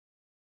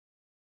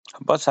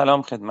با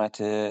سلام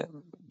خدمت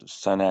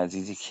دوستان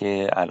عزیزی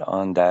که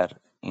الان در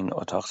این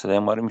اتاق صدای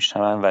ما رو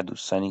میشنون و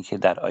دوستانی که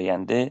در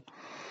آینده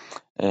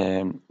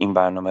این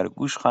برنامه رو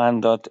گوش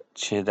خواهند داد،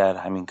 چه در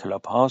همین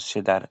کلاب هاست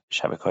چه در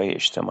شبکه‌های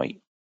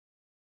اجتماعی.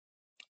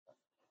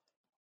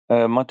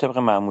 ما طبق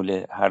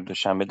معمول هر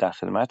دوشنبه در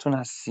خدمتتون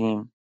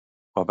هستیم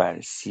با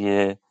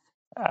بررسی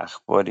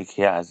اخباری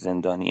که از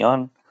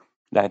زندانیان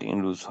در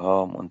این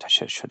روزها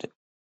منتشر شده.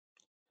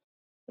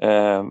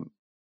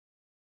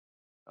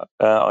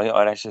 آقای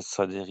آرش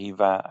صادقی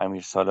و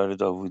امیر سالار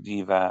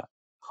داوودی و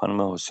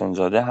خانم حسین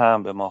زاده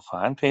هم به ما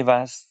خواهند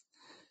پیوست،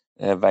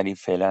 ولی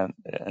فعلا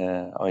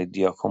آقای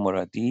دیاکو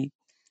مرادی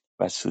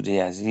و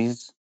سوده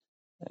عزیز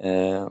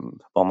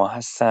با ما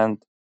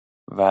هستند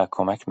و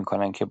کمک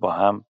میکنن که با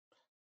هم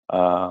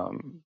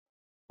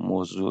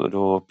موضوع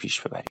رو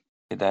پیش ببریم.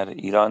 در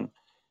ایران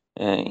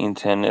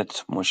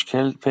اینترنت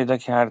مشکل پیدا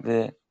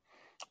کرده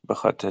به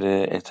خاطر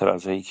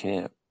اعتراضایی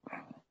که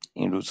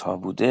این روزها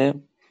بوده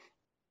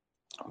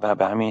و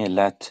به همین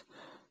علت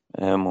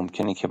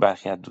ممکنه که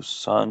برخی از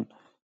دوستان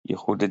یه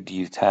خورده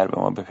دیرتر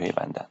به ما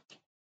بپیوندن.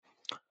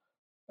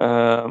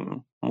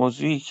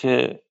 موضوعی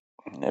که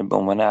به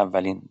عنوان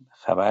اولین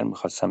خبر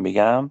میخواستم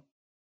بگم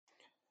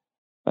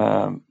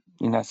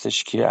این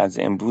هستش که از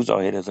امروز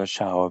آقای رضا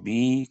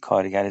شهابی،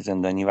 کارگر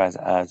زندانی و از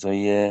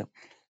اعضای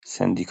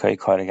سندیکای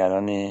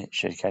کارگران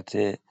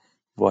شرکت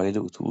واحد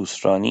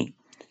اتوبوسرانی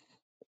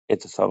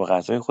اعتصاب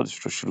غذای خودش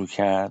رو شروع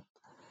کرد.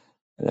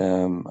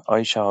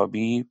 آقای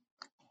شهابی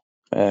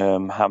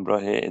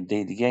همراه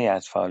عده دیگه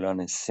از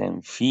فعالان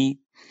صنفی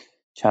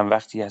چند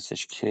وقتی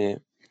هستش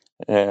که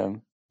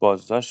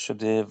بازداشت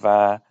شده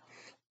و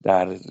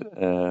در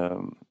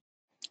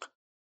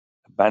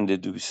بند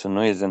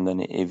 229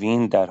 زندان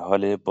اوین در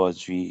حال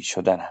بازجویی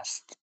شدن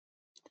هست.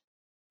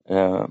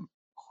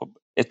 خب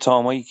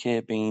اتهامایی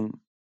که به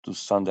این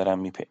دوستان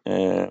دارن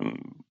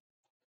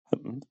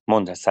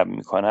منتسب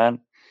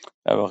میکنن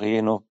در واقع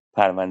یه نوع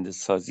پرونده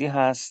سازی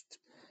هست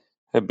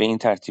به این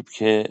ترتیب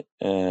که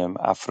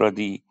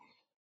افرادی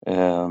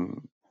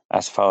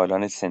از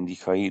فعالان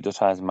سندیکایی، دو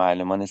تا از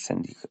معلمان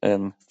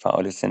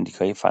فعال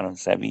سندیکایی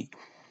فرانسوی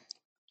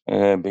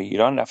به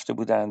ایران رفته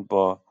بودند،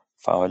 با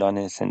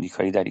فعالان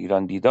سندیکایی در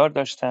ایران دیدار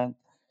داشتند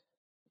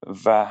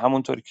و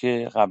همونطور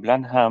که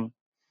قبلا هم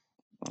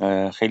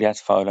خیلی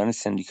از فعالان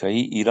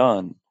سندیکایی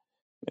ایران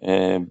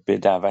به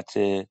دعوت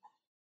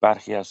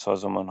برخی از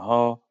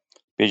سازمان‌ها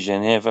به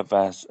ژنو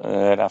و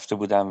رفته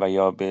بودند و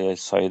یا به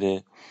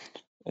سایر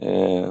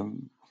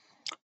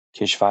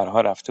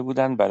کشورها رفته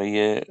بودند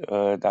برای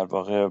در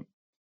واقع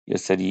یه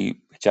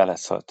سری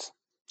جلسات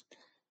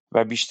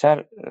و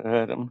بیشتر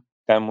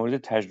در مورد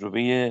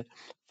تجربه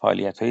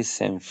فعالیت‌های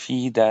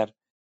صنفی در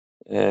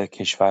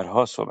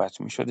کشورها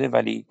صحبت می شده،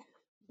 ولی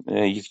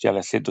یک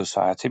جلسه 2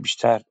 ساعته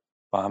بیشتر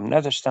با هم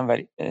نداشتن،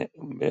 ولی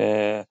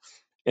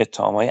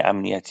اتهام‌های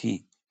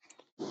امنیتی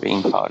به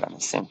این فعالان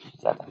صنفی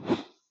زدن.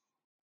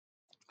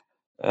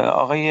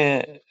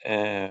 آقای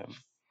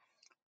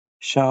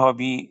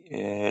شهابی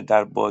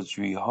در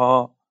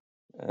بازجویی‌ها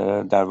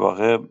در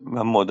واقع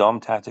مدام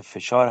تحت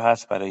فشار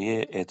هست برای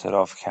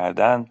اعتراف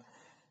کردن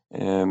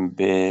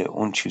به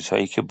اون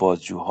چیزهایی که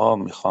بازجوها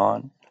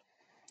میخوان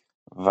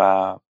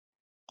و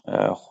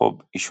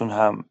خب ایشون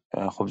هم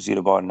خب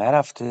زیر بار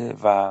نرفته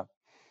و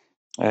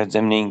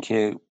ضمن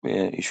اینکه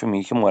ایشون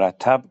میگه که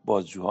مرتب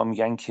بازجوها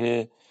میگن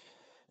که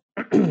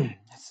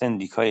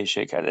سندیکای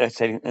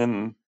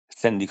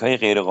سندیکای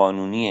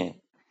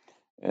غیرقانونی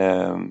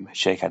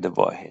شرکت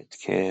واحد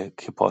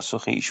که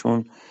پاسخ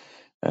ایشون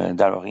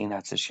در واقع این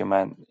هستش که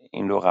من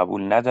این رو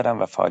قبول ندارم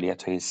و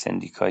فعالیت‌های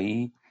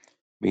سندیکایی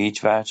به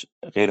هیچ وجه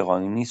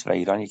غیرقانونی نیست و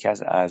ایران یکی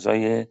از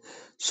اعضای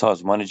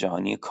سازمان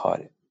جهانی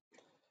کاره.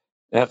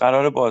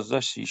 قرار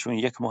بازداشت ایشون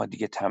 1 ماه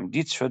دیگه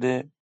تمدید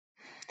شده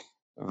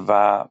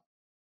و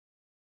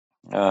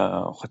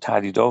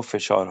تهدیدها و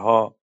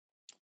فشارها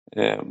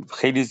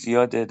خیلی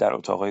زیاده. در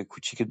اتاقای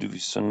کوچیک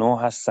 209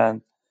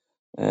 هستن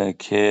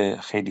که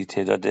خیلی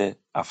تعداد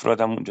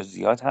افراد هم اونجا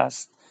زیاد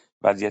هست.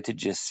 وضعیت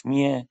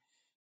جسمی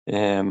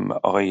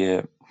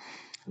آقای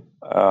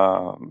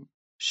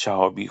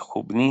شهابی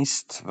خوب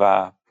نیست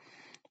و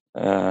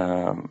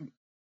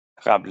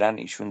قبلا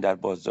ایشون در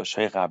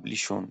بازداشت‌های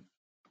قبلیشون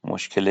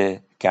مشکل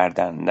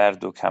گردن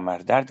درد و کمر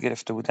درد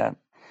گرفته بودن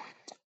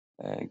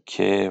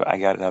که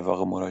اگر در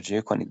واقع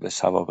مراجعه کنید به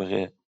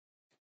سوابق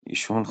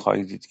ایشون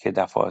خواهید دید که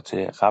دفعات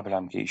قبل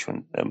هم که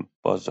ایشون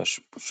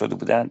بازداشت شده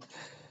بودند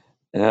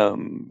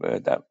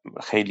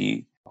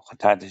خیلی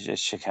تحت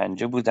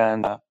شکنجه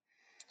بودند و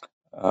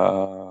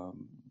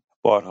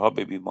بارها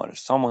به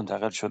بیمارستان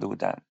منتقل شده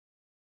بودند.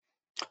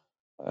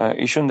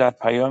 ایشون در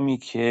پیامی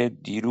که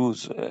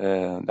دیروز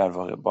در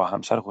واقع با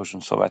همسر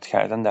خودشون صحبت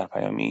کردن، در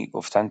پیامی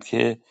گفتند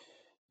که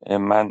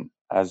من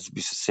از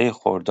 23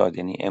 خرداد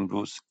یعنی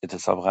امروز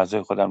اعتصاب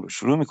غذای خودم رو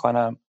شروع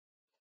میکنم.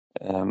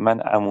 من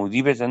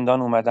عمودی به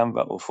زندان اومدم و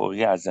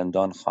افقی از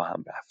زندان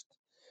خواهم رفت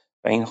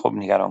و این خب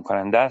نگران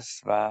کننده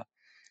است و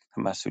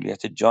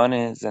مسئولیت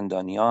جان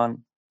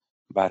زندانیان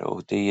بر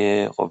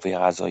عهده قوه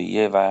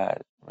قضاییه و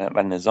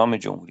نظام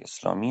جمهوری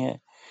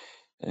اسلامیه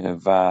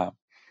و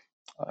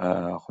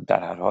خب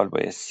در هر حال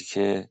بایستی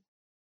که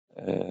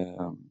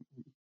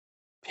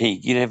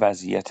پیگیر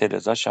وضعیت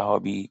رضا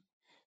شهابی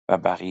و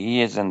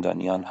بقیه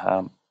زندانیان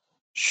هم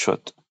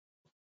شد.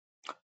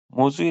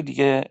 موضوع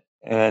دیگه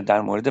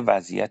در مورد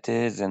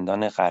وضعیت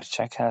زندان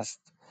قرچک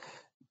هست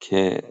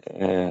که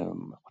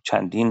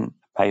چندین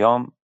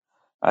پیام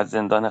از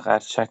زندان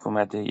قرچک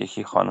اومده.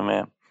 یکی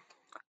خانم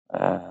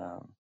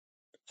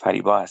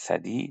فریبا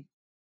اسدی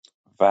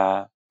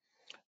و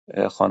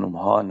خانم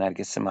ها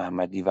نرگس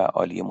محمدی و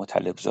عالیه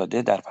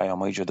مطلبزاده در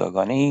پیام‌های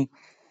جداگانه‌ای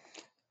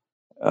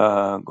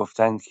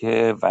گفتند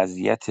که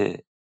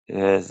وضعیت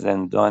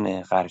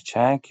زندان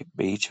قرچک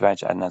به هیچ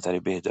وجه از نظر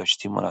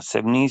بهداشتی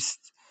مناسب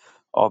نیست.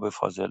 آب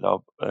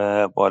فاضلاب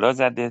بالا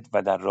زده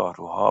و در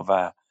راهروها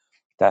و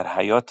در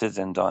حیات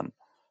زندان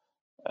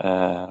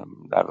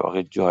در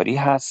واقع جاری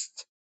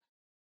هست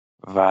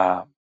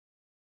و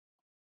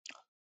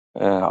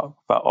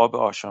آب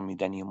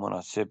آشامیدنی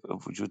مناسب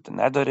وجود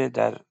نداره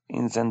در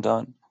این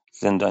زندان.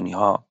 زندانی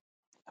ها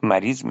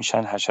مریض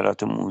میشن،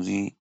 حشرات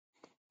موذی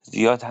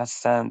زیاد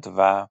هستند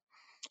و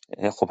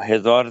خب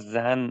 1000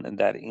 زن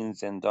در این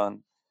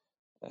زندان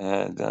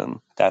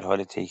در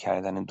حال طی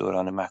کردن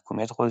دوران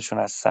محکومیت خودشون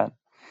هستن.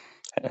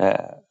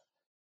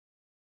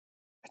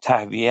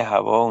 تهویه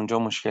هوا اونجا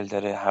مشکل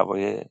داره،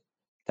 هوای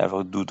در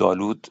واقع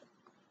دودآلود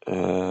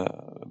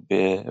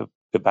به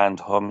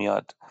بندها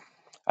میاد.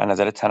 از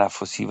نظر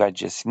تنفسی و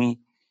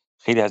جسمی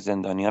خیلی از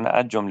زندانیان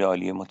از جمله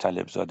عالیه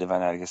مطلبزاده و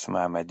نرگس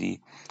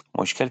محمدی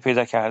مشکل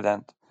پیدا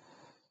کردند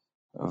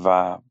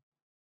و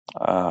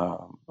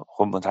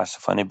خب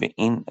متاسفانه به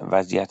این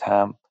وضعیت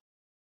هم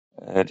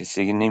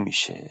رسیدگی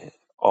نمیشه.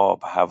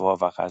 آب، هوا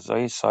و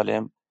غذای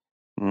سالم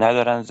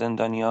ندارن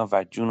زندانیا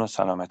و جون و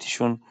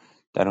سلامتیشون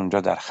در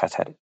اونجا در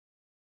خطره.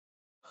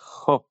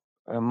 خب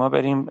ما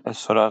بریم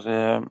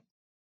سراغ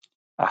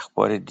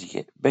اخبار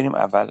دیگه. بریم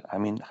اول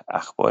همین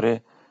اخبار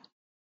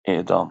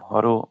اعدام ها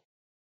رو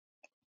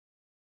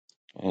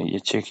یه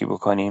چکی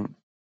بکنیم.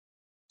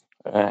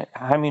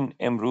 همین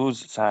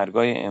امروز،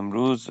 سحرگاه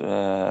امروز،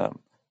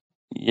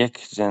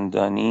 یک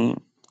زندانی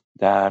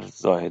در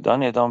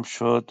زاهدان اعدام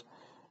شد.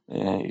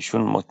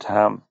 ایشون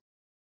متهم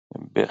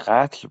به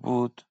قتل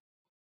بود.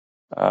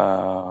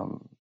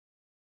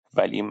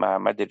 ولی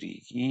محمد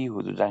ریگی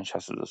حدوداً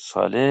 62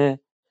 ساله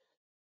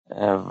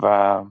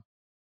و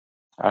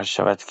عرض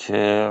شود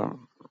که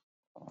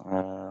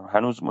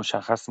هنوز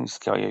مشخص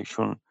نیست که آیا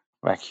ایشون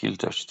وکیل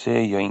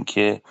داشته یا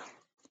اینکه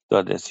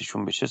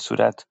دادرسیشون به چه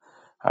صورت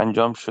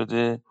انجام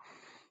شده.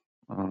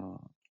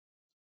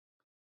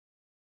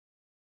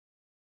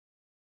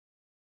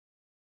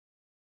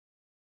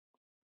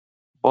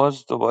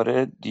 باز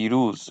دوباره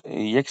دیروز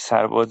یک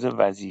سرباز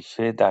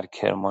وظیفه در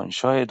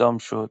کرمانشاه اعدام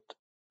شد.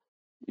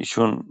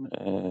 ایشون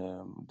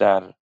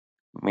در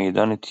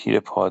میدان تیر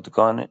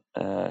پادگان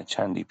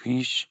چندی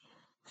پیش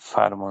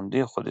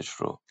فرمانده خودش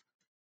رو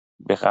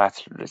به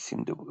قتل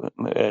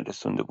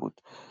رسونده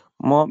بود.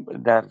 ما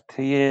در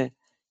طی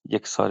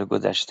یک سال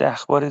گذشته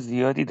اخبار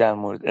زیادی در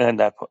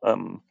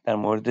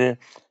مورد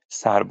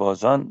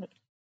سربازان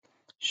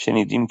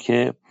شنیدیم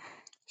که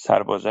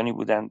سربازانی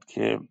بودند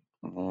که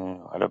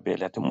حالا به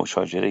علت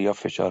مشاجره یا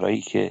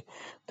فشارهایی که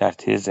در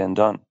طی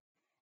زندان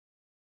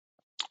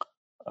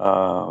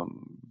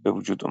به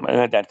وجود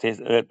اومده،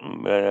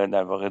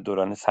 در واقع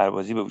دوران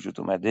سربازی به وجود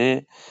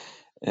اومده،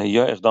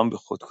 یا اقدام به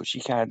خودکشی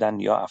کردن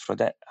یا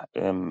افراد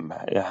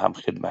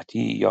همخدمتی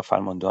یا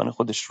فرماندهان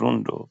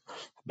خودشون رو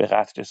به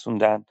قتل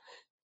رسوندن.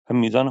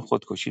 میزان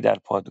خودکشی در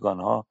پادگان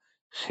ها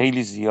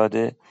خیلی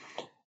زیاده.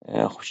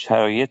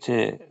 شرایط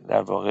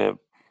در واقع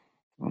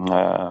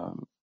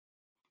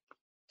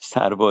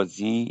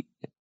سربازی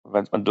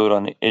و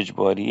دوران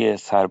اجباری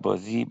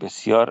سربازی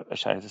بسیار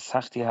شرایط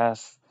سختی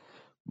هست،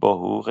 با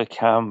حقوق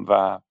کم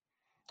و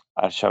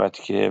عرض شود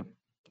که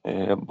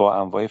با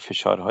انواع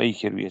فشارهایی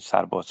که روی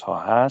سربازها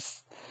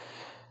هست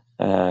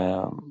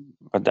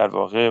و در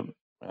واقع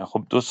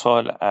خب 2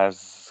 سال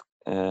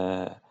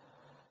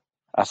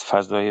از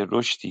فضای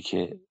رشدی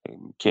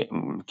که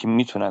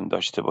میتونن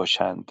داشته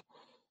باشند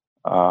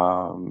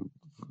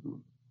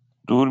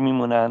دور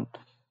میمونن.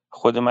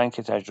 خود من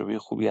که تجربه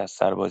خوبی از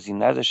سربازی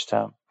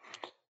نداشتم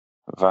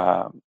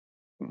و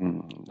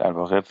در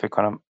واقع فکر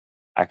کنم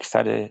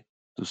اکثر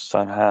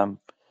دوستان هم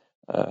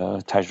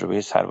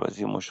تجربه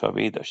سربازی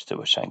مشابهی داشته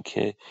باشن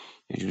که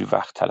یه جوری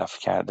وقت تلف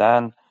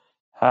کردن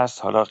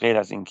هست. حالا غیر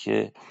از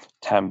اینکه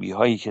تنبیه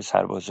هایی که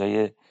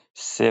سربازای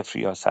صفر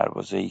یا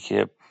سربازایی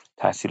که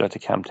تحصیلات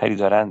کمتری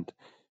دارند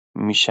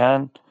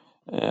میشن،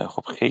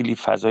 خب خیلی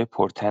فضای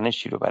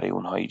پرتنشی رو برای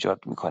اونها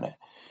ایجاد میکنه.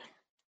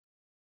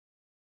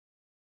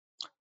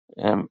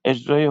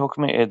 اجرای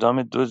حکم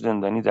اعدام 2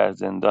 زندانی در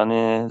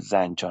زندان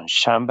زنجان.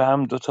 شنبه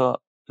هم 2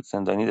 تا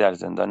زندانی در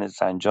زندان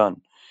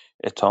زنجان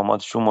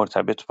اتهاماتشون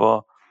مرتبط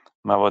با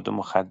مواد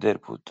مخدر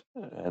بود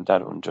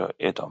در اونجا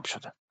اعدام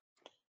شدن.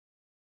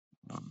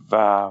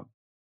 و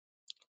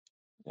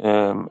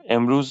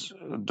امروز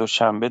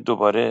دوشنبه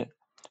دوباره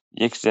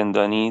یک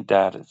زندانی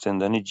در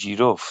زندان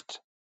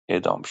جیرفت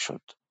اعدام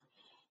شد.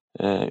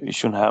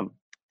 ایشون هم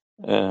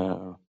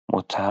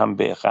متهم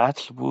به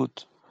قتل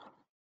بود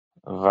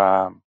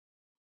و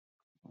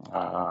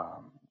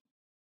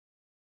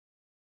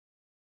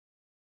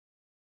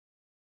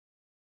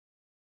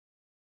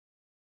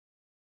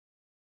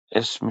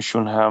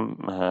اسمشون هم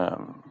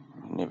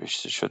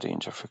نوشته شده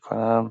اینجا فکر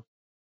کنم.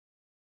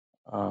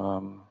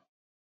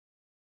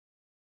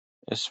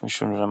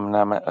 اسمشون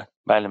رو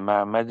بله،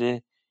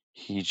 محمد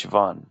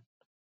هیجوان.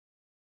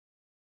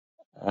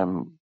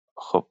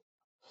 خب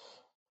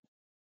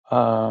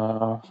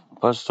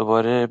باز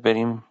دوباره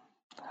بریم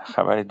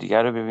خبر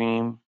دیگر رو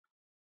ببینیم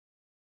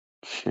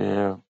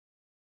که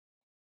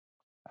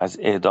از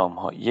اعدام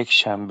ها. یک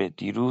شنبه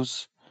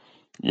دیروز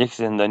یک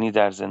زندانی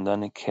در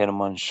زندان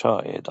کرمانشاه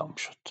اعدام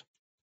شد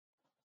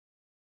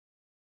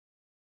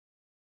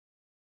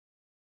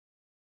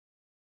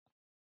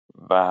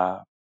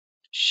و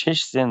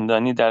 6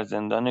 زندانی در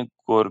زندان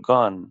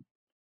گرگان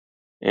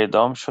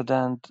اعدام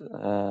شدند.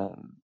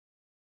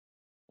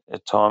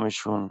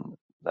 اتهامشون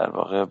در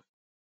واقع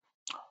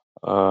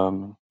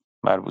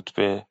مربوط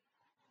به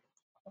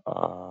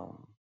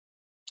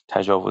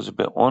تجاوز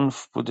به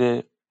عنف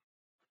بوده.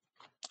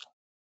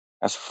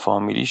 از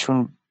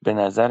فامیلیشون به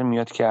نظر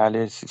میاد که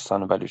اهل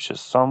سیستان و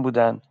بلوچستان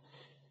بودن.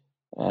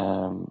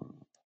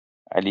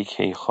 علی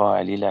کیخا،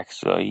 علی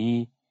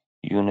لکزایی،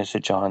 یونس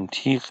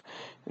جهانتیغ.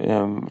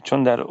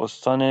 چون در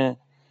استان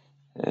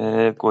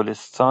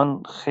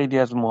گلستان خیلی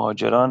از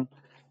مهاجران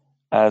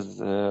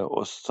از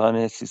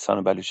استان سیستان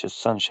و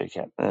بلوچستان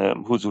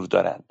حضور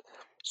دارند.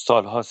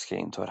 سالهاست که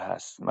اینطور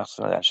هست،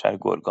 مخصوصا در شهر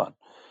گرگان.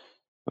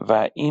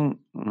 و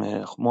این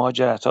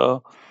مهاجرت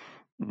ها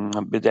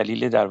به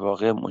دلیل در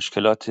واقع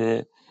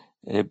مشکلات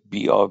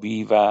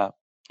بیابی و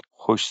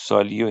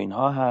خشکسالی و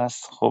اینها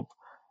هست. خب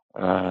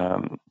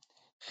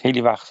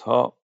خیلی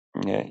وقتها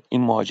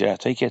این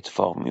مهاجرت هایی که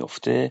اتفاق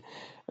میفته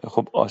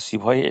خب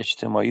آسیب های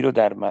اجتماعی رو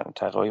در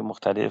منطقه های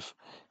مختلف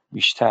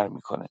بیشتر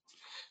میکنه.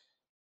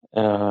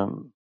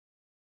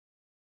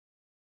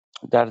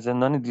 در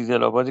زندان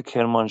دیزل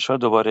کرمانشاه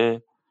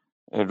دوباره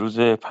روز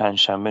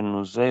پنجشنبه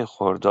 19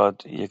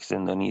 خرداد یک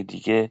زندانی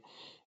دیگه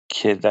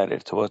که در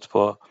ارتباط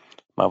با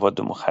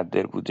مواد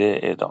مخدر بوده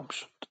اعدام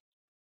شد.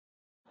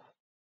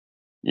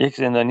 یک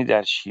زندانی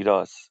در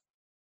شیراز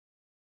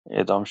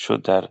اعدام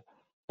شد در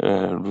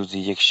روز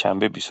یک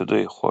شنبه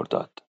 22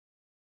 خرداد.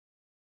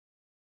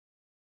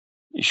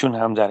 ایشون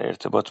هم در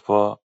ارتباط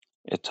با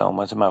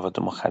اتهامات مواد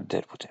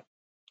مخدر بوده.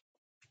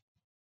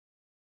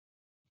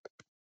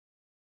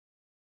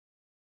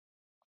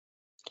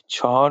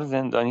 4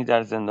 زندانی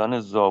در زندان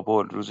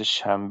زابل روز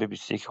شنبه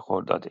 21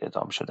 خرداد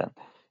اعدام شدند.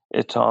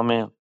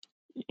 اتهام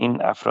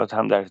این افراد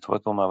هم در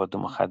ارتباط با مواد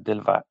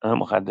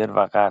مخدر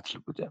و قتل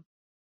بوده.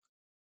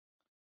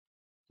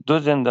 2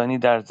 زندانی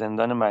در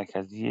زندان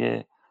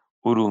مرکزی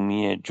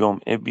ارومیه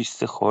جمعه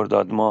 20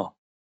 خرداد ماه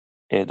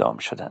اعدام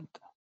شدند.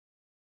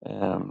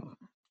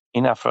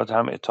 این افراد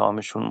هم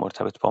اتهامشون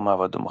مرتبط با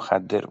مواد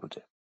مخدر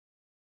بوده.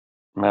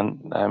 من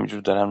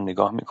همینجور دارم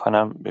نگاه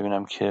میکنم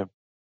ببینم که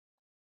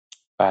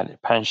بله،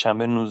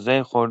 پنجشنبه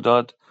 19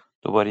 خرداد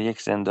دوباره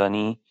یک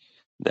زندانی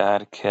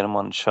در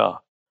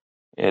کرمانشاه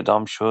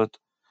اعدام شد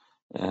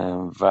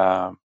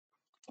و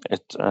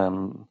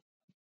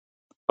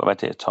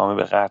بابت اتهام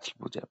به قتل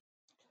بوده.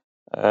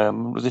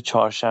 روز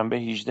چهارشنبه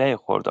 18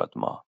 خرداد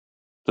ماه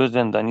 2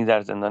 زندانی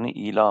در زندان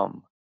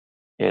ایلام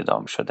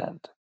اعدام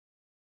شدند.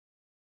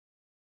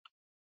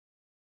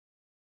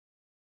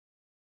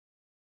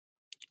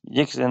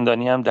 یک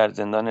زندانی هم در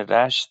زندان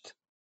رشت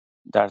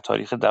در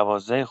تاریخ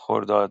 12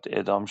 خرداد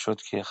اعدام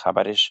شد که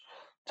خبرش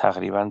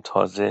تقریبا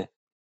تازه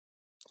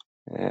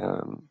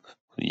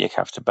یک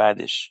هفته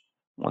بعدش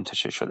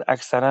منتشر شد.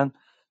 اکثرا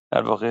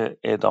در واقع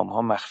اعدام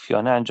ها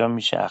مخفیانه انجام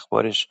میشه،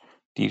 اخبارش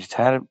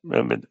دیرتر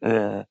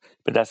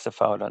به دست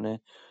فعالان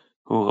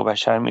حقوق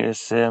بشر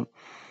میرسه.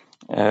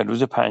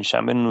 روز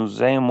پنجشنبه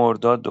 19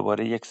 مرداد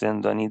دوباره یک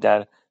زندانی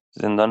در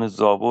زندان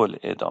زابل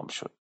اعدام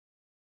شد.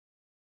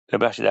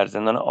 در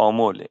زندان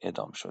آمل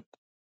اعدام شد.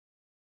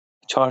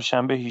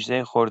 چهارشنبه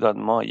 18 خرداد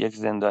ماه یک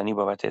زندانی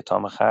بابت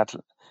اتهام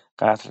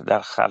قتل در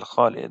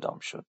خلخال اعدام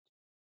شد.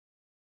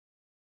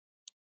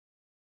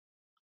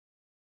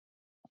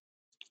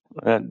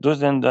 2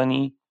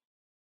 زندانی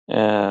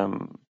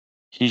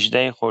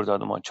 18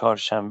 خرداد ماه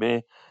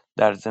چهارشنبه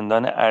در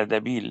زندان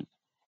اردبیل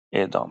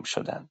اعدام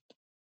شدند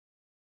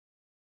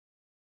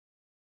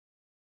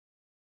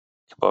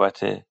که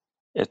بابت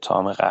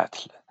اتهام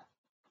قتل.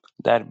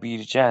 در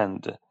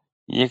بیرجند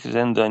یک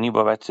زندانی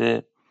بابت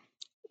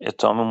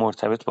اتهام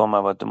مرتبط با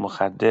مواد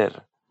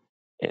مخدر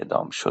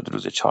اعدام شد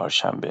روز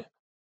چهارشنبه.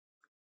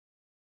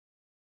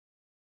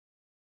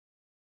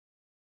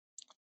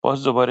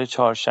 باز دوباره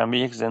چهارشنبه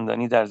یک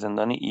زندانی در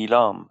زندان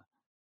ایلام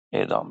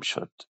اعدام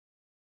شد.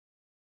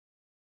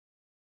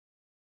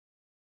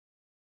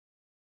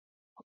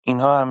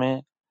 اینها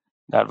همه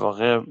در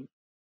واقع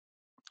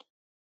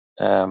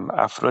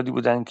افرادی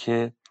بودند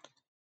که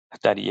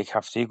در یک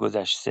هفته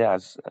گذشته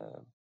از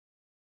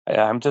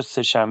همینطور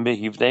سه‌شنبه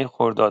 17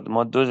 خرداد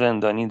ماه 2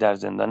 زندانی در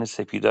زندان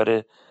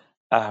سپیدار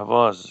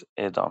اهواز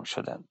اعدام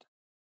شدند.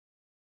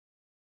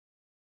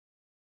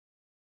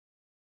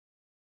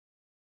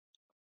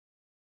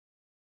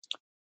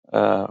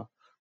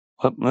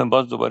 خب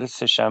باز دوباره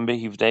سه‌شنبه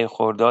 17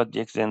 خرداد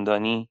یک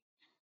زندانی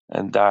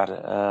در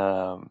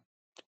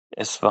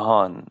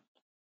اصفهان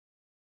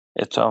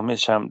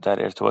اتهامش هم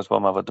در ارتباط با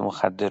مواد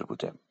مخدر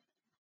بوده.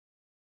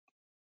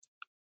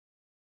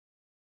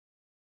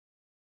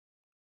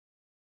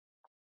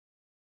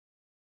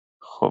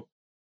 خب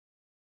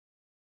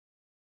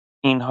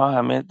اینها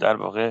همه در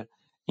واقع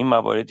این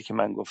مواردی که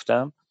من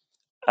گفتم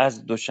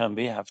از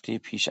دوشنبه هفته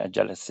پیش، از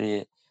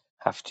جلسه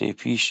هفته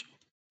پیش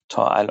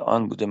تا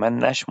الان بوده. من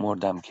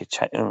نشمردم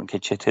که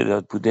چه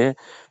تعداد بوده،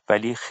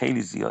 ولی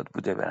خیلی زیاد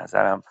بوده به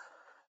نظرم،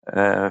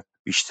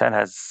 بیشتر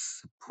از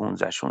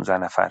 15-16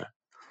 نفر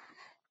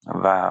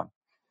و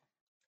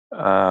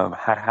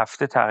هر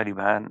هفته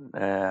تقریبا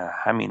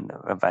همین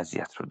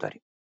وضعیت رو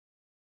داریم.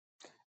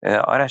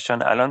 آرش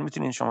جان الان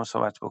میتونین شما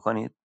صحبت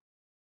بکنید؟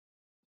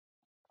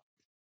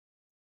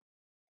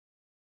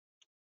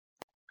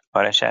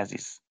 آرش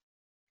عزیز.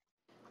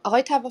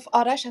 آقای طواف،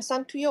 آرش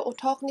اصلا توی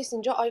اتاق نیست،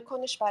 اینجا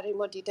آیکونش برای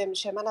ما دیده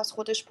میشه. من از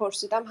خودش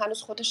پرسیدم،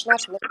 هنوز خودش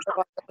نتونسته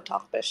وارد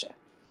اتاق بشه.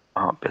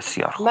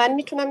 بسیار خوب. من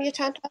میتونم یه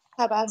چند تا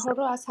خبرها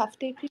رو از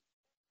هفته پیش.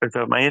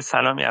 بذار من یه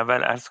سلامی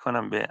اول عرض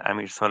کنم به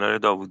امیر سالار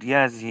داوودی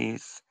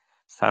عزیز.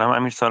 سلام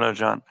امیر سالار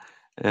جان.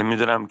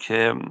 میدونم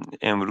که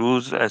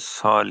امروز از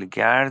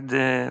سالگرد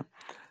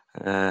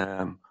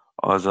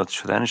آزاد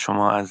شدن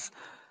شما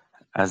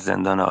از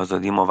زندان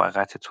آزادی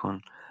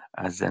موقتتون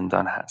از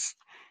زندان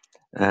هست.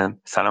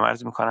 سلام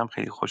عرض میکنم،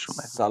 خیلی خوش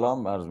اومدید.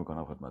 سلام عرض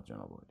میکنم خدمت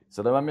جناب عالی.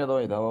 صدا من میاد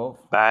آقای طواف؟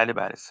 بله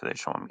بله صدای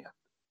شما میاد.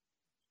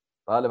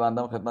 بله،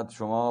 بنده خدمت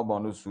شما،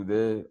 بانو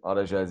سوده،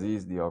 آرش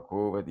عزیز،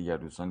 دیاکو و دیگر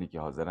دوستانی که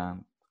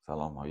حاضرن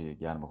سلام های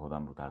گرم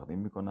خودم رو تقدیم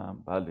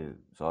میکنم. بله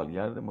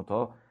سالگرد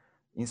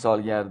این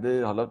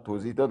سالگرده حالا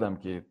توضیح دادم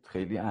که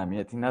خیلی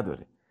اهمیتی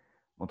نداره،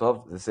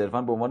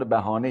 صرفا به عنوان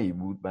بهانه‌ای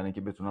بود برای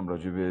اینکه بتونم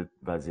راجع به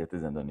وضعیت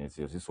زندانی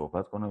سیاسی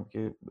صحبت کنم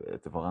که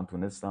اتفاقا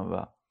تونستم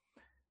و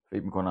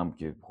فکر میکنم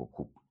که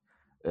خوب.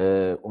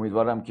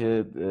 امیدوارم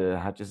که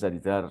هرچه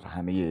سریعتر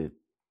همه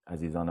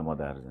عزیزان ما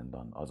در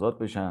زندان آزاد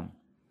بشن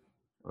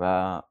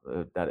و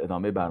در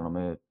ادامه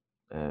برنامه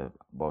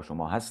با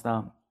شما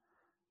هستم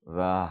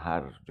و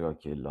هر جا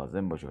که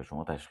لازم باشه و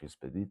شما تشخیص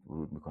بدید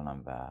ورود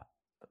میکنم و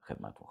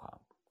خدمتتون خواهم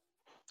بود.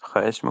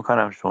 خواهش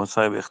میکنم، شما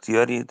صاحب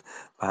اختیارید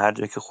و هر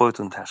جا که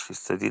خودتون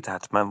تشخیص دادید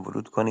حتما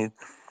ورود کنید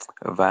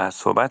و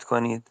صحبت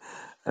کنید.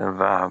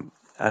 و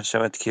هر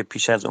شود که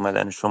پیش از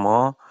اومدن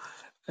شما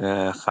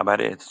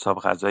خبر اعتصاب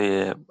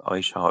غذای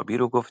آقای شهابی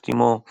رو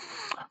گفتیم و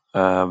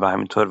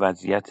همینطور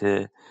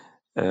وضعیت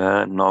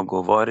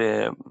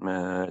ناگوار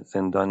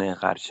زندان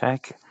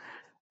قرچک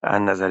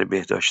از نظر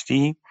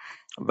بهداشتی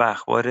و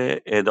اخبار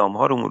اعدام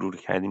ها رو مرور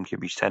کردیم که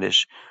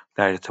بیشترش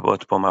در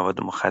ارتباط با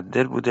مواد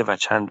مخدر بوده و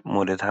چند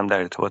مورد هم در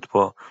ارتباط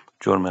با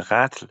جرم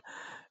قتل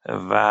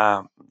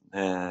و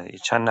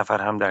چند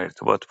نفر هم در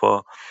ارتباط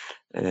با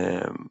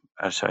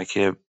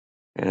که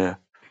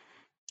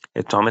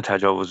اتهام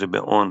تجاوز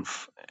به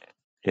عنف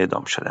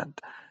اعدام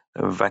شدند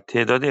و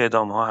تعداد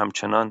اعدام ها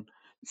همچنان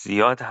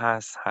زیاد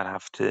هست هر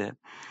هفته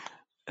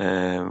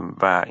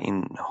و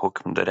این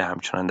حکم داره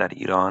همچنان در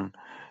ایران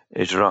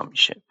اجرا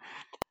میشه.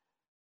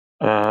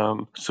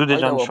 سود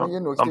جان من یه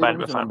نکته رو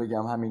میتونم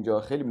بگم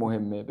همینجا، خیلی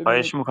مهمه.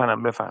 خواهش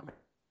میکنم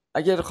بفرمایید.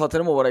 اگر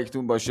خاطر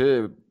مبارکتون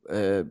باشه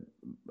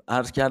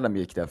عرض کردم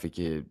یک دفعه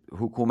که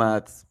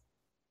حکومت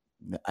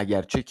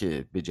اگرچه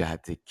که به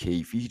جهت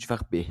کیفی هیچ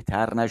وقت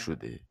بهتر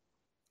نشده،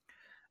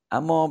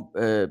 اما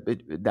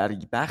در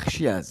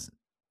بخشی از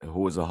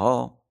حوزه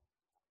ها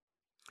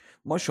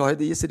ما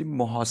شاهد یه سری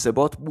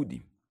محاسبات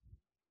بودیم.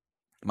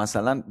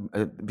 مثلا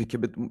که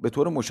به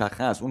طور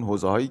مشخص اون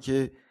حوزه هایی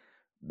که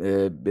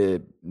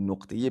به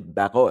نقطه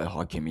بقای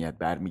حاکمیت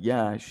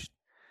برمیگشت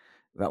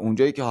و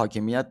اونجایی که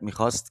حاکمیت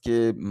میخواست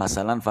که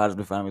مثلا فرض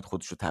بفرمایید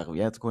خودش رو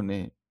تقویت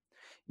کنه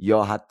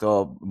یا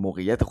حتی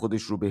موقعیت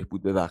خودش رو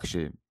بهبود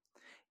ببخشه،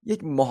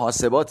 یک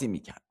محاسباتی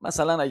میکرد.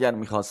 مثلا اگر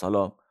میخواست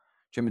حالا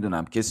چه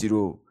میدونم کسی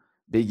رو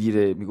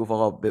بگیره، میگفت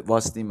آقا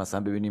واسطیم مثلا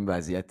ببینیم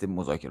وضعیت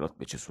مذاکرات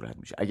به چه صورت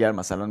میشه. اگر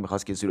مثلا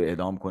میخواست کسی رو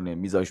اعدام کنه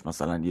میذاش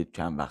مثلا یه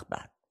چند وقت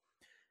بعد.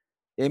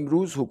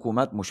 امروز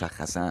حکومت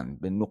مشخصاً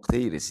به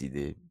نقطه‌ای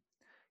رسیده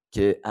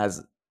که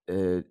از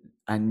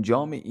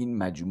انجام این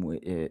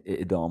مجموعه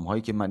اعدام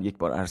هایی که من یک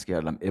بار عرض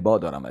کردم ابا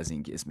دارم از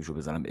این که اسمشو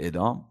بذارم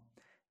اعدام،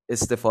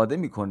 استفاده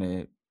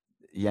میکنه،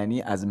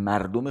 یعنی از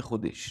مردم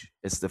خودش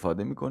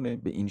استفاده میکنه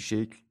به این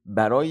شکل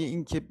برای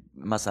اینکه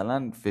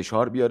مثلا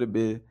فشار بیاره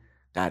به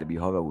غربی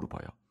ها و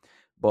اروپایی ها،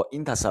 با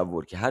این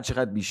تصور که هر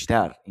چقدر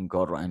بیشتر این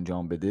کار رو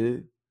انجام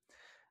بده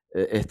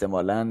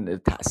احتمالاً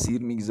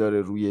تأثیر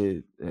میگذاره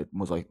روی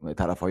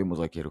طرف‌های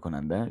مذاکره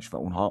کنندش و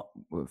اونها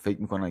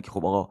فکر میکنن که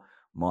خب آقا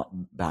ما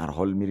به هر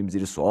حال میریم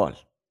زیر سوال.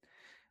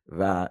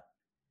 و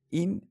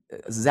این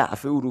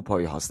ضعف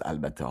اروپایی هاست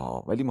البته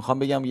ها، ولی میخوام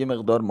بگم یه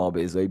مقدار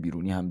مابعضای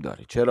بیرونی هم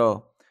داره.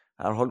 چرا؟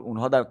 هر حال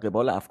اونها در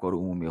قبال افکار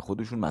عمومی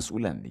خودشون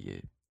مسئولن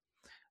دیگه.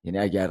 یعنی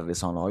اگر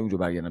رسانه‌های اونجا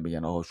برگردن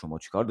بگن آقا شما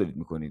چیکار دارید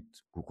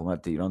میکنید،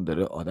 حکومت ایران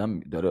داره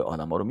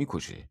آدم‌ها رو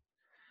میکشه،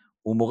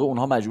 اون موقع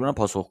اونها مجبورن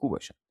پاسخگو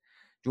باشن.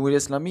 جمهوری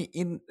اسلامی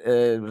این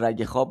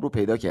رگ خواب رو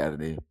پیدا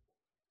کرده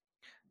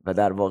و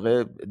در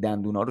واقع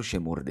دندونا رو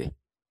شمرده.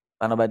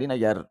 بنابراین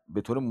اگر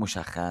به طور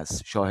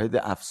مشخص شاهد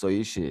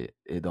افزایش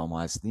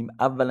اعدام‌ها هستیم،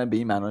 اولا به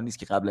این معنا نیست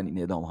که قبلا این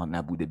اعدام‌ها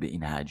نبوده به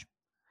این حجم،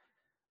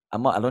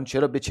 اما الان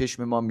چرا به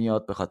چشم ما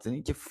میاد؟ به خاطر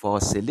اینکه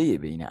فاصله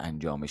بین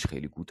انجامش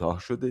خیلی کوتاه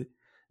شده،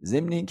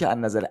 ضمن اینکه از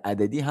نظر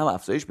عددی هم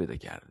افزایش پیدا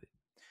کرده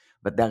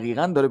و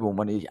دقیقاً داره به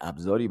عنوان یک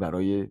ابزاری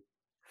برای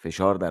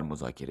فشار در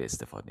مذاکره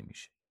استفاده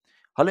میشه.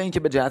 حالا اینکه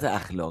به جهت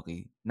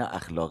اخلاقی، نه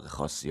اخلاق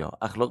خاصی ها،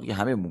 اخلاقی که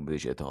هممون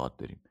بهش اعتقاد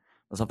داریم،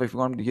 مثلا فکر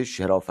می‌کنم دیگه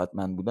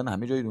شرافتمند بودن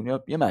همه جای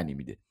دنیا یه معنی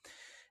میده.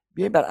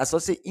 بیاییم بر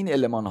اساس این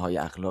المان‌های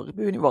اخلاقی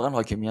ببینیم واقعا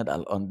حاکمیت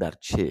الان در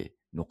چه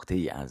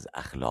نقطه‌ای از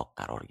اخلاق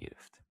قرار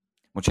گرفته.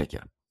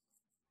 متشکرم.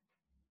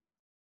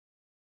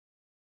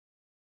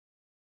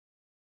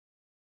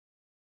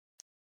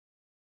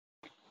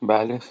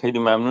 بله، خیلی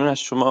ممنون از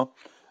شما.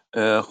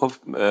 خب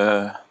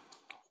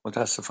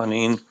متاسفانه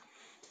این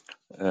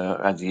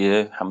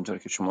قضیه همونطور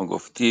که شما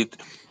گفتید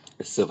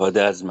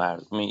استفاده از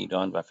مردم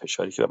ایران و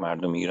فشاری که به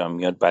مردم ایران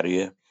میاد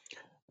برای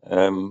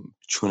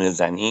چونه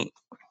زنی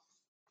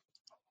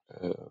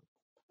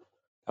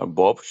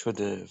باب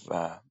شده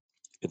و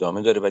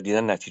ادامه داره و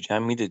دیدن نتیجه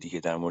هم میده دیگه.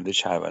 در مورد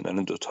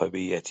شهروندان دو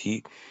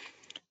تابعیتی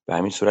به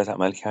همین صورت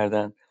عمل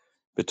کردن،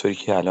 به طوری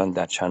که الان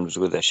در چند روز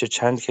گذشته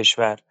چند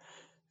کشور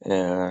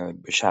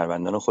به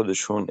شهروندان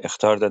خودشون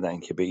اخطار دادن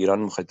که به ایران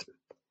میخواید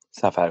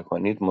سفر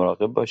کنید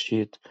مراقب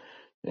باشید،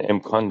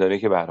 امکان داره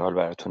که به هر حال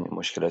براتون این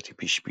مشکلاتی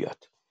پیش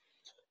بیاد.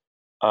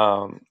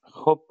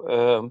 خب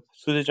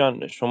سوده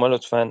جان، شما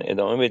لطفاً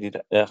ادامه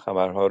بدید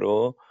خبرها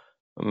رو.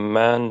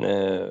 من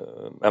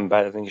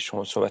بعد از اینکه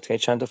شما صحبت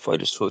کردید چند تا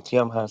فایل صوتی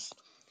هم هست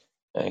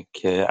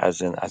که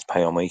از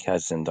پیامایی که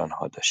از زندان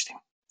ها داشتیم.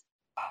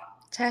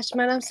 چشم،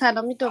 منم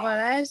سلامی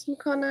دوباره عرض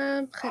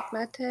میکنم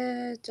خدمت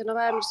جناب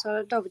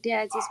امیرسالار داوودی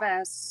عزیز و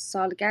از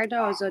سالگرد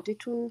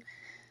آزادیتون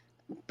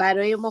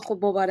برای ما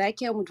خب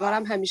مبارکه.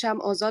 امیدوارم همیشه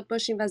هم آزاد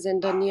باشیم و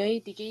زندانیای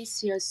دیگه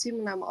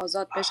سیاسیمون هم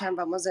آزاد بشن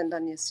و ما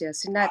زندانی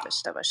سیاسی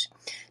نداشته باشیم.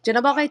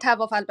 جناب آقای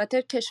طواف،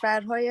 البته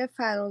کشورهای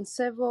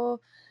فرانسه و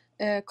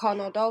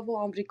کانادا و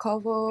آمریکا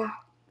و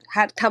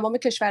تمام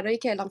کشورهایی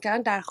که اعلام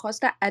کردن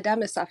درخواست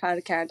عدم سفر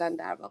کردن،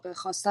 در واقع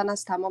خواستن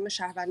از تمام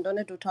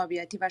شهروندان دو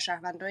تابعیتی و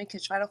شهروندان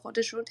کشور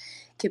خودشون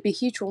که به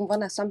هیچ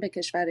عنوان اصلا به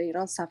کشور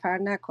ایران سفر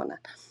نکنن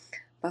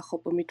و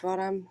خب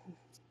امیدوارم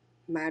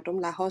مردم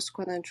لحاظ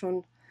کنن،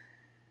 چون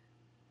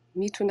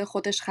میتونه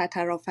خودش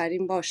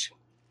خطرآفرین باشه.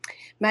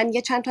 من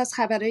یه چند تا از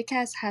خبرهایی که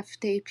از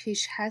هفته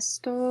پیش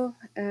هست و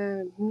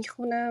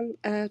میخونم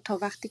تا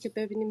وقتی که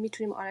ببینیم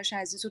میتونیم آرش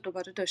عزیز رو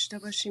دوباره داشته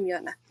باشیم یا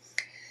نه.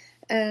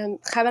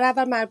 خبر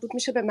اول مربوط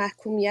میشه به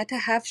محکومیت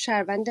 7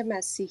 شهروند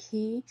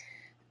مسیحی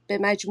به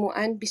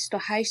مجموعاً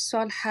 28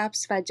 سال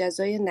حبس و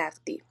جزای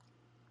نقدی.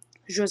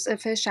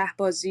 ژوزف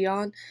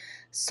شهبازیان،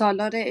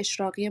 سالار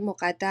اشراقی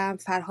مقدم،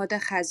 فرهاد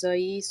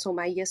خزایی،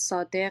 سمیه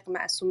صادق،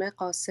 معصومه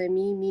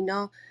قاسمی،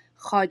 مینا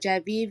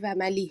خواجوی و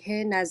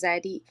ملیحه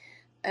نظری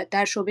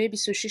در شعبه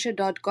 26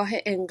 دادگاه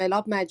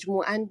انقلاب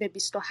مجموعاً به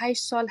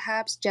 28 سال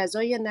حبس،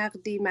 جزای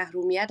نقدی،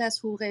 محرومیت از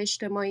حقوق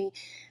اجتماعی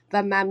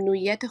و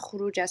ممنوعیت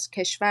خروج از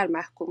کشور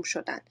محکوم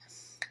شدند.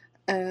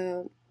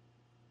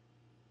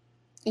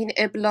 این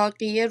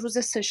ابلاغیه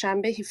روز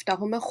سه‌شنبه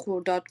 17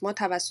 خرداد ماه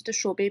توسط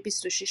شعبه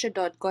 26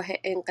 دادگاه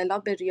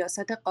انقلاب به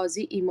ریاست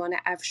قاضی ایمان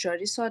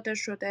افشاری صادر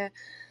شده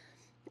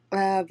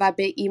و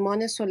به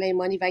ایمان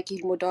سلیمانی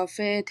وکیل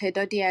مدافع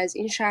تعدادی از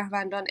این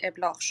شهروندان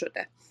ابلاغ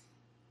شده.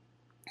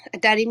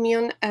 در این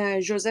میان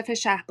ژوزف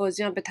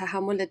شهبازیان به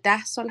تحمل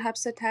 10 سال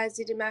حبس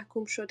تعزیری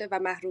محکوم شده و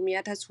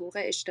محرومیت از حقوق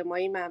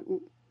اجتماعی،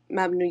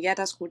 ممنوعیت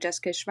از خروج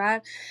از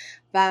کشور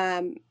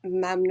و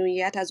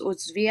ممنوعیت از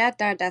عضویت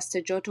در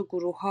دستجات و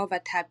گروه‌ها و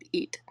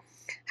تبعید.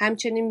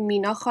 همچنین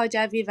مینا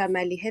خواجوی و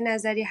ملیحه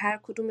نظری هر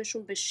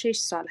کدومشون به 6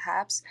 سال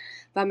حبس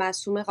و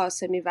معصومه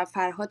قاسمی و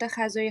فرهاد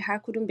خزایی هر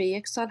کدوم به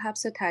 1 سال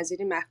حبس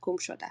تعزیری محکوم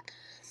شدند.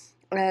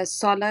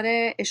 سالار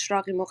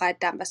اشراقی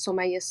مقدم و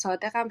سمیه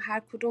صادق هم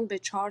هر کدوم به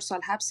 4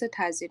 سال حبس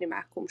تعزیری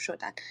محکوم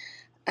شدند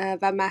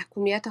و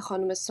محکومیت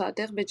خانم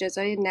صادق به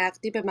جزای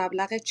نقدی به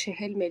مبلغ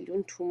 40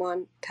 میلیون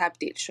تومان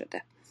تبدیل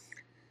شده.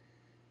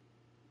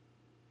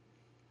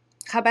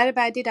 خبر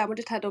بعدی در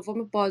مورد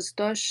تداوم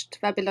بازداشت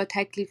و بلا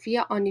تکلیفی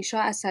آنیشا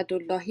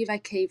اسداللهی و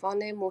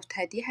کیوان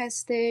مهتدی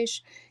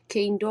هستش که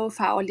این دو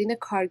فعالین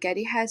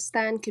کارگری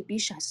هستند که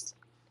بیش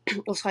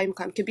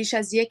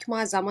از 1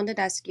 ماه از زمان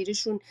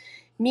دستگیریشون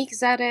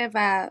میگذره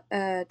و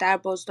در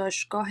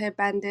بازداشتگاه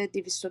بند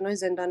 209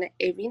 زندان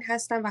اوین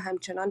هستن و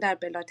همچنان در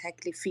بلا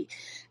تکلیفی.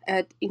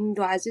 این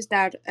دو عزیز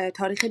در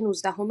تاریخ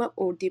 19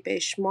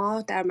 اردیبهشت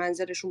ماه در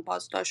منزلشون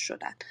بازداشت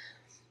شدن.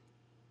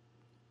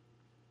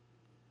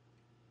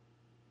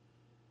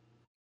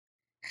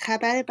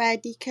 خبر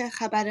بعدی که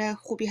خبر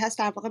خوبی هست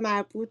در واقع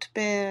مربوط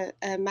به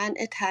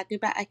منع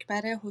تعقیب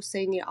اکبر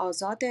حسینی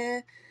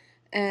آزاده،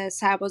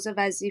 سرباز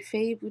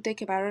وظیفه‌ای بوده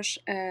که براش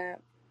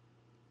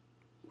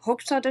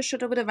حکم صادر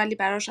شده بوده ولی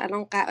براش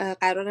الان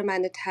قرار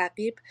منع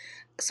تعقیب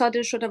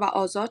صادر شده و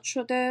آزاد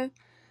شده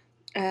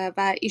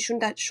و ایشون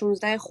در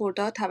 16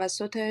 خرداد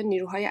توسط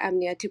نیروهای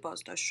امنیتی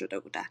بازداشت شده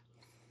بودن.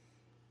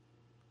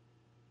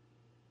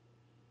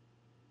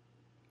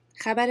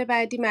 خبر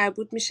بعدی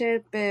مربوط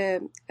میشه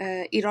به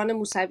ایران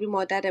موسوی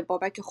مادر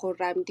بابک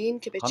خرمدین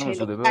که به خانم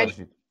سوده 45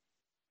 ببخشید،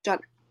 جان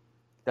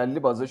دلیل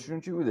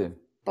بازداشتشون چی بوده؟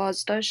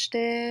 بازداشت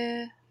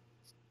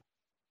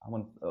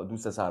همون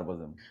دوست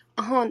سربازمون.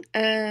 آهان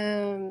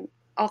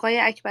آقای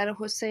اکبر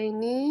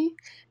حسینی،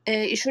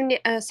 ایشون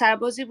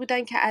سربازی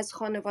بودن که از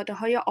خانواده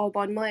های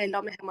آبان ماه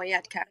اعلام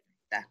حمایت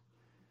کردن.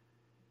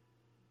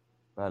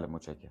 بله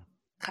متشکرم.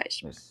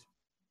 خواهش. مرسی.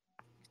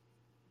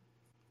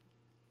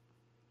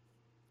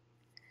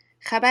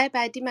 خبر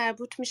بعدی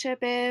مربوط میشه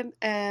به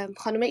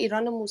خانم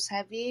ایران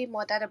موسوی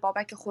مادر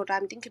بابک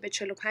خرمدین که به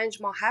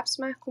 45 ماه حبس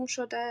محکوم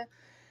شده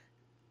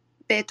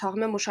به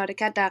اتهام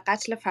مشارکت در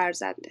قتل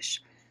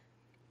فرزندش.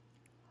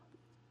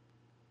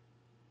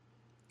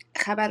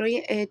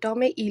 خبرهای اعدام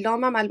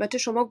ایلام هم البته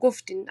شما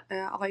گفتین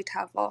آقای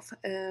طواف،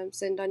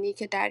 زندانی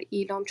که در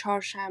ایلام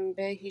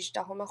چهارشنبه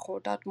 18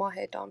 خرداد ماه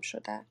اعدام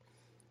شده.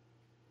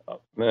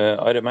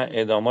 آره من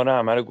اعداما رو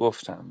همه رو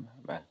گفتم.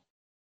 بله.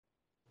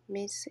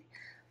 مرسی.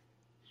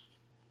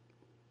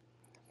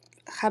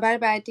 خبر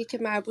بعدی که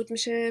مربوط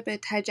میشه به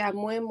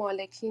تجمع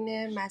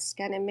مالکین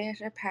مسکن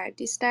مهر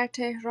پردیس در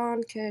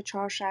تهران که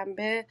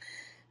چهارشنبه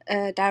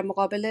در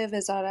مقابل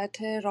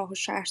وزارت راه و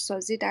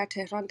شهرسازی در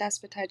تهران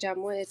دست به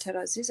تجمع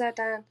اعتراضی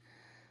زدن.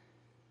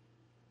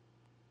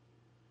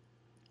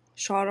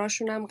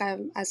 شعاراشون هم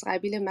از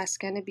قبیل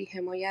مسکن بی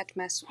حمایت،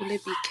 مسئول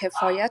بی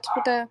کفایت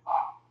بوده.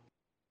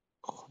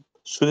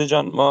 سوده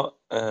جان، ما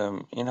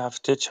این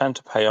هفته چند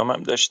تا پیام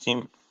هم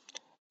داشتیم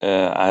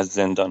از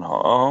زندان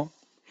ها،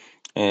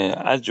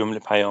 از جمله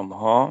پیام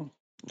ها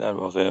در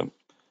واقع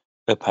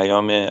به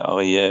پیام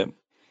آقای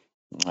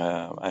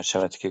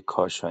ارشد که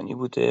کاشانی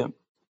بوده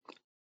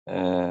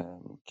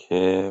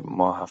که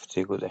ما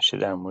هفته گذشته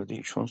در مورد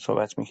ایشون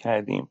صحبت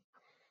میکردیم.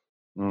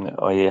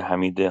 آقای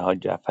حمید حاج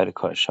جعفر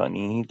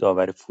کاشانی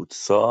داور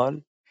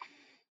فوتسال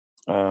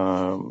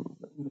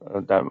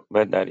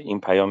در این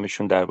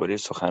پیامشون درباره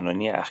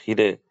سخنرانی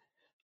اخیر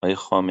آقای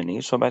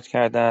خامنه‌ای صحبت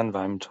کردن و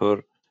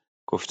همینطور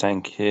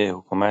گفتن که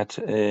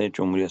حکومت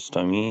جمهوری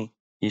اسلامی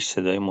هیچ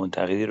صدای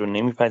منتقدی رو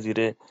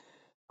نمیپذیره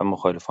و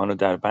مخالفان رو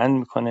در بند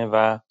میکنه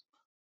و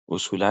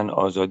اصولا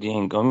آزادی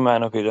هنگامی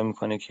معنا پیدا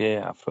میکنه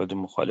که افراد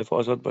مخالف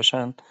آزاد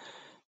باشن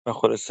و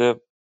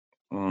خلاصه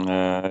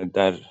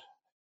در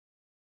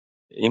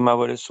این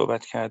موارد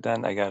صحبت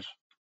کردن. اگر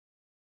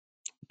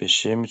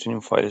بشه میتونیم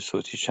فایل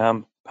صوتیش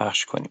هم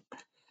پخش کنیم.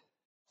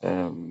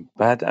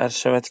 بعد عرض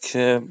شود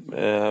که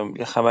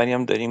یه خبری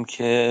هم داریم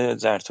که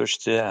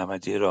زرتشت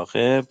احمدی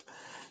راغب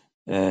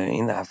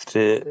این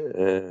هفته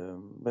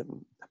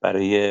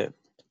برای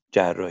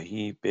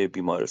جراحی به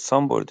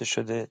بیمارستان برده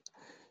شده.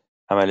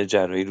 عمل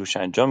جراحی روش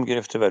انجام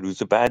گرفته و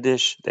روز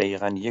بعدش،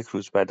 دقیقاً یک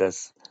روز بعد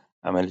از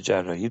عمل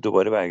جراحی،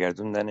 دوباره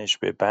برگردوندنش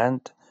به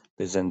بند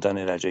به زندان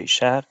رجایی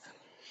شهر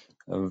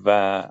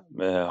و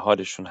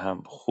حالشون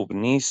هم خوب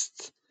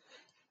نیست.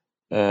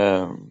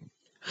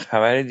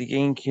 خبر دیگه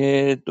این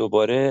که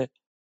دوباره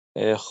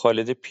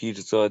خالد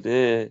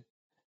پیرزاده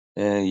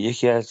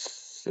یکی از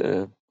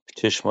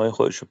چشمای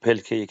خودش رو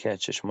پلک یکی از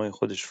چشمای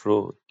خودش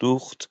رو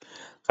دوخت.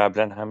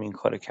 قبلا هم این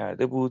کار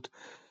کرده بود.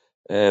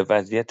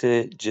 وضعیت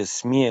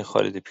جسمی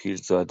خالد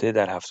پیرزاده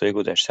در هفته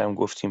گذشته هم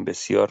گفتیم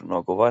بسیار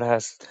ناگوار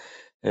هست،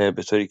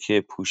 به طوری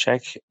که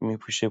پوشک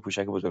میپوشه،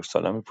 پوشک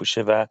بزرگسالان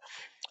میپوشه و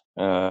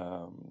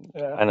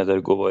انظر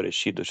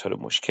گوارشی دچار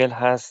مشکل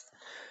هست.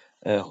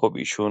 خب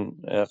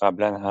ایشون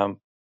قبلا هم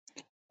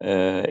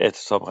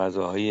اعتصاب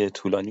غذاهای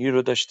طولانی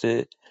رو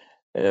داشته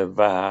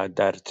و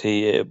در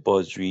طی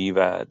بازجویی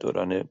و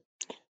دوران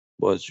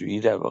بازجویی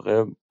در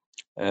واقع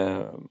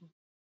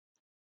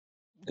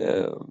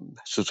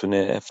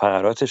ستون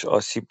فقراتش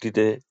آسیب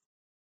دیده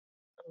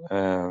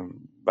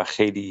و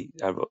خیلی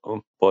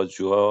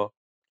بازجوها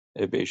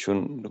به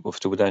ایشون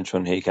گفته بودن،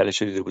 چون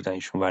هیکلش رو دیده بودن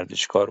ایشون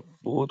ورزشکار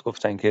بود،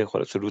 گفتن که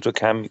خلاص روز رو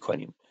کم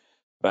میکنیم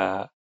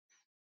و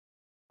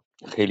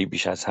خیلی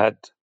بیش از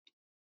حد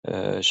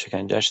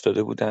شکنجهش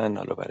داده بودن،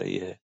 حالا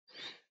برای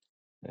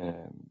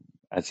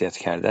اذیت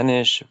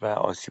کردنش و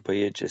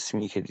آسیب‌های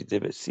جسمی که دیده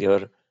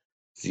بسیار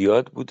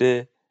زیاد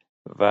بوده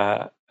و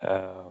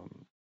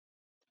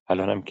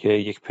الان هم که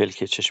یک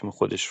پلک چشم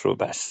خودش رو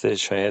بسته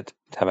شاید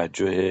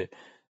توجه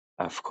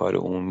افکار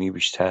عمومی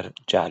بیشتر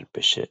جلب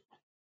بشه.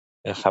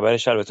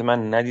 خبرش البته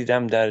من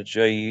ندیدم در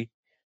جایی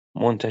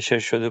منتشر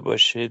شده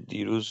باشه.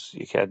 دیروز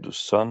یکی از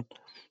دوستان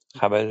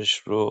خبرش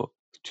رو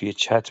توی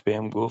چت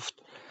بهم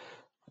گفت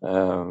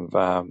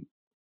و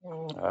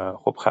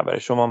خب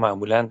خبرش رو ما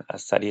معمولا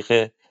از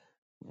طریق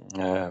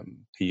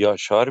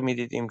یاشار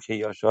میدیدیم که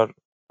یاشار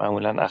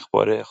معمولا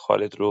اخبار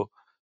خالد رو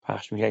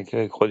پخش میکرد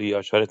که خود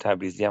یاشار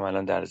تبریزی هم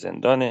الان در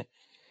زندانه.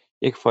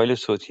 یک فایل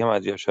صوتی هم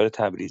از یاشار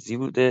تبریزی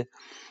بوده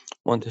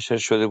منتشر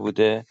شده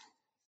بوده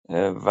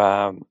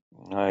و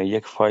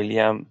یک فایلی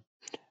هم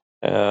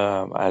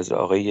از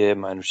آقای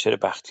منوشهر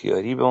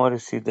بختیاری به ما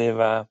رسیده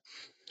و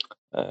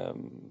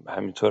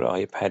همینطور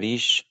آقای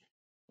پریش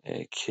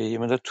که یه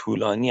مدار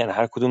طولانی هن.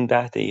 هر کدوم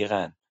 10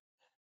 دقیقه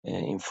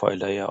این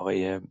فایل های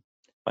آقای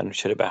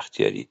منوشهر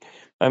بختیاری.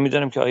 من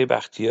میدونم که آقای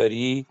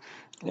بختیاری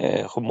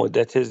خب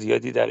مدت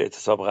زیادی در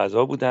اعتصاب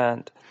غذا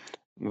بودند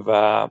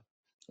و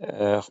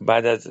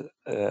بعد از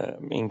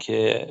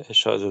اینکه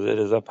شاهزاده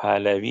رضا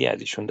پهلوی از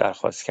ایشون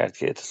درخواست کرد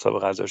که اعتصاب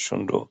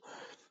غذاشون رو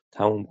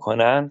تموم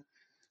کنن،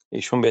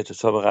 ایشون به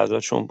اعتصاب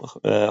غذاشون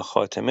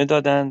خاتمه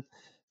دادند،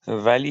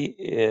 ولی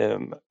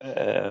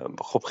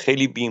خب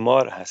خیلی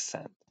بیمار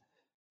هستند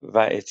و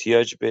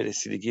احتیاج به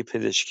رسیدگی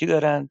پزشکی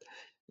دارند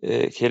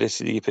که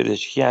رسیدگی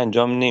پزشکی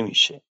انجام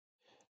نمیشه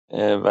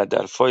و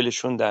در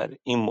فایلشون در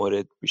این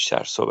مورد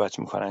بیشتر صحبت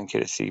میکنن که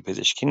رسیدگی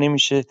پزشکی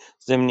نمیشه،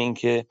 ضمن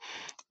اینکه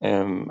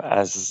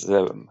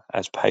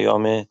از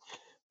پیام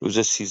روز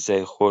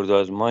 13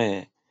 خرداد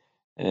ماه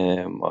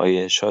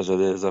آقای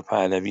شاهزاده رضا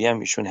پهلوی هم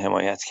ایشون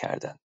حمایت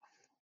کردن.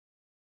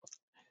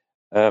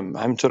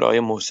 همینطور آقای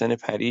محسن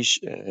پریش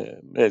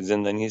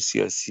زندانی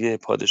سیاسی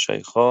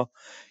پادشاهی خواه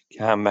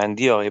که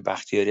همبندی آقای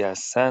بختیاری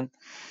هستن،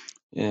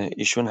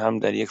 ایشون هم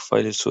در یک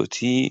فایل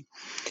صوتی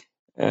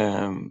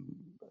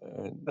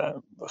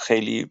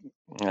خیلی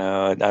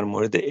در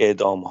مورد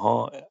اعدام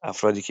ها،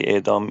 افرادی که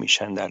اعدام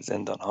میشن در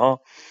زندان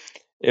ها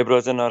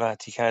ابراز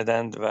ناراحتی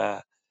کردند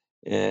و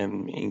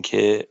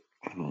اینکه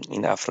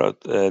این افراد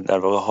در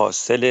واقع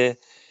حاصل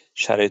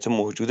شرایط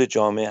موجود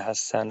جامعه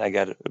هستند.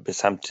 اگر به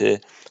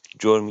سمت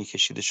جرمی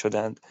کشیده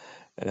شدند،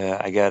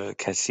 اگر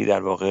کسی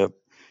در واقع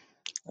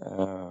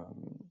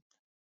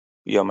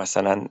یا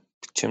مثلا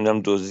چه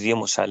می‌دونم دزدی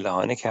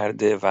مسلحانه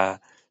کرده و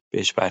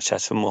بهش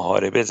برچسب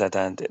محاربه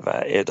زدند و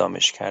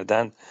اعدامش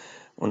کردند،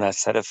 اون از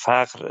سر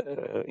فقر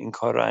این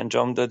کار رو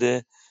انجام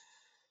داده.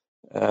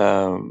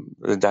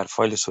 در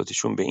فایل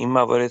صوتیشون به این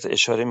موارد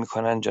اشاره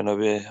میکنن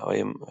جناب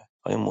آقای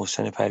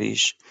محسن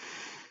پریش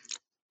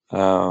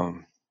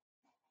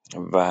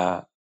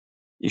و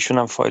ایشون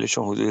هم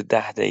فایلشون حدود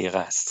 10 دقیقه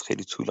است،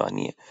 خیلی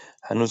طولانیه،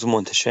 هنوز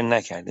منتشر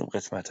نکردیم،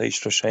 قسمت‌هایش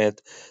رو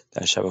شاید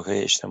در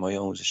شبکه‌های اجتماعی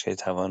آموزش‌های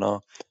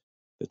توانا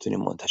بتونیم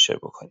منتشر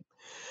بکنیم.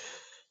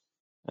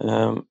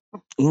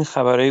 این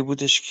خبرایی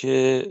بودش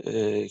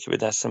که به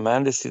دست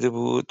من رسیده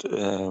بود.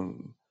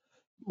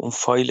 اون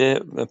فایل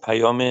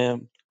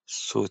پیام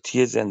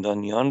صوتی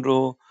زندانیان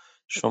رو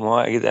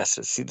شما اگه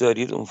دسترسی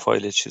دارید، اون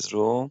فایل چیز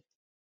رو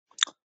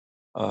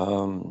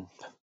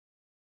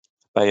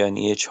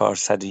بیانیه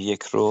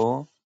 401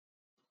 رو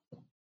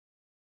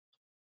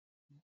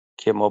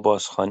که ما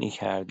بازخوانی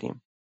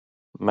کردیم،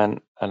 من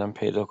الان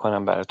پیدا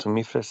کنم براتون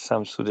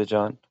میفرستم سوده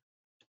جان.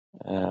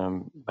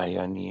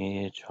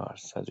 بیانیه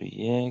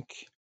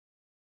 401.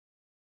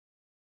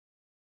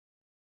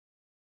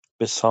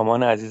 به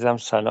سامان عزیزم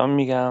سلام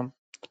میگم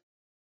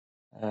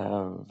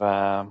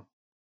و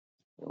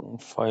اون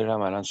فایل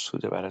رو الان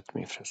سوده برات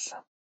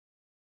میفرستم.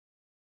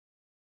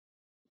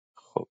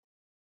 خب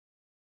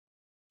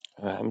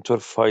همینطور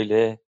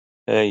فایل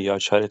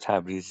یاچار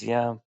تبریزی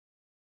هم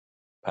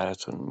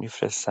براتون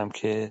میفرستم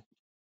که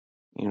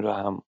این رو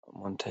هم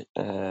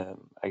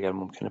اگر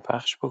ممکنه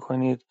پخش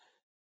بکنید.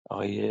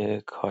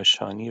 آقای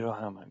کاشانی رو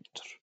هم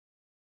همینطور.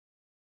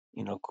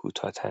 اینا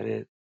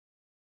کوتاه‌تره.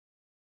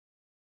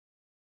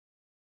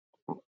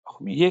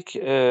 خب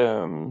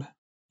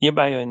یه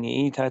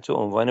بیانیه‌ای تحت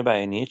عنوان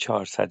بیانیه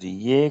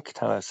 401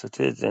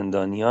 توسط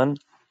زندانیان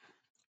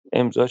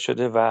امضا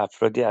شده و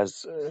افرادی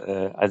از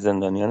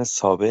زندانیان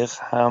سابق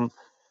هم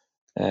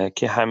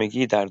که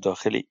همگی در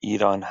داخل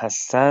ایران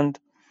هستند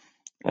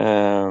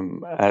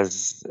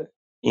از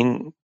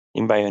این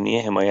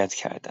بیانیه حمایت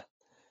کردند.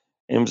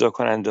 امضا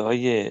کننده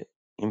های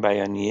این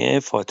بیانیه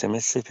فاطمه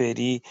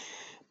سپهری،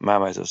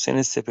 محمد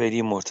حسین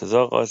سپهری، مرتضی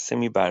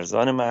قاسمی،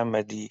 برزان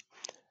محمدی،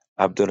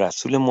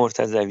 عبدالرسول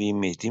مرتضوی،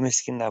 مهدی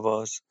مسکین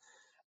نواز،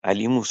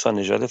 علی موسی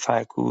نژاد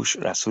فرکوش،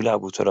 رسول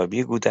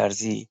ابوترابی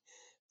گودرزی،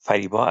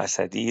 فریبا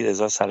اسدی،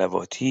 رضا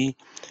صلواتی،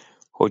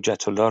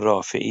 حجت الله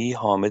رافعی،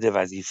 حامد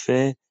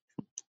وظیفه،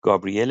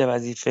 گابریل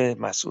وظیفه،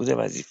 مسعود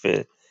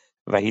وظیفه،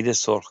 وحید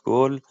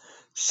سرخگل،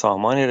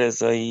 سامان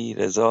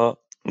رضایی،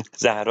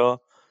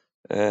 زهرا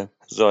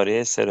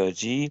زاره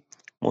سراجی،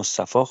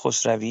 مصطفی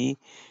خسروی،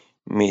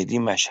 مهدی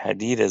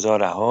مشهدی، رضا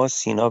رها،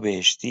 سینا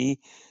بهشتی،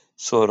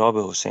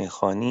 سهراب حسین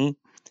خانی،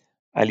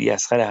 علی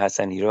اصغر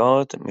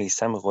حسنیراد،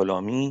 میثم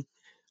غلامی،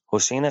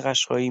 حسین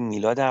قشقایی،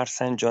 میلاد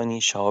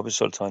ارسنجانی، شهاب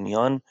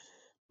سلطانیان،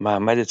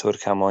 محمد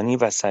ترکمانی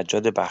و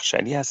سجاد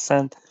بخشلی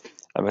هستند.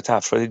 البته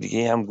افراد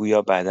دیگه هم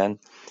گویا بعداً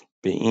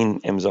به این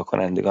امضا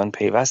کنندگان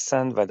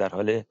پیوستند و در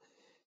حال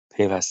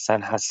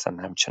پیوستن هستند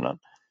همچنان.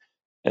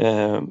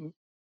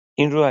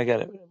 این رو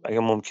اگر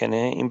ممکنه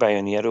این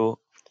بیانیه رو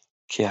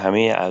که همه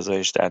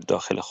اعضایش در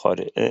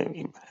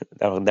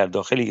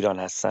داخل ایران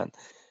هستند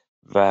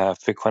و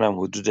فکر کنم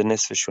حدود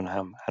نصفشون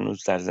هم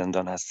هنوز در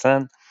زندان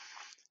هستن،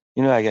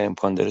 اینو اگر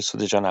امکان داره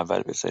سوده جان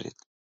اول بذارید.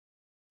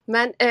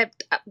 من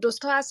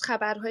دوستا از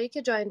خبرهایی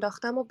که جا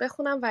انداختم رو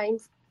بخونم و این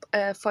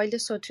فایل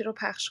صوتی رو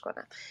پخش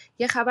کنم.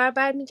 یه خبر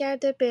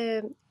برمیگرده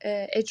به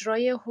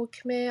اجرای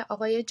حکم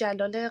آقای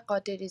جلال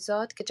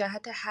قادریزاد که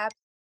جهت حبس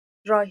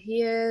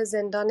راهی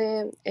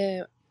زندان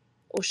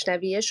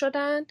اشنویه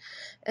شدن.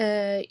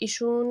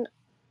 ایشون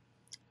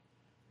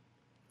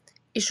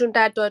ایشون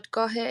در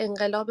دادگاه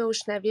انقلاب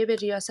اوشنویه به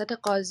ریاست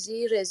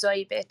قاضی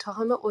رضایی به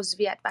اتهام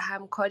عضویت و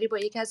همکاری با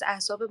یکی از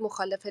احزاب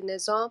مخالف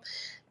نظام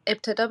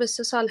ابتدا به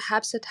 3 سال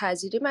حبس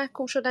تعزیری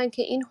محکوم شدند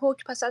که این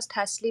حکم پس از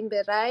تسلیم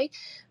به رأی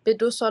به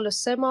 2 سال و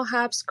 3 ماه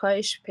حبس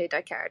کاهش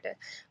پیدا کرده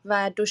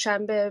و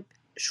دوشنبه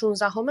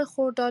 16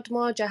 خرداد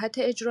ماه جهت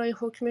اجرای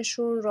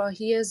حکمشون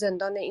راهی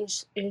زندان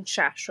این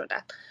شهر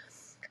شدند.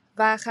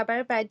 و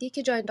خبر بعدی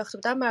که جا انداخته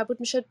بودم مربوط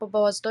میشه با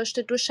بازداشت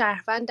 2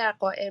 شهروند در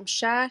قائم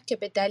شهر که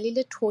به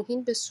دلیل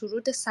توهین به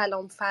سرود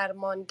سلام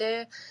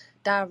فرمانده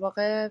در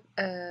واقع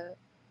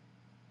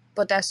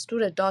با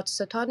دستور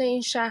دادستان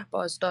این شهر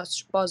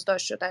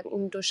بازداشت شدن.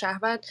 این 2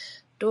 شهروند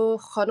 2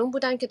 خانم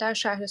بودن که در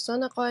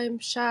شهرستان قائم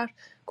شهر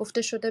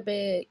گفته شده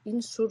به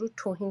این سرود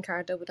توهین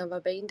کرده بودن و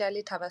به این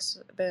دلیل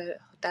به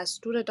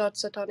دستور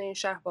دادستان این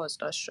شهر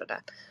بازداشت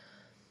شدن.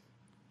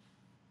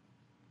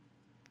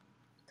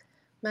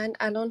 من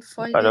الان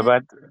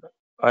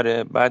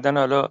فایل بعدن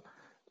حالا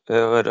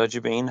راجع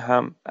به این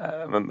هم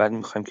بعد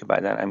میخوایم که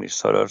بعدن امیر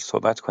سالار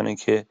صحبت کنه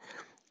که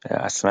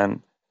اصلا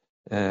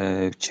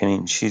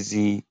چنین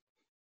چیزی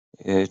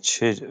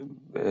چه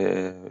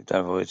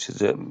در واقع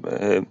چیز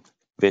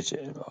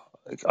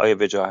آیا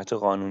وجاهت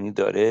قانونی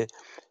داره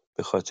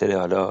به خاطر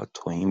حالا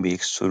توهین به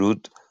یک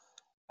سرود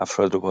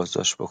افراد رو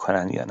بازداشت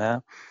بکنن یا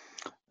نه.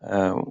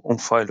 اون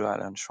فایل رو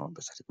الان شما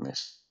بذارید.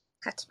 مرسی.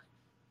 حتما.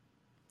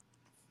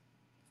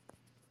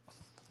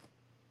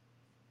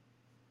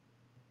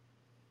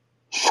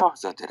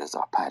 شاهزاده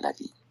رضا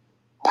پهلوی.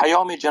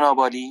 پیام جناب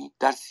عالی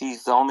در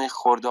 13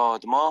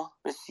 خرداد ماه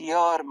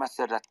بسیار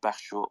مسرت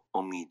بخش و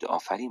امید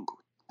آفرین بود.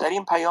 در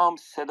این پیام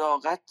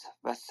صداقت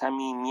و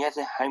صمیمیت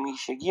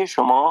همیشگی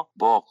شما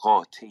با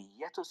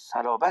قاطعیت و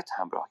صلابت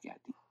همراه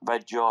گردید و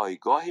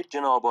جایگاه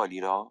جناب عالی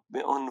را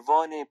به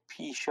عنوان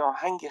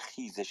پیشاهنگ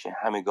خیزش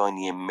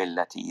همگانی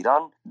ملت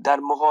ایران در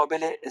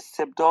مقابل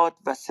استبداد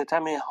و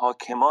ستم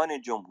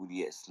حاکمان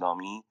جمهوری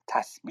اسلامی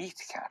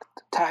تثبیت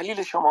کرد.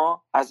 تحلیل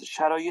شما از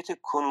شرایط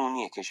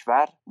کنونی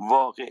کشور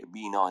واقع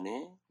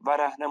بینانه و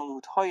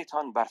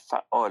راهنمودهایتان بر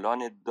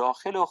فعالان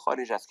داخل و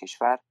خارج از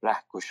کشور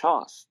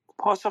رهگشاست.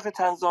 پاسخ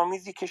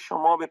طنزآمیزی که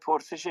شما به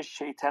پرسش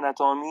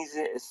شیطنت آمیز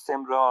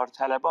استمرار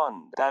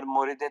طلبان در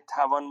مورد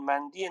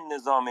توانمندی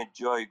نظام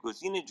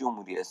جایگزین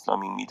جمهوری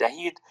اسلامی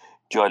می‌دهید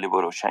جالب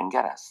و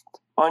روشنگر است.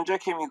 آنجا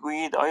که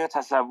میگویید آیا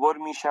تصور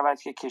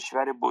میشود که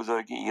کشور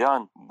بزرگ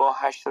ایران با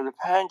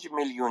 85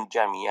 میلیون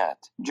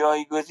جمعیت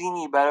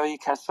جایگزینی برای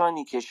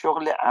کسانی که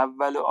شغل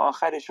اول و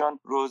آخرشان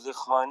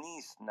روزخوانی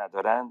است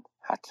ندارند؟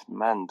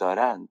 حتما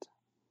دارند.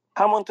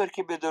 همانطور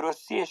که به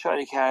درستی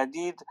اشاره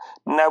کردید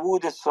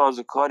نبود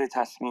سازوکار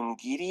تصمیم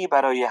گیری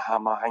برای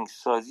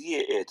هماهنگسازی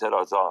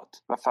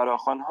اعتراضات و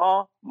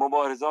فراخوان‌ها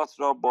مبارزات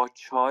را با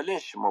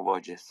چالش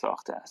مواجه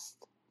ساخته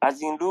است.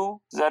 از این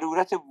رو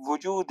ضرورت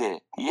وجود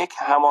یک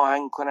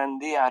هماهنگ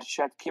کننده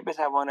ارشد که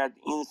بتواند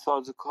این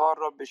سازوکار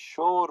را به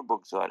شور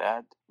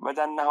بگذارد و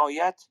در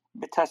نهایت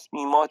به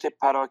تصمیمات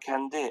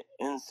پراکنده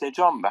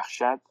انسجام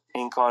بخشد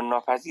انکار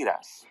ناپذیر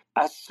است.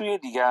 از سوی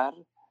دیگر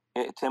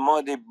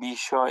اعتماد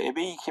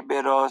بیشایبه‌ای که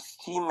به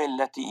راستی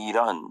ملت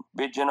ایران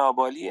به جناب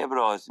عالی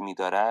ابراز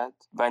می‌دارد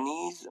و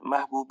نیز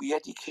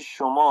محبوبیتی که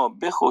شما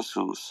به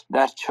خصوص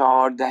در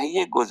 4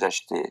 دهه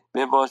گذشته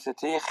به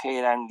واسطه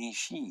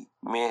خیراندیشی،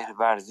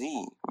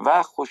 مهرورزی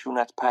و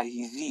خشونت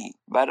پرهیزی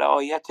و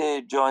رعایت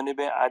جانب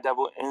ادب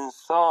و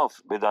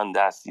انصاف بدان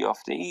دست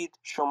یافته اید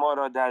شما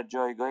را در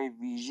جایگاه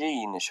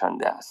ویژه‌ای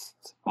نشانده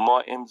است.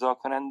 ما امضا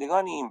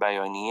کنندگان این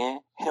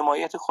بیانیه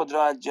حمایت خود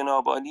را از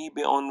جناب عالی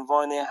به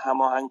عنوان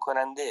هماهنگ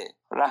کننده،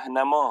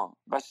 راهنما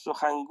و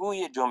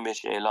سخنگوی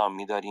جنبش اعلام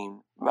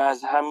می‌داریم و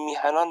از هم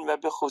میهنان و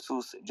به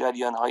خصوص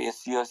جریان‌های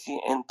سیاسی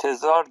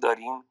انتظار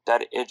داریم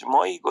در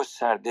اجماعی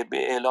گسترده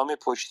به اعلام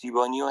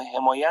پشتیبانی و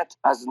حمایت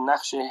از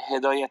نقش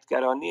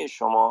هدایتگرانی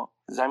شما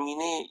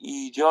زمینه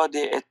ایجاد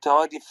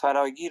اتحادی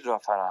فراگیر را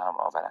فراهم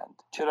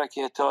آورند، چرا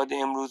که اتحاد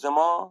امروز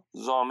ما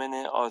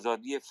ضامن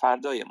آزادی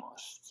فردای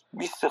ماست.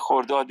 20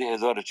 خرداد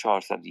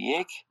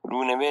 1401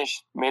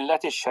 رونوشت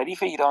ملت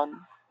شریف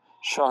ایران،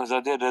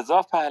 شاهزاده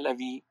رضا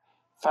پهلوی،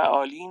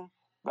 فعالین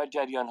و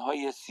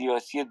جریان‌های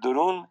سیاسی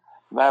درون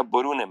و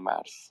برون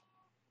مرز.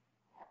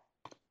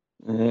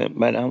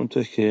 من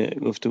همونطور که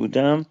گفته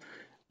بودم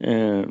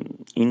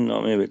این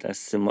نامه به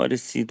دست ما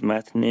رسید،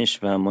 متنش،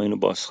 و ما اینو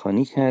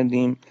بازخوانی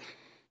کردیم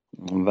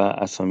و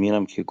اسامی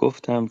هم که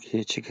گفتم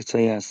که چه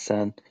کسایی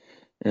هستن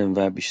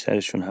و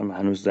بیشترشون هم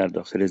هنوز در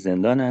داخل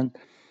زندانن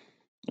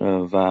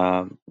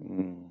و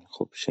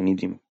خب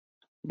شنیدیم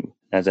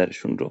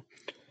نظرشون رو.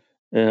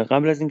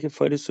 قبل از اینکه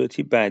فایل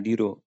صوتی بعدی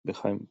رو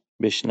بخوایم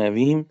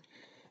بشنویم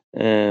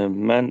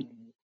من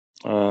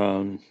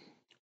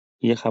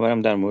یه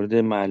خبرم در مورد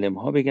معلم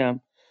ها بگم.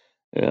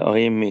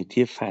 آقای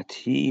مهدی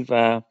فتحی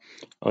و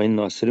آقای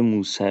ناصر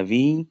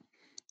موسوی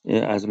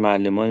از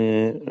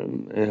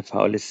معلمان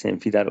فعال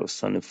صنفی در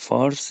استان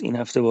فارس این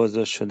هفته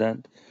بازداشت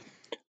شدند.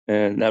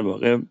 در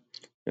واقع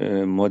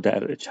ما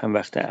در چند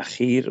وقت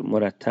اخیر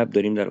مرتب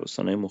داریم در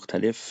استان‌های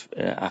مختلف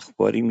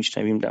اخباری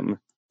میشنویم در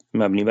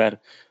مبنی بر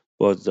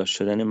بازداشت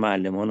شدن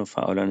معلمان و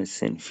فعالان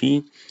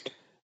صنفی.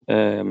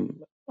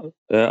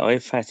 آقای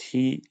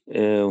فتحی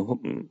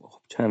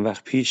چند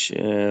وقت پیش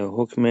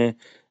حکم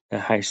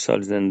 8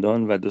 سال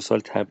زندان و 2 سال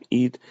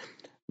تبعید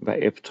و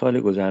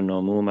ابطال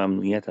گذرنامه و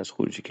ممنوعیت از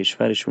خروج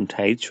کشورشون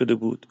تایید شده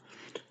بود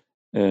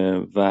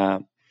و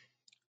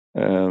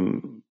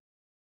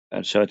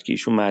شاید که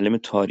ایشون معلم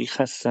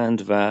تاریخ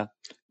هستند و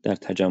در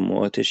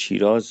تجمعات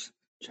شیراز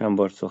چند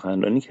بار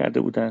سخنرانی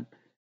کرده بودند.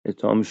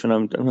 اتهامشون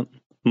هم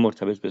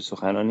مرتبط به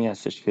سخنرانی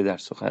هستش که در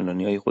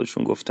سخنرانی‌های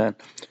خودشون گفتن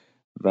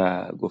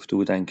و گفته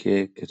بودن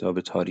که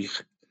کتاب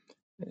تاریخ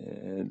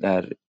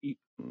در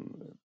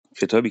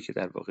کتابی که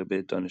در واقع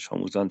به دانش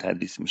آموزان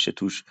تدریس میشه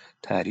توش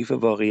تعریف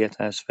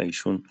واقعیت هست و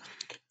ایشون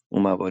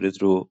اون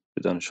موارد رو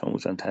به دانش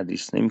آموزان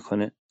تدریس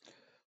نمیکنه.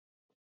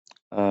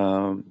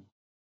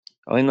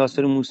 آقای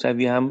ناصر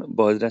موسوی هم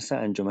بازرس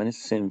انجمن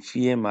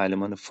صنفی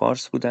معلمان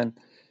فارس بودن.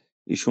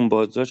 ایشون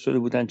بازداشت شده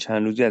بودن،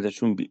 چند روزی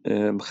ازشون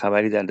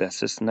خبری در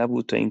دسترس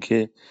نبود تا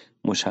اینکه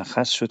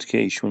مشخص شد که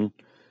ایشون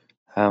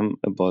هم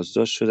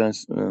بازداشت شدن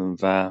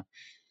و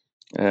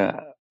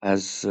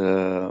از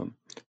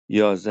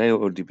 11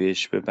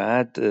 اردیبهشت به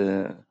بعد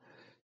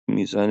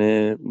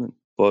میزان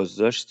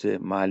بازداشت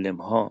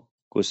معلم ها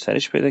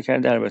گسترش پیدا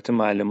کرده. البته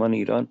معلمان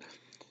ایران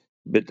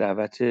به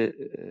دعوت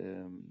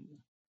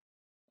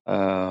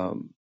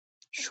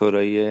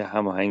شورای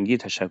هماهنگی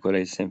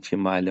تشکل‌های صنفی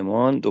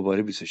معلمان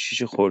دوباره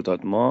 26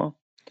 خرداد ماه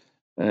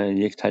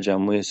یک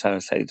تجمع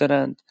سراسری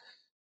دارند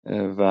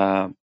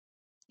و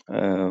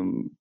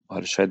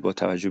حالا شاید با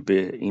توجه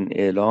به این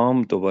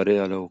اعلام دوباره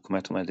حالا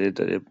حکومت اومده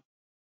داره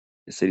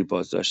یه سری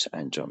بازداشت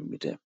انجام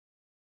میده.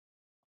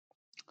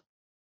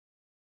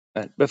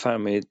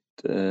 بفرمایید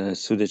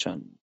سوده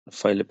جان،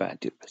 فایل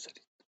بعدی رو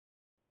بذارید.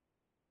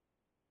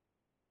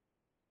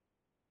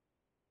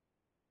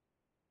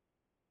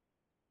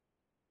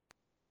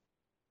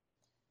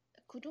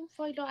 کدوم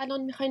فایل رو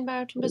الان میخواین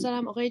براتون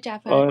بذارم؟ آقای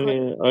جعفر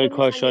آقای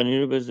کاشانی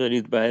رو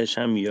بذارید، بعدش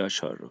هم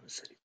یاشار رو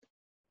بذارید.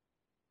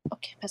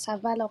 اوکی، پس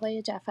اول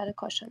آقای جعفر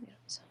کاشانی رو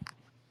بذارم.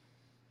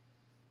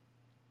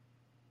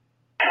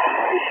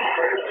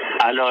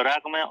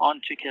 علیرغم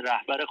آنچه که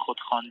رهبر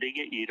خودخوانده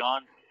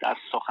ایران در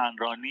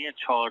سخنرانی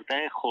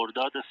 14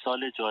 خرداد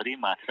سال جاری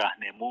مطرح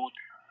نمود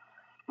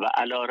و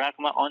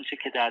علیرغم آنچه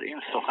که در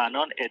این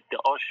سخنان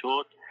ادعا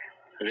شد،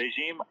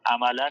 رژیم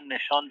عملا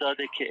نشان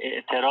داده که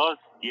اعتراض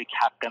یک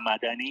حق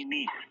مدنی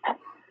نیست.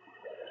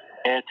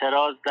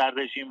 اعتراض در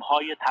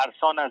رژیم‌های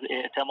ترسان از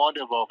اعتماد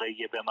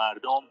واقعی به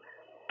مردم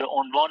به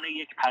عنوان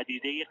یک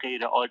پدیده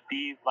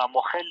غیرعادی و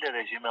مخل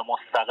رژیم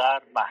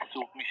مستقر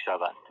محسوب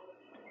می‌شود.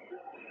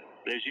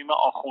 رژیم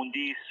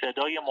آخوندی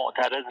صدای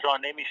معترض را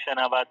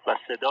نمی‌شنود و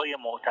صدای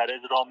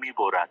معترض را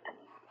می‌برد.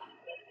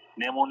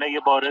 نمونه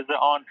بارز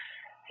آن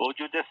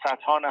وجود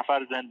صدها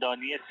نفر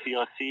زندانی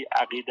سیاسی،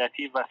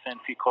 عقیدتی و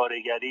صنفی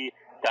کارگری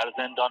در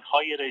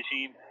زندان‌های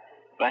رژیم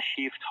و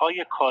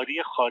شیفت‌های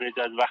کاری خارج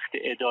از وقت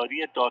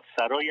اداری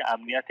دادسرای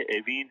امنیت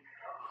اوین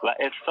و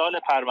ارسال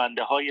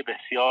پرونده‌های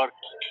بسیار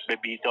به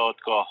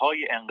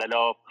بیدادگاه‌های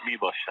انقلاب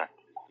میباشد.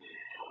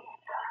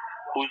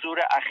 حضور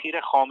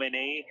اخیر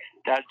خامنه‌ای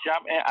در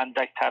جمع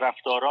اندک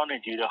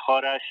طرفداران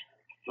جیره‌خوارش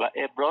و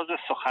ابراز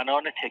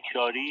سخنان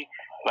تکراری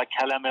و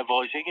کلمه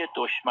واژه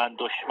دشمن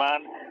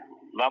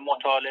و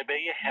مطالبه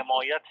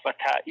حمایت و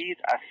تأیید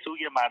از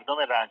سوی مردم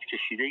رنج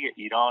کشیده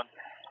ایران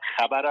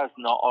خبر از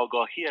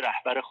ناآگاهی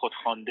رهبر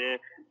خودخوانده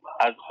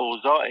از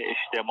اوضاع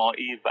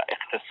اجتماعی و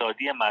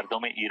اقتصادی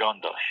مردم ایران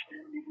داشت.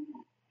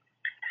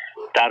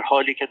 در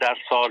حالی که در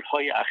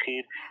سالهای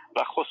اخیر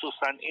و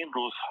خصوصا این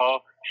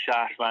روزها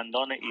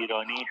شهروندان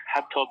ایرانی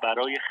حتی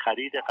برای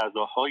خرید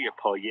غذاهای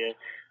پایه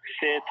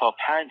 3 تا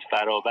 5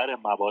 برابر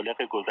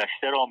مبالغ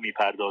گذشته را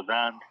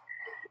می‌پردازند،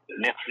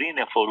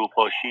 نفرین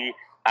فروپاشی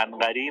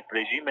عنقریب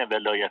رژیم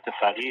ولایت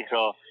فقیه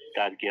را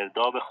در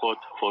گرداب خود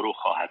فرو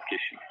خواهد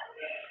کشید.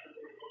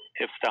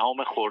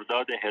 17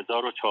 خرداد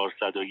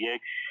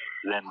 1401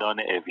 زندان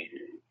اوین.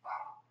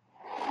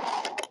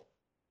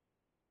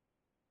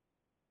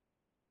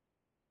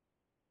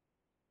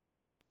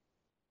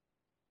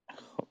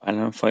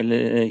 الان فایل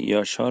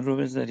یاشار رو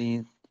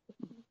بذارید،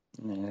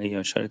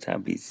 یاشار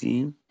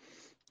تبریزی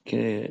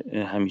که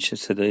همیشه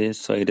صدای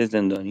سایر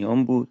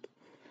زندانیان بود.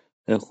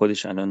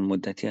 خودش الان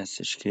مدتی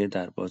هستش که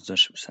در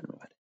بازداشت به سر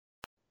میبره.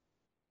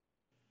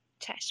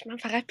 چشم، من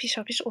فقط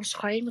پیشاپیش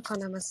عذرخواهی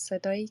میکنم از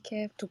صدایی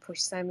که تو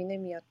پشت زمینه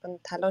میاد. من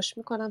تلاش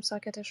میکنم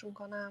ساکتشون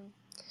کنم،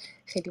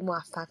 خیلی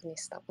موفق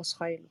نیستم.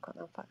 عذرخواهی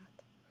میکنم فقط.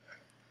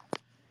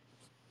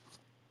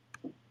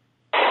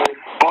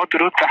 با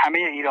درود به همه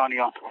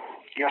ایرانیان.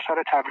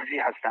 یاشار تبریزی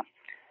هستم.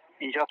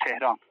 اینجا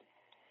تهران،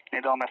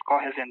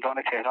 ندامتگاه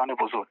زندان تهران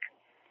بزرگ.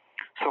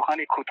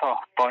 سخنی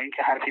کوتاه با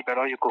اینکه حرفی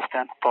برای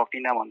گفتن باقی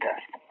نمانده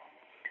است.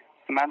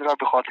 من را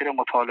به خاطر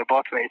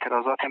مطالبات و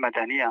اعتراضات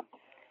مدنیم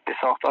به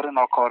ساختار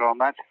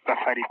ناکارآمد و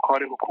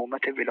فریبکار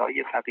حکومت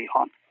ولایی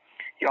فقیهان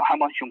یا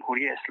همان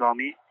جمهوری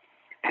اسلامی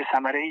که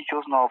ثمره‌ای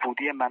جز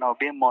نابودی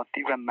منابع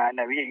مادی و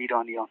معنوی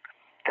ایرانیان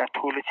در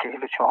طول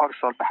 44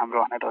 سال به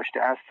همراه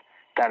نداشته است،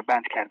 در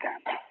بند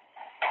کردند.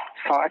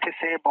 ساعت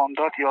 3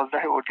 بامداد 11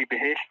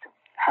 اردیبهشت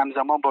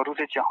همزمان با روز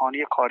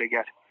جهانی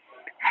کارگر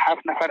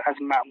 7 نفر از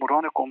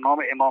مأموران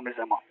گمنام امام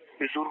زمان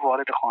به زور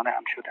وارد خانه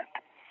ام شدند.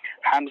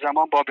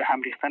 همزمان با به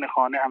هم ریختن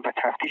خانه ام و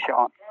تفتیش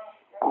آن،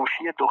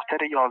 گوشی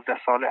دختر 11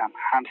 ساله ام،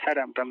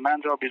 همسرم و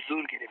من را به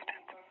زور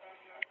گرفتند.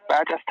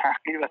 بعد از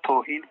تحقیر و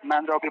توهین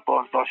من را به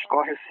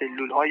بازداشتگاه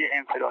سلول‌های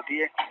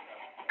انفرادی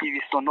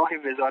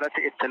 209 وزارت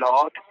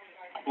اطلاعات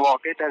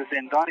واقع در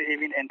زندان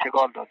اوین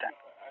انتقال دادند.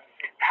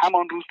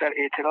 همان روز در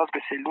اعتراض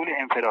به سلول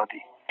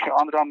انفرادی که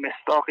آن را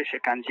مصداق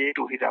شکنجه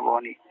روحی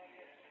روانی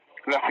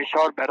و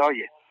فشار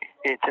برای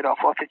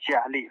اعترافات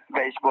جعلی و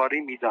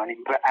اجباری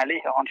می‌دانیم و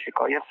علیه آن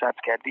شکایت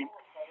ثبت کردیم،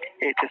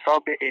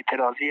 اعتصاب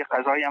اعتراضی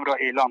قضایم را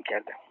اعلام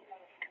کردم.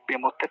 به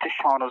مدت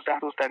 16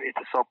 روز در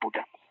اعتصاب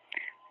بودم.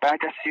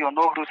 بعد از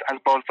 39 روز از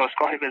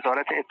بازداشتگاه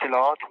وزارت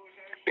اطلاعات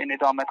به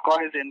ندامتگاه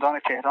زندان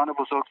تهران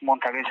بزرگ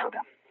منتقل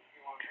شدم.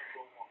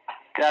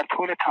 در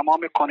طول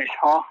تمام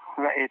کنش‌ها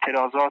و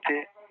اعتراضات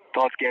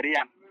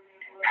دادگریم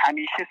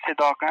همیشه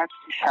صداقت،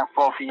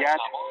 شفافیت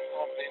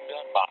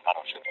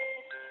برقرار شده.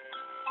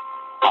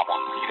 اما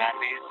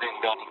گیرنده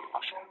زندانی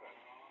باشد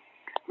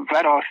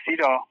و راستی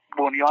را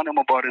بنیان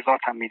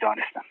مبارزاتم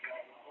می‌دانستم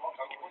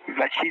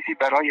و چیزی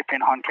برای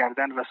پنهان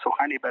کردن و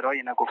سخنی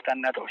برای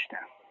نگفتن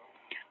نداشتم.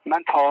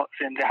 من تا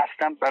زنده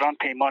هستم بر آن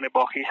پیمان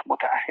با خویش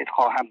متعهد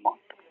خواهم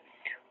ماند.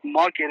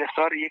 ما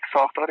گرفتار یک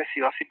ساختار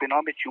سیاسی به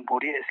نام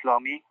جمهوری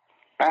اسلامی،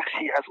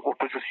 بخشی از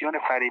اپوزیسیون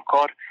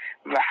فریبکار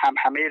و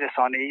همهمه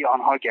رسانه‌ای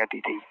آنها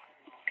گردیده‌ایم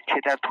که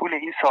در طول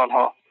این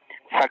سالها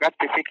فقط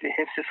به فکر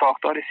حفظ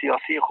ساختار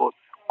سیاسی خود،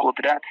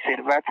 قدرت،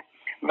 ثروت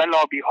و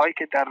لابی‌هایی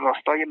که در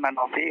راستای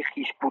منافع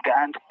خویش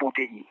بوده‌اند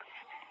بوده‌ایم.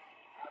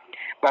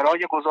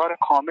 برای گذار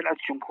کامل از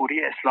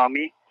جمهوری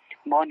اسلامی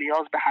ما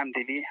نیاز به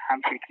همدلی،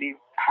 همفکری،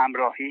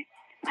 همراهی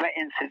و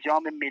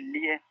انسجام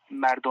ملی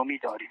مردمی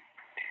داریم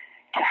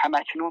که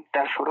همکنون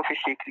در شرف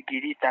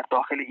شکلگیری در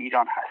داخل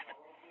ایران هست.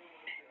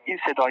 این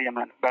صدای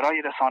من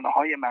برای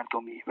رسانه‌های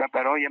مردمی و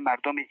برای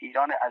مردم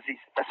ایران عزیز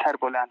و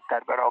سربلند در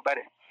برابر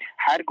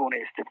هر گونه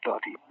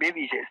استبدادی، به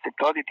ویژه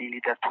استبداد دینی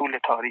در طول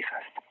تاریخ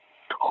است.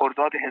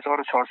 خرداد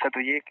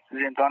 1401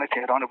 زندان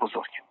تهران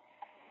بزرگ.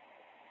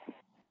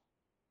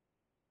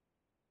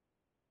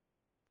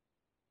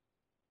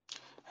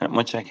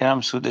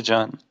 متشکرم سود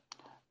جان.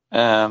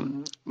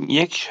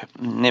 یک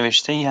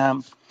نوشته ای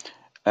هم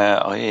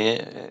آقای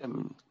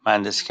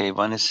مهندس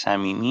کیوان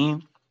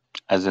صمیمی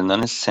از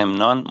زندان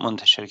سمنان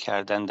منتشر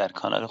کردن در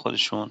کانال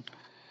خودشون.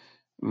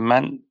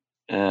 من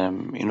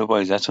اینو با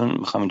اجازهتون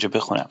میخوام اینجا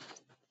بخونم.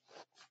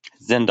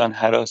 زندان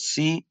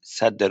هراسی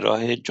سد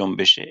راه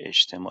جنبش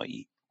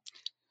اجتماعی.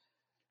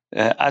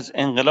 از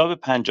انقلاب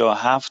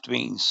 57 به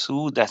این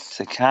سو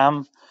دست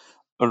کم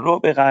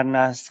ربع قرن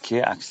است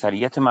که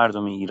اکثریت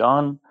مردم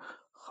ایران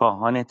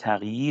خواهان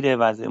تغییر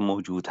وضع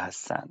موجود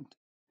هستند.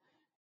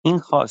 این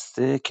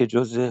خواسته که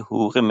جزء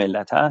حقوق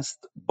ملت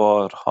است،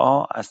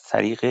 بارها از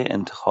طریق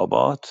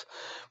انتخابات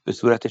به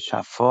صورت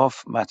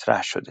شفاف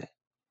مطرح شده.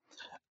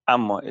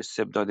 اما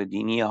استبداد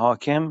دینی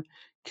حاکم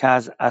که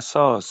از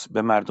اساس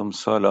به مردم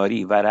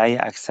سالاری و رأی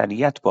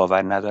اکثریت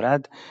باور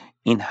ندارد،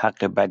 این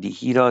حق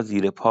بدیهی را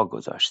زیر پا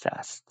گذاشته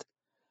است.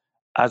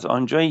 از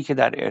آنجایی که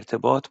در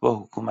ارتباط با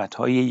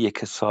حکومت‌های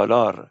یک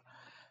سالار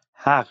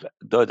حق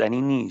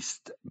دادنی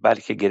نیست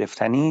بلکه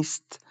گرفتنی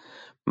است،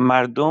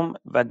 مردم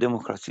و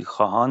دموکراسی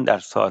خواهان در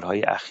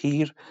سالهای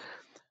اخیر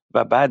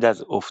و بعد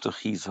از افت و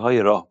خیزهای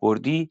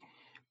راهبردی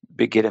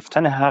به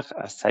گرفتن حق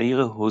از طریق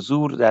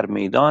حضور در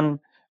میدان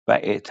و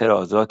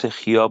اعتراضات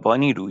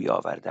خیابانی روی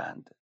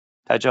آوردند.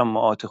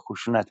 تجمعات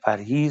خشونت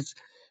پرهیز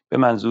به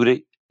منظور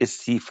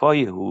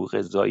استیفای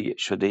حقوق ضایع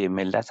شده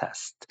ملت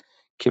است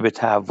که به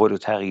تحول و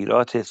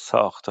تغییرات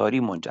ساختاری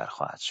منجر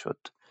خواهد شد.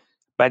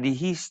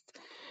 بدیهی است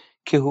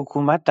که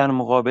حکومت در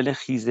مقابل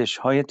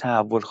خیزش‌های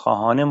تحول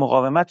خواهانه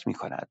مقاومت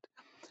می‌کند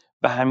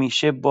و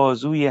همیشه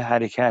بازوی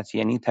حرکت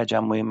یعنی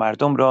تجمع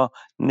مردم را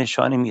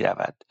نشانه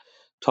می‌رود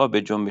تا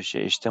به جنبش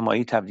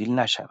اجتماعی تبدیل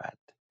نشود.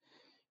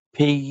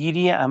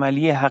 پیگیری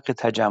عملی حق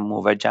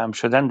تجمع و جمع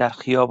شدن در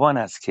خیابان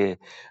است که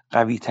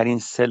قوی‌ترین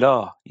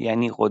سلاح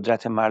یعنی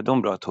قدرت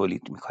مردم را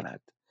تولید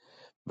می‌کند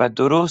و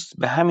درست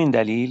به همین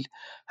دلیل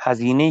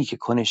هزینه‌ای که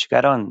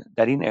کنشگران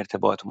در این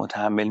ارتباط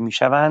متحمل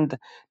می‌شوند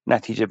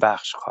نتیجه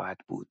بخش خواهد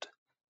بود.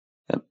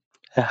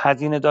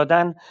 هزینه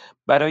دادن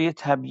برای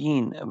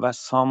تبیین و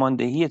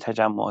ساماندهی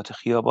تجمعات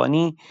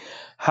خیابانی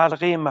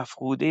حلقه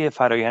مفقوده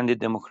فرایند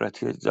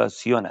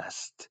دموکراتیزاسیون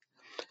است.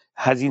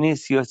 هزینه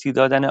سیاسی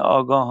دادن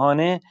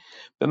آگاهانه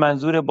به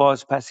منظور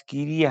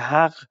بازپسگیری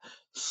حق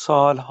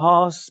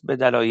سالهاست به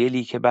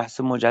دلایلی که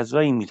بحث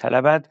مجزایی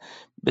می‌طلبد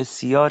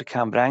بسیار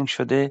کمرنگ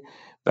شده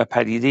و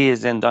پدیده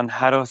زندان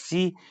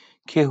هراسی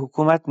که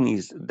حکومت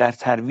نیز در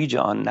ترویج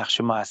آن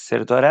نقش مؤثر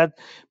دارد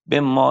به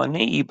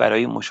مانعی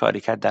برای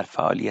مشارکت در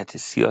فعالیت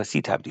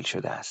سیاسی تبدیل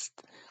شده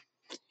است.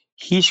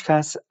 هیچ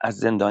کس از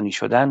زندانی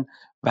شدن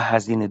و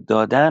هزینه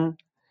دادن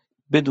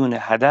بدون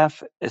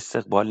هدف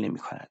استقبال نمی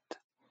کند.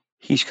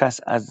 هیچ کس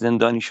از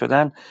زندانی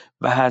شدن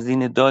و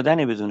هزینه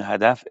دادن بدون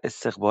هدف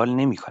استقبال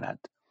نمی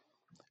کند.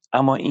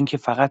 اما اینکه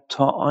فقط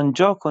تا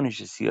آنجا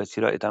کنش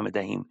سیاسی را ادامه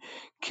دهیم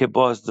که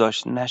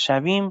بازداشت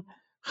نشویم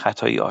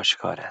خطایی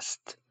آشکار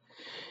است.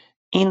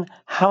 این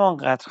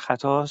همانقدر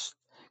خطاست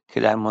که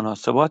در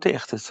مناسبات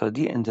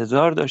اقتصادی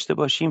انتظار داشته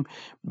باشیم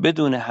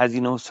بدون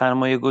هزینه و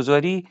سرمایه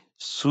گذاری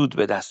سود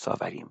به دست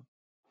آوریم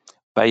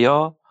و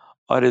یا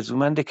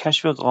آرزومند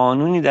کشف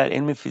قانونی در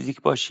علم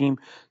فیزیک باشیم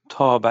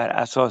تا بر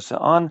اساس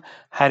آن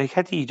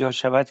حرکتی ایجاد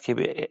شود که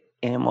به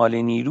اعمال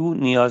نیرو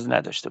نیاز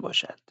نداشته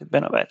باشد.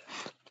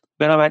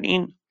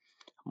 بنابراین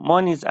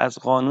ما نیز از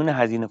قانون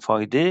هزینه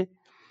فایده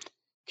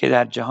که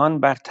در جهان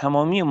بر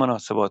تمامی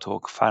مناسبات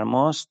حکم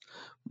فرماست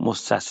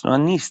مستثنا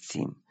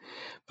نیستیم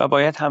و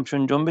باید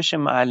همچون جنبش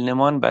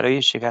معلمان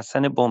برای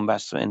شکستن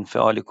بنبست و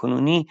انفعال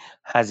کنونی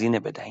هزینه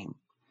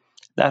بدهیم.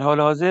 در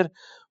حال حاضر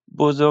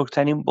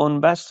بزرگترین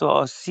بنبست و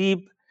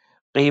آسیب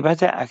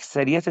غیبت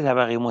اکثریت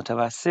طبقه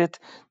متوسط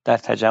در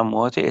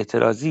تجمعات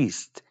اعتراضی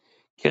است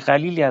که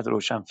قلیلی از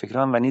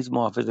روشنفکران و نیز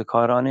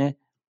محافظه‌کاران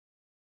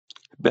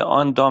به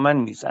آن دامن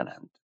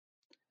میزنند.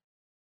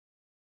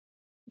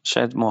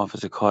 شاید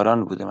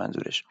محافظه‌کاران بوده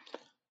منظورش.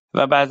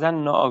 و بعضا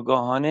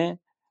ناآگاهانه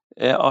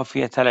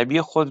عافیت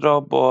طلبی خود را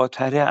با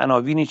طرح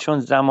عناوینی چون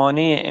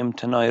زمانه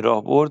امتناع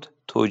راهبرد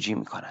توجیه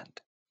می‌کنند.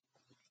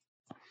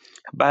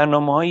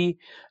 برنامه‌هایی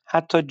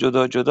حتی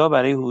جدا جدا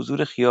برای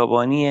حضور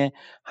خیابانی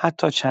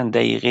حتی چند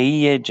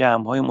دقیقه‌ای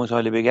جمع‌های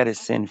مطالبه‌گر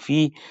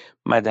صنفی،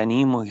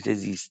 مدنی، محیط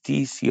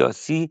زیستی،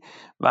 سیاسی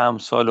و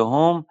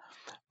امثالهم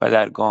و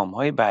در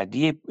گام‌های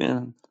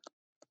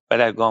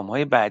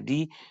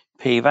بعدی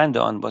پیوند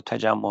آن با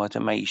تجمعات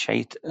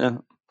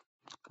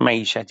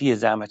معیشتی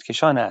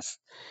زحمتکشان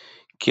است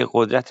که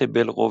قدرت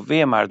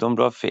بالقوه مردم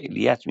را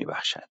فعلیت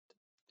می‌بخشد.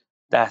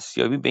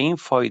 دستیابی به این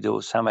فایده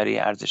و ثمره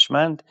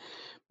ارزشمند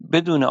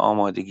بدون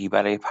آمادگی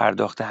برای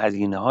پرداخت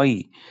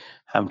هزینه‌هایی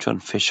همچون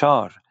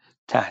فشار،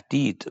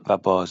 تهدید و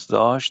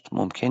بازداشت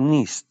ممکن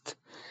نیست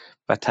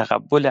و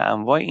تقبل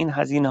انواع این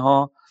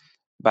هزینه‌ها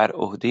بر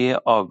عهده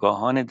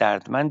آگاهان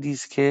دردمندی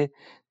است که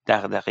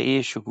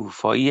دغدغه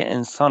شکوفایی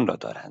انسان را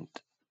دارند.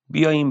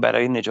 بیاییم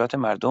برای نجات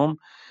مردم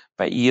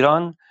و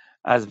ایران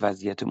از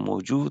وضعیت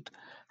موجود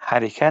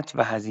حرکت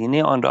و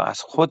هزینه آن را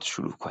از خود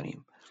شروع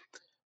کنیم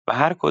و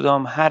هر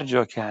کدام هر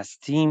جا که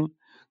هستیم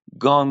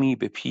گامی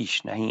به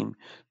پیش نهیم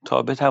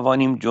تا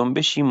بتوانیم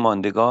جنبشی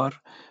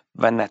ماندگار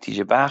و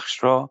نتیجه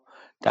بخش را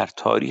در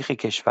تاریخ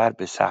کشور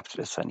به ثبت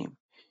رسانیم.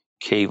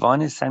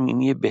 کیوان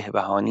صمیمی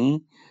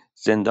بهبهانی،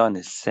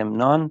 زندان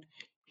سمنان،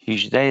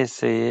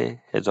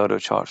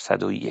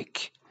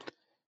 18/3/1401.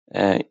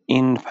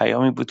 این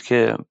پیامی بود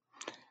که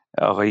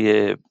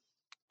آقای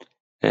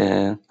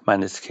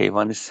مهندس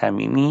کیوان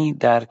صمیمی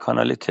در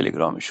کانال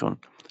تلگرامشون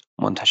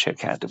منتشر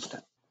کرده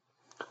بودن.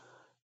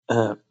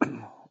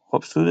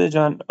 خب سوده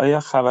جان، آیا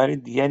خبر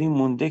دیگری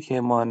مونده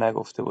که ما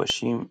نگفته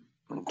باشیم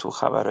تو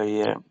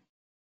خبرهای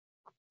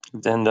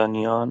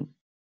زندانیان؟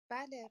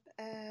 بله،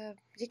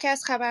 یکی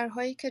از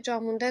خبرهایی که جا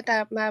مونده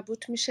در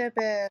مربوط میشه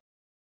به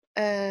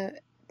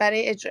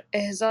برای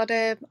احضار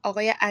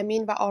آقای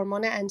امین و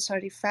آرمان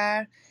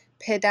انصاری‌فر،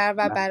 پدر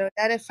و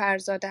برادر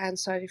فرزاد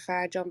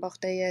انصاری‌فر،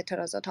 جانباخته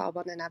اعتراضات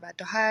آبان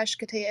 98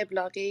 که طی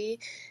ابلاغی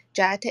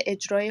جهت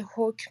اجرای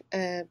حکم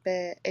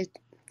به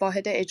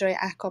واحد اجرای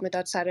احکام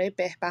دادسرای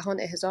بهبهان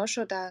احضار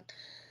شدند.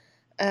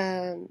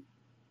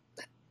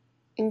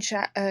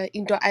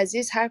 این دو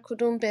عزیز هر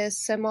کدوم به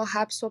 3 ماه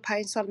حبس و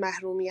 5 سال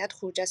محرومیت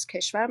خروج از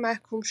کشور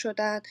محکوم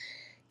شدند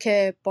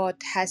که با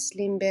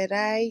تسلیم به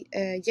رأی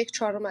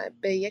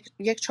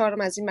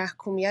 1/4 از این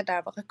محکومیت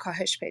در واقع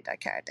کاهش پیدا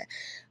کرده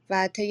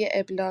و طی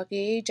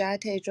ابلاغی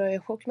جهت اجرای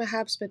حکم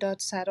حبس به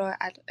دادسرا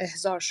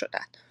احضار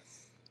شدند.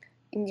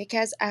 این یکی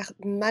از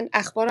من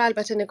اخبار رو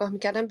البته نگاه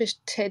میکردم، به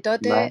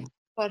تعداد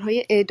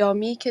اخبارهای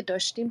اعدامی که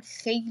داشتیم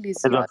خیلی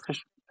زیاد.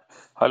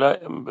 حالا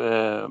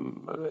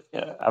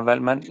اول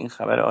من این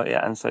خبر آقای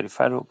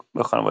انصاری‌فر رو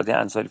به خانواده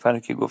انصاری‌فر رو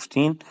که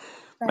گفتین،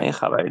 من یه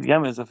خبر دیگه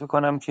هم اضافه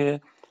کنم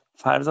که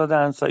فرزاد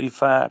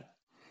انصاری‌فر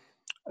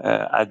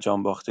از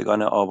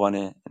جانباختگان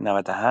آبان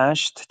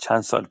 98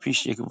 چند سال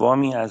پیش یک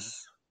وامی از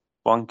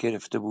بانک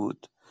گرفته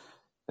بود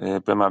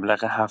به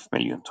مبلغ 7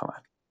 میلیون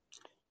تومان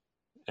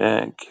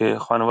که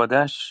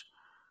خانواده‌اش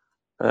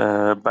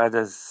بعد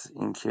از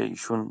اینکه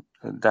ایشون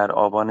در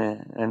آبان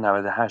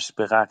 98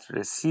 به قتل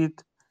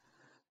رسید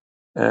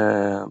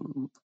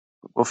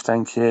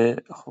گفتن که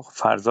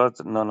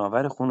فرزاد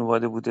نانآور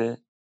خانواده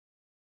بوده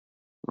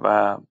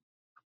و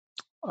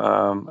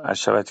از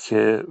شود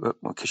که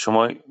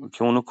شما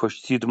که اونو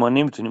کشتید ما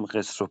نمیتونیم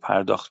قسط رو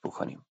پرداخت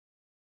بکنیم.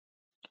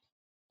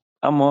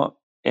 اما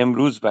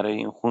امروز برای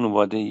این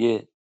خانواده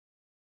یه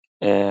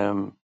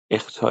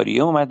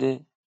اخطاریه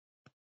اومده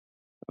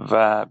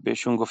و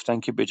بهشون گفتن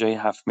که به جای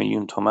 7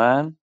 میلیون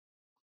تومان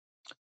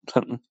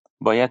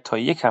باید تا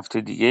 1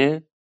 هفته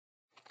دیگه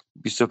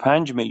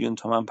 25 میلیون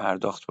تومان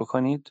پرداخت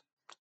بکنید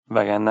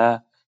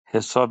وگرنه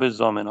حساب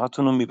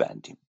ضامنهاتون رو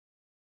میبندیم.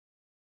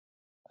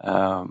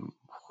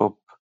 خب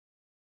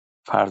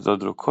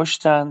فرزاد رو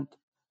کشتند،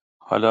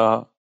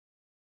 حالا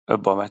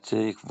بابت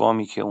یک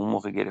وامی که اون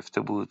موقع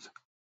گرفته بود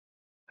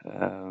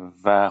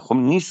و خب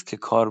نیست که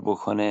کار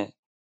بکنه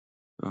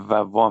و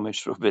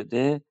وامش رو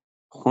بده،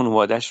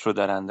 خانواده‌اش رو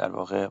دارن در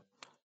واقع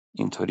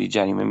اینطوری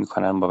جریمه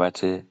میکنن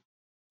بابت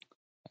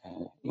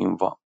این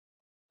وام.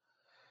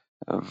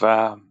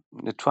 و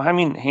تو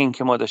همین حین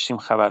که ما داشتیم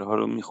خبرها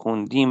رو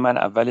میخوندیم، من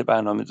اول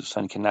برنامه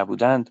دوستان که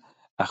نبودند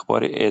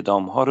اخبار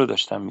اعدام ها رو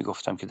داشتم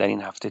میگفتم که در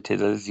این هفته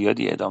تعداد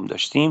زیادی اعدام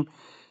داشتیم.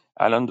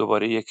 الان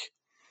دوباره یک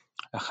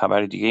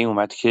خبر دیگه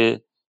اومد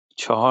که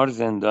 4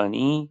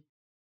 زندانی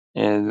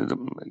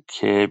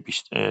که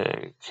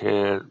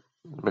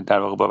در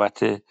واقع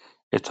بابت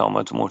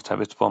اتهامات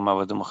مرتبط با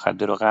مواد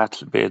مخدر و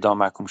قتل به اعدام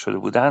محکوم شده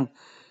بودند،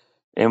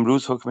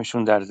 امروز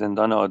حکمشون در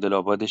زندان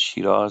عادل‌آباد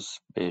شیراز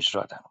به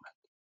اجرا در اومد.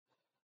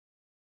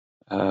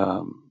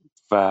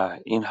 و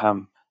این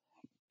هم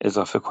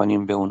اضافه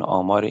کنیم به اون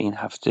آمار این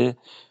هفته.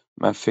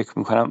 من فکر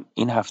میکنم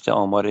این هفته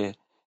آمار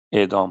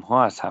اعدام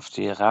ها از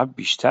هفته قبل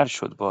بیشتر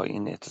شد با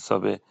این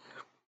اعتصاب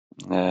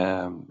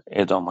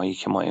اعدام هایی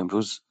که ما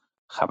امروز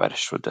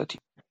خبرش رو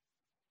دادیم.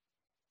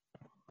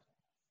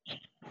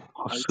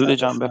 آقای سود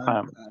جان طرف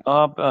من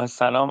بفرم.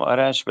 سلام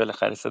آرش،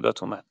 بالاخره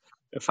صدات اومد،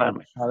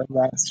 بفرمایید. حالا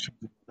بحث شد.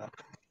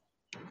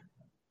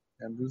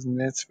 امروز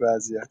نت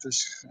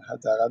وضعیتش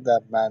حداقل در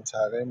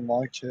منطقه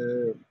ما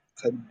که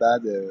خیلی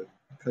بده.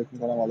 فکر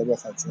میکنم حالا به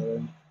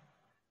خاطر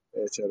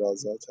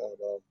اعتراضات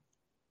حالا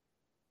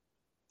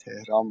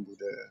تهران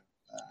بوده.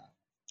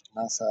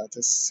 من ساعت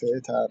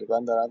 3 تقریبا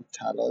دارم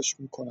تلاش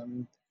میکنم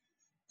این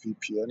وی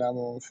پی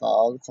رو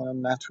فعال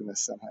کنم،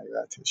 نتونستم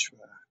حقیقتش.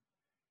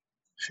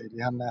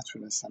 خیلی هم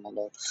نتونستم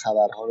حالا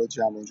خبرها رو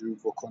جمع و جور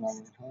بکنم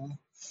اینها.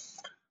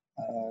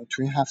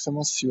 تو این هفته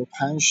ما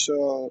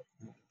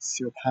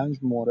 35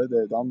 مورد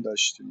اعدام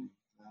داشتیم.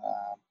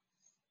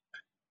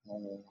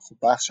 خب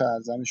بخش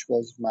اعظمش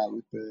باز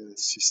مربوط به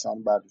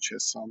سیستان و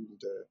بلوچستان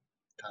بوده،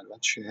 تقریبا 40%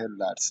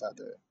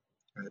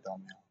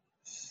 اعدامی ها.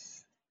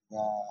 و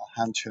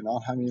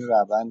همچنان همین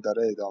روند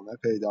داره ادامه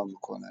پیدا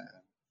میکنه.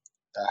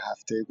 در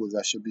هفته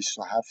گذشته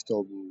 27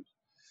 تا بود،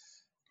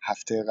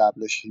 هفته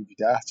قبلش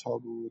 17 تا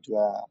بود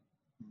و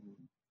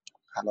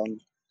الان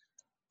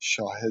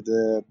شاهد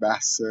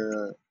بحث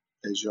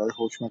اجرای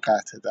حکم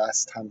قطع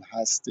دست هم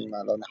هستیم.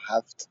 الان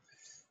 7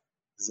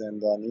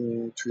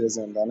 زندانی توی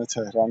زندان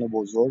تهران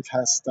بزرگ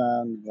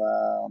هستن و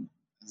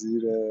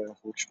زیر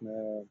حکم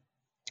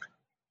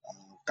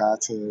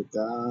قطع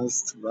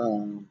دست.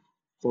 و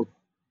خب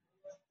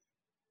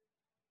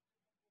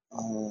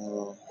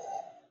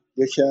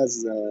یکی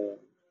از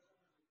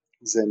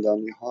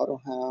زندانی ها رو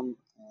هم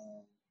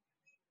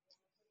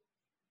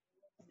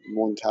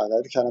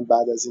منتقل کردن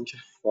بعد از اینکه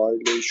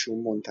فایل ایشون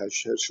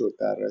منتشر شد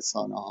در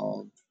رسانه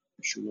ها.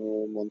 ایشون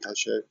رو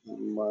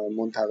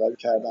منتقل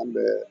کردن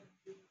به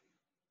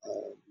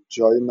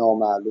جای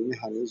نامعلومی.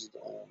 هنوز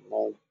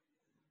ما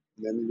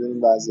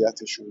نمیدونیم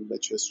وضعیتشون به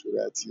چه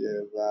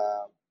صورتیه و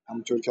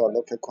همونطور که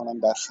حالا فکر کنم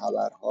در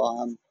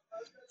خبرها هم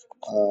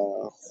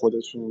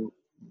خودتون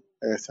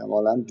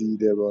احتمالاً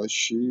دیده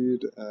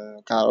باشید،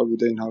 قرار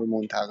بوده اینها رو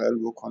منتقل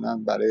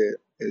بکنن برای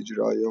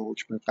اجرای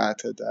حکم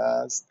قطع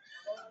دست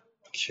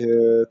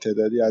که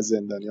تعدادی از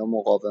زندانی‌ها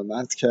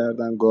مقاومت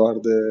کردن.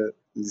 گارد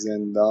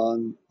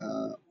زندان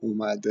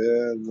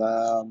اومده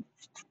و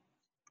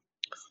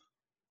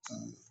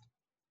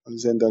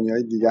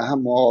زندانی‌های دیگه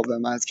هم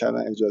مقاومت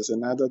کردن، اجازه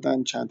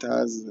ندادن چند تا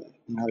از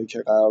اینهایی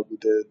که قرار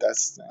بوده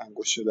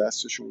انگشت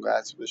دستشون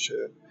قطع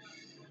بشه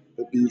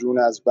به بیرون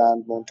از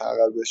بند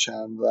منتقل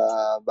بشن و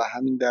به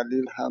همین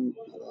دلیل هم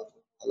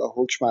حالا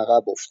حکم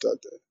عقب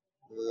افتاده.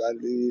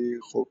 ولی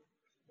خب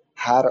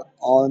هر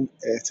آن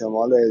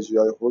احتمال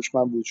اجرای حکم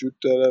هم وجود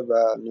داره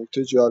و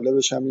نکته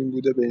جالبش هم این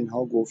بوده، به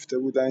اینها گفته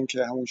بودن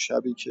که همون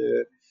شبی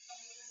که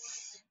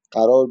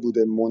قرار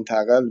بوده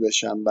منتقل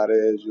بشن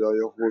برای اجرای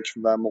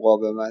حکم و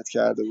مقاومت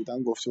کرده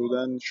بودن، گفته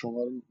بودن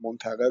شما رو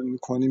منتقل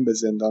میکنیم به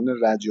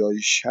زندان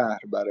رجایی شهر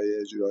برای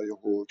اجرای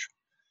حکم،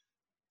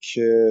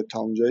 که تا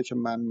اونجایی که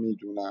من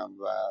میدونم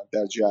و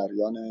در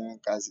جریان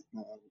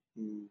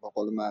به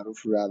قول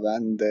معروف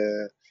روند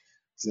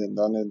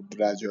زندان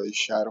رجایی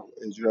شهر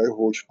اجرای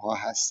حکم ها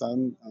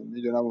هستن،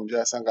 میدونم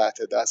اونجا اصلا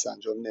قطع دست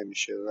انجام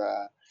نمیشه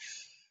و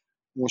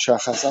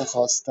مشخصا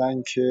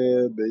خواستن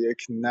که به یک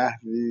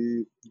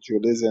نحوی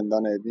جلوی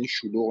زندان اوین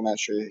شلوغ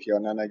نشه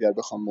احیانا اگر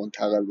بخوام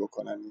منتقل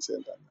بکنن این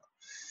زندان.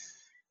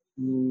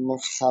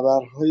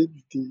 خبرهای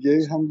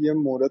دیگه هم یه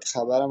مورد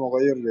خبرم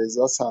آقای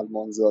رضا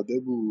سلمانزاده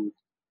بود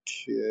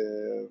که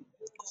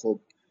خب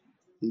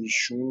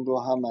ایشون رو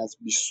هم از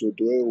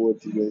 22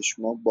 اردیبهشت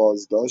ما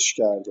بازداشت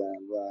کردن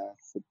و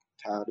خب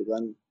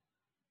تقریبا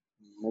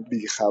ما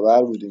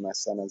بیخبر بودیم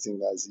اصلا از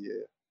این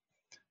قضیه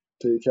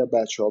تا یکی از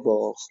بچه ها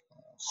با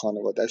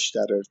خانوادهش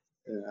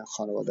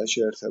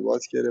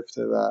ارتباط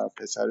گرفته و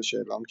پسرش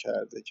اعلام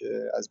کرده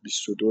که از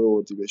 22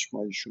 اردیبهشت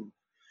ماه ایشون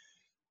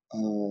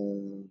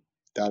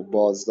در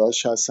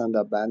بازداشت هستن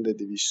در بند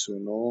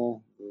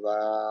 209 و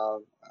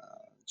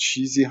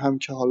چیزی هم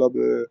که حالا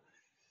به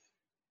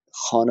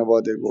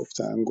خانواده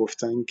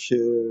گفتن که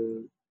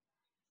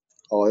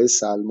آقای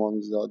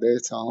سلمانزاده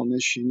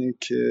اتهامش اینه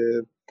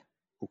که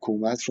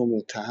حکومت رو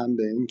متهم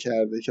به این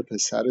کرده که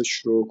پسرش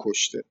رو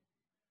کشته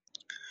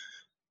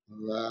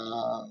و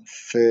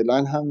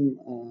فعلا هم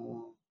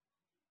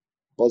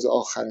باز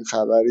آخرین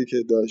خبری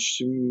که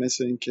داشتیم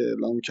مثل این که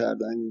اعلام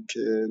کردن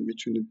که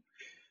میتونیم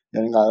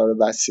یعنی قرار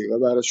وثیقه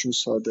براشون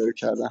صادر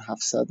کردن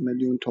 700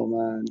 میلیون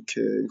تومان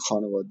که این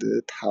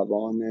خانواده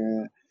توان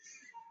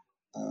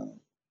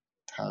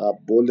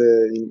تقبل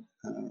این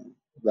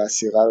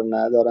وثیقه رو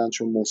ندارن،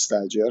 چون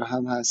مستاجر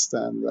هم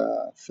هستن و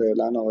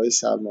فعلا آقای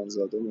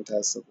سلمانزاده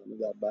متاسفانه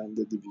در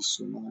بند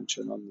 209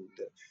 همچنان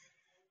مونده.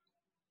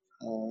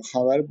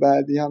 خبر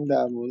بعدی هم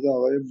در مورد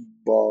آقای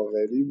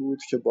باقری بود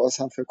که باز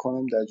هم فکر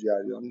کنم در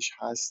جریانش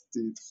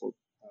هستید. خب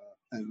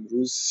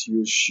امروز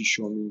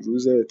 36مین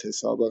روز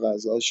اعتصاب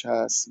غذاش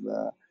هست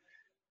و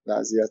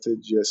وضعیت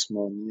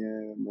جسمانی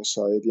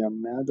مساعدی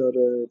هم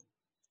نداره.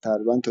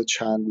 تقریبا تا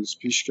چند روز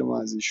پیش که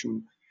ما از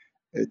ایشون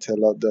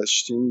اطلاع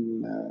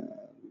داشتیم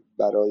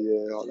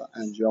برای حالا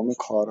انجام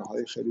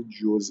کارهای خیلی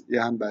جزئی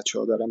هم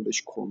بچه‌ها دارن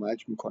بهش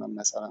کمک میکنن،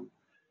 مثلا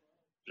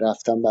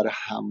رفتن برای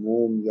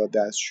حموم یا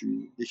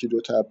دستشویی، یکی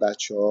دو تا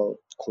بچه‌ها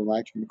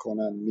کمک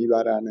میکنن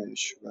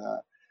میبرنش. و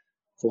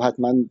خب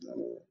حتما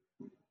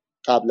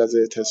قبل از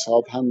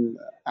اعتصاب هم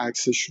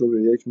عکسش رو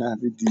به یک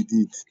نحوی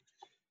دیدید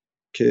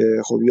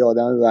که خب یه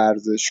آدم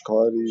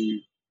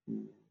ورزشکاری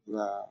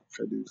و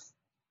خیلی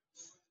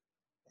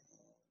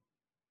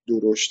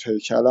درشت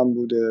هیکل هم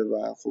بوده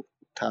و خب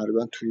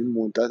تقریبا توی این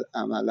مدت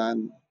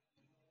عملا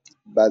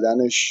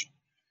بدنش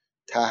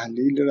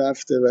تحلیل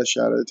رفته و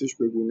شرایطش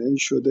به گونه‌ای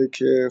شده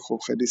که خب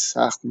خیلی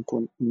سخت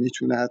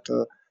میتونه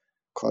حتی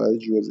کارهای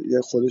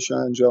جزئی خودش رو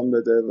انجام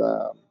بده. و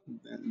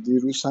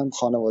دیروز هم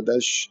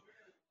خانواده‌اش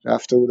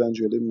رفته بودن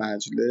جلوی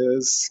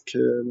مجلس که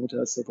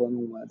متاسفانه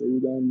اومده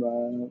بودن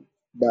و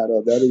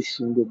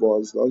برادرشون رو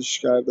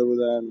بازداشت کرده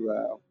بودن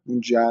و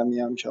اون جمعی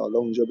هم که حالا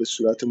اونجا به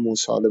صورت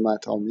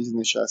مسالمت آمیز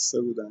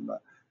نشسته بودن و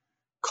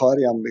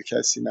کاری هم به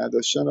کسی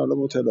نداشتن حالا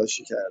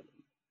متلاشی کرد.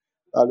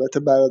 البته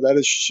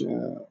برادرش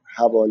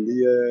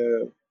حوالی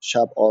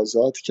شب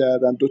آزاد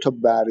کردن. 2 تا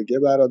برگه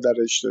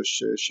برادرش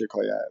داشته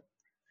شکایت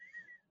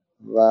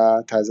و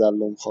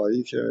تظلم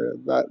خواهی که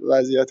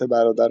وضعیت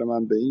برادر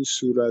من به این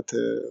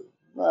صورته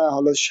و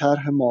حالا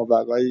شرح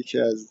ماوقعی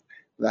که از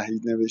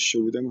وحید نوشته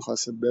بوده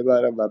میخواسته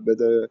ببره و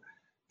بده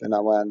به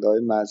نماینده های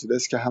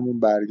مجلس که همون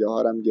برگه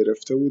ها هم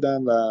گرفته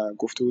بودن و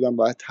گفته بودن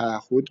باید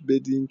تعهد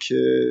بدین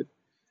که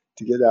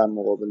دیگه در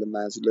مقابل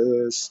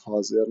مجلس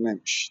حاضر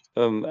نمیشید.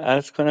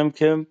 عرض کنم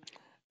که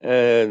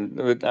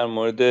در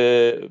مورد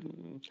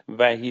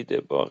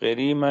وحید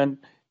باقری، من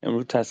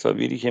امروز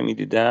تصاویری که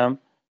میدیدم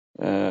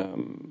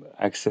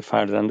عکس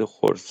فرزند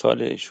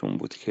خردسالشون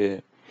بود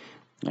که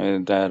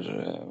در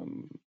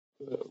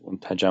اون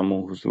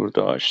تجمع حضور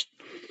داشت.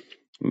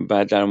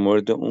 بعد در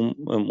مورد اون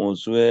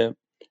موضوع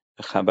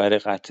خبر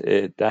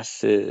قطع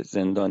دست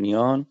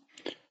زندانیان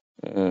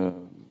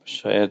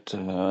شاید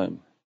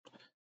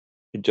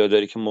جا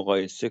داره که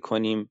مقایسه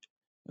کنیم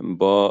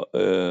با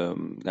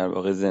در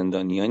واقع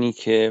زندانیانی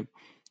که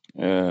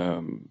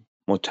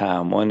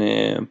متهمان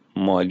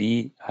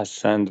مالی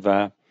هستند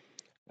و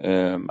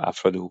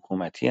افراد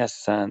حکومتی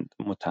هستند،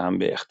 متهم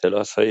به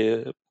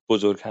اختلاس‌های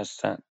بزرگ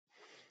هستند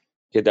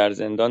که در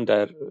زندان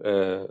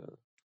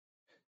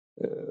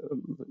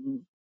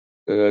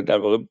در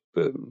واقع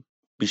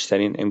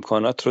بیشترین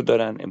امکانات رو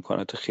دارن،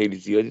 امکانات خیلی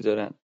زیادی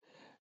دارن.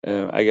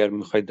 اگر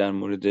میخواید در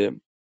مورد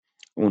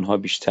اونها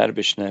بیشتر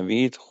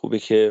بشنوید، خوبه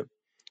که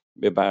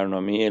به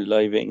برنامه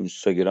لایو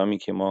اینستاگرامی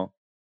که ما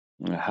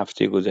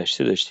هفته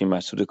گذشته داشتیم،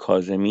 مسعود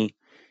کاظمی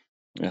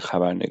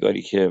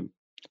خبرنگاری که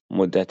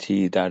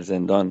مدتی در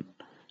زندان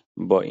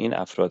با این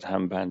افراد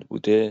هم بند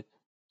بوده،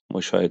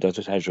 مشاهدات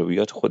و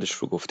تجربیات خودش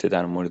رو گفته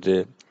در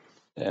مورد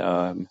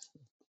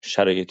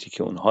شرایطی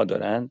که اونها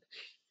دارند.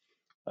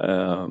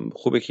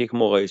 خوبه که یک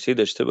مقایسه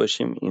داشته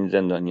باشیم. این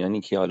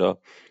زندانیانی که حالا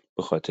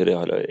به خاطر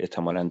حالا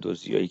احتمالاً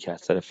دزدیایی که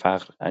از سر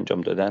فقر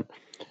انجام دادن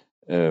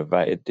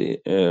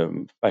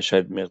و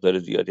شاید مقدار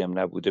زیادی هم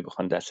نبوده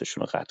بخوان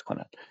دستشون رو قطع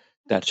کنن.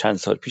 در چند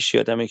سال پیش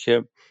یادمه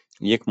که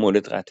یک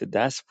مورد قطع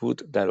دست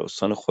بود در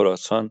استان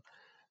خراسان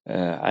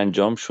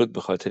انجام شد به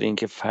خاطر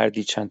اینکه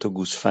فردی چند تا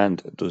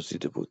گوسفند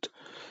دزدیده بود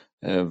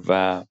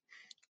و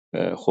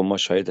خب ما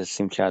شاهد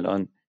هستیم که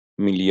الان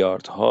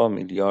میلیاردها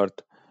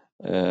میلیارد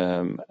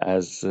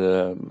از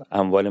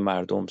اموال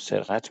مردم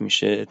سرقت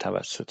میشه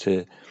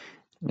توسط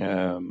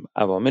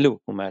عوامل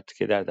حکومت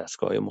که در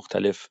دستگاه‌های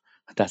مختلف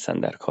دستن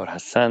در کار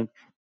هستند،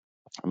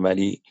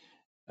 ولی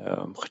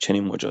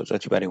چنین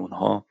مجازاتی برای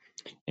اونها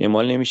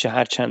اعمال نمیشه.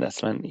 هرچند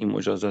اصلا این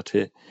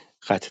مجازات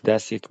قطع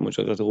دست یک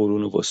مجازات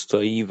قرون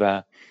وسطایی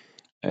و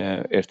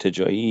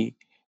ارتجاعی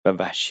و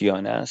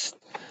وحشیانه است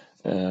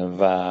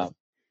و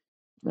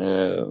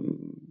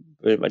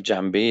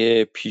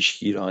جنبه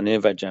پیشگیرانه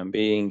و جنبه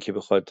این که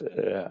بخواد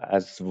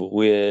از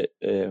وقوع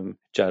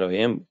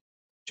جرایم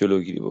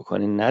جلوگیری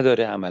بکنه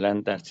نداره.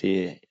 عملا در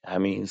طی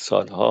همین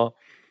سالها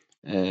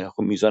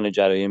خب میزان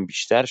جرایم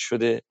بیشتر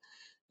شده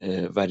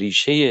و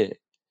ریشه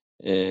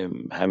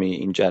همین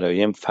این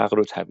جرایم فقر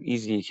و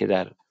تبعیضی که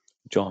در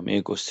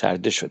جامعه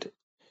گسترده شده.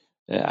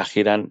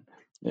 اخیراً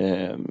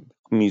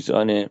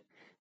میزان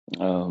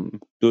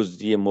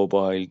دزدی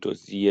موبایل،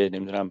 دزدی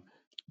نمیدونم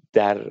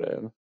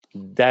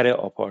در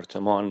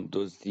آپارتمان،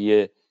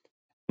 دزدی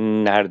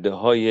نرده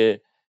های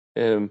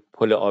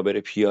پل عابر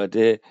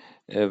پیاده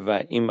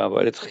و این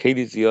موارد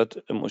خیلی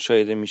زیاد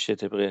مشاهده میشه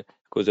طبق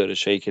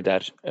گزارش‌هایی که در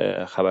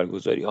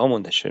خبرگزاری‌ها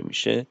منتشر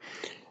میشه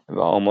و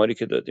آماری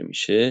که داده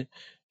میشه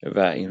و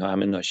اینها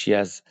همه ناشی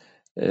از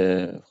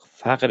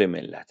فقر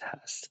ملت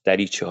هست.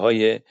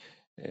 دریچه‌های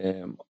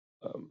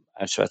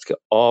عرض که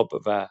آب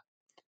و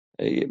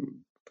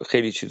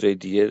خیلی چیزهای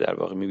دیگه در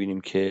واقع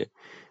میبینیم که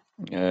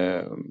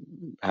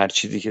هر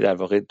چیزی که در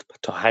واقع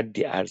تا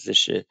حدی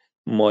ارزش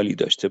مالی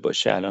داشته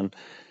باشه الان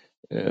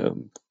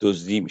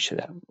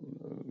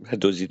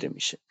دزدیده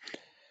میشه.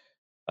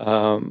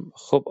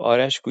 خب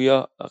آرش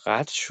گویا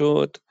قطع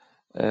شد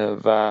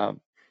و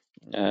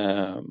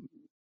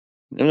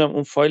نمیدونم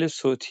اون فایل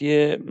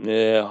صوتی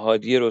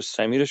هادی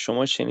رستمی رو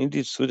شما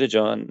شنیدید سود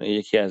جان؟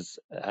 یکی از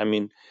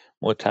همین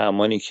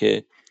متهمانی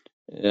که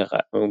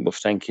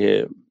گفتن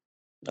که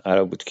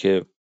قرار بود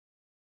که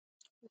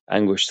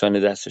انگشتان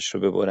دستش رو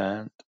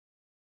ببرند.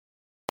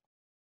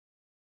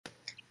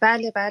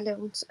 بله بله،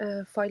 اون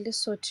فایل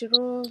صوتی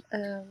رو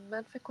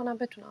من فکر کنم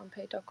بتونم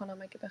پیدا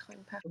کنم اگه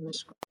بخوایم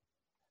پخشش کنم.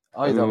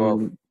 آقای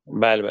طواف،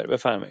 بله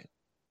بفرمایید.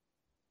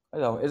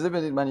 اجازه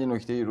بدید من یه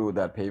نکته رو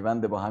در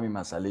پیوند با همین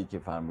مسئله‌ای که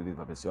فرمودید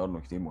و بسیار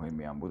نکته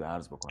مهمی هم بود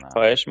عرض بکنم.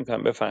 خواهش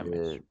میکنم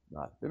بفرمایید.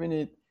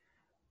 ببینید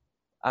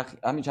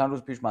همین چند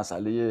روز پیش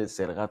مسئله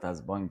سرقت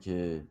از بانک،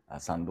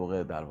 از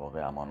صندوق در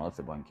واقع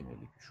امانات بانک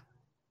ملی پیش اومد.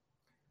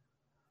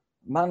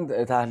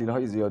 من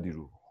تحلیل‌های زیادی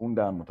رو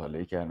خوندم،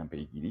 مطالعه کردم،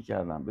 پیگیری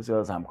کردم. بسیار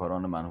از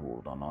همکاران من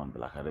حقوقدانان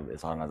بالاخره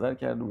اظهار نظر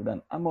کرده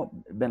بودن، اما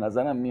به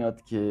نظرم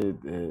میاد که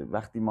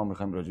وقتی ما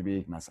میخوایم راجع به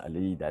یک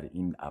مسئله‌ای در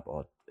این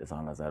ابعاد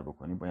اظهار نظر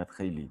بکنیم باید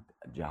خیلی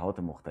جهات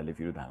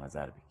مختلفی رو در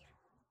نظر بگیریم.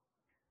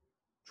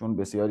 چون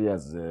بسیاری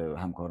از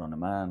همکاران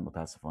من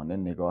متاسفانه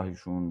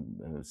نگاهشون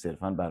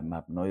صرفاً بر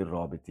مبنای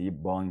رابطه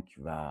بانک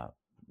و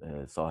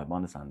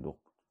صاحبان صندوق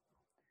بود.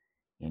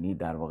 یعنی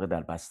در واقع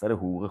در بستر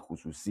حقوق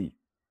خصوصی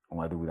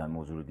اومده بودن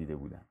موضوع رو دیده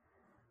بودن.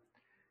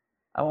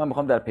 اما من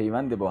میخوام در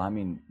پیوند با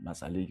همین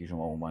مسئله‌ای که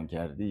شما عنوان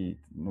کردید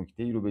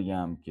نکته‌ای رو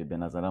بگم که به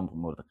نظرم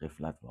مورد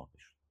غفلت واقع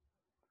شد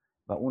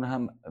و اون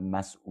هم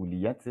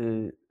مسئولیت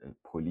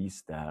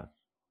پلیس در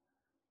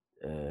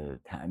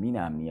تأمین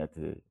امنیت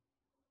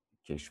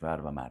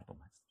کشور و مردم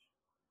هست.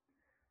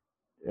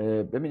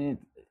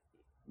 ببینید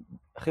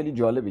خیلی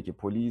جالبه که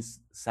پلیس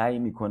سعی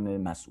میکنه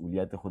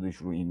مسئولیت خودش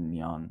رو این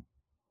میان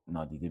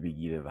نادیده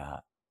بگیره و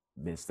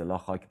به اصطلاح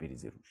خاک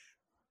بریزه روش.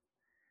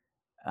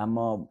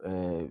 اما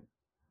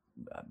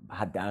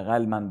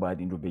حداقل من باید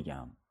این رو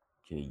بگم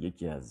که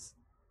یکی از،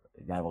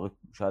 در واقع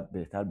شاید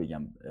بهتر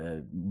بگم،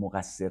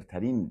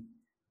 مقصرترین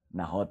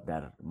نهاد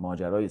در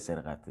ماجرای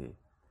سرقت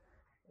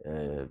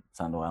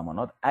صندوق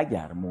امانات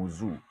اگر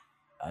موضوع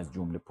از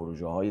جمله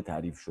پروژه‌های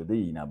تعریف شده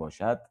ای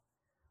نباشد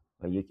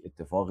و یک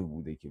اتفاقی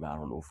بوده که به هر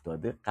حال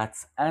افتاده،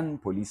 قطعاً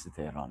پلیس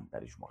تهران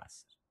درش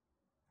مقصر.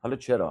 حالا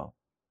چرا؟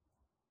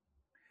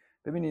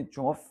 ببینید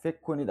شما فکر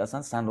کنید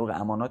اصلا صندوق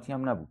اماناتی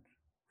هم نبود.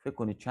 فکر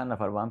کنید چند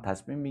نفر با هم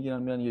تصمیم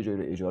میگیرن میرن یه جایی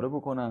رو اجاره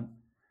بکنن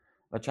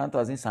و چند تا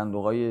از این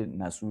صندوق‌های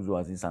نسوز و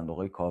از این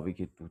صندوق‌های کاوه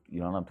که تو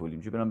ایران هم تولید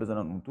میشه برن بزنن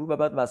اون تو و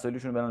بعد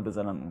وسایلشون رو برن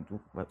بزنن اون تو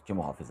که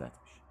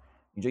محافظت بشه.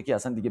 اینجا که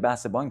اصلا دیگه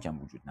بحث بانک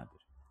هم وجود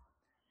نداره.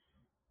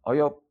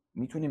 آیا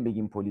میتونیم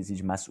بگیم پلیس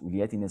هیچ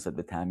مسئولیتی نسبت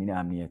به تامین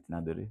امنیت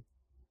نداره؟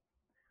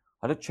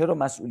 حالا چرا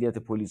مسئولیت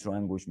پلیس رو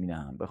انگشت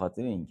می‌نهم؟ به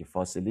خاطر اینکه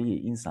فاصله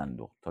این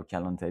صندوق تا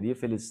کلانتری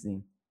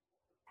فلسطین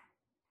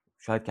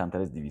شاید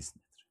کمتر از 200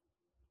 متر.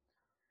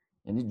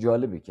 یعنی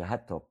جالبه که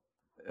حتی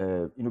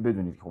اینو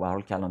بدونید که به هر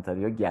حال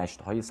کلانتری‌ها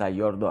گشت‌های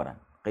سیار دارن،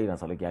 غیر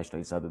از حالا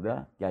گشت‌های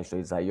 110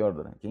 گشت‌های سیار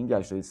دارن که این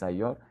گشت‌های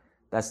سیار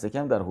دست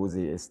کم در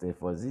حوزه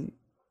استحفاظی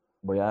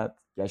باید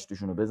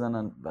گشتشون رو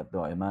بزنن و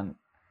دائما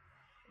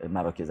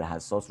مراکز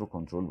حساس رو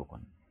کنترل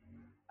بکنن.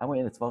 اما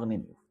این اتفاق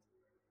نمیفته.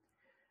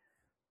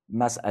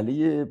 مسئله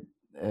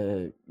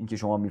این که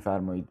شما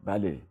میفرمایید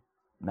بله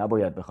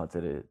نباید به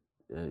خاطر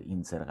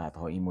این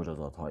سرقت‌ها این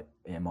مجازات‌ها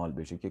اعمال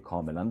بشه که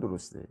کاملا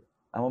درسته،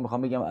 اما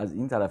میخوام بگم از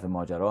این طرف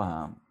ماجرا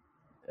هم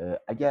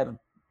اگر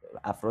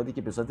افرادی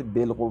که به صورت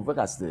بالقوه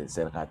قصد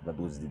سرقت و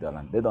دزدی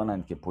دارن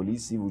بدانند که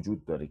پلیسی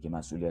وجود داره که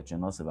مسئولیت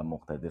شناسه و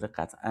مقتدره،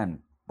 قطعاً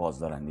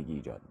بازدارندگی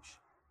ایجاد میشه.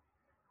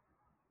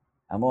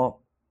 اما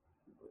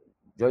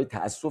جای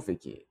تأسفه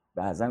که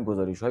بعضن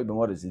گزارش‌هایی به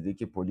ما رسیده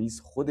که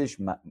پلیس خودش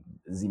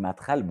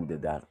ذی‌مدخل بوده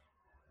در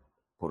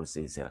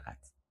پروسه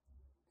سرقت،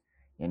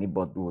 یعنی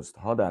با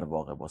دزدها در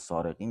واقع، با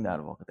سارقین در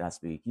واقع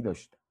دست به یکی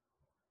داشته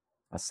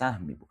و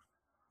سهم می‌برد.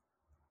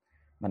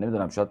 من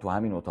نمیدونم شاید تو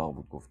همین اتاق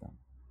بود گفتم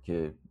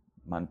که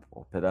من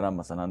پدرم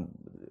مثلا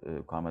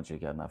کارمند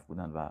شرکت نفت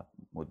بودن و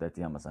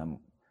مدتی هم مثلا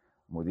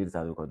مدیر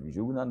تدارکات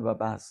ویژه بودن و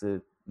بحث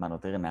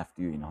مناطق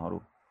نفتی و اینها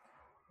رو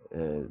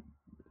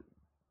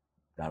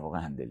در واقع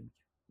هندل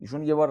می‌کرد.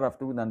 ایشون یه بار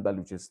رفته بودن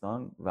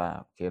بلوچستان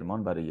و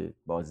کرمان برای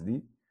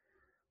بازدید،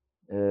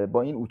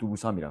 با این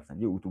اتوبوس‌ها میرفتن،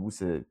 یه اتوبوس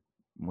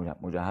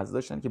مجهز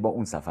داشتن که با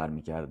اون سفر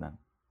میکردن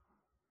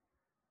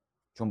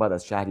چون بعد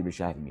از شهری به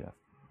شهری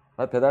میرفت.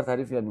 بعد پدر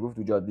تعریف کرد، میگفت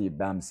تو جاده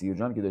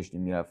بمسیرجان که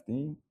داشتیم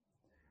میرفتیم،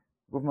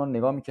 گفت ما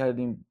نگاه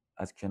میکردیم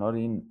از کنار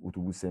این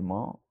اتوبوس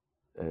ما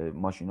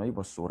ماشینایی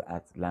با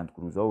سرعت،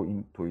 لندکروزا و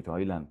این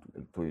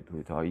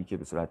تویوتاهایی که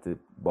به صورت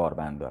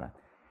باربند دارن،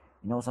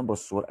 اینا مثلا با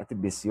سرعت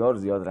بسیار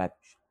زیاد رد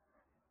میشن.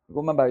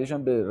 گفت من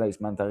برگشتم به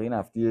رئیس منطقه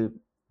نفتی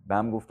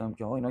بم گفتم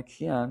که آقا اینا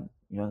کیان؟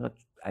 اینا انقدر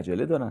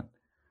عجله دارن؟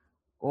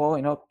 گفت آقا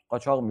اینا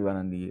قاچاق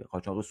میبرن دیگه،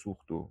 قاچاق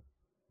سوخت و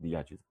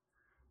دیگه چیز.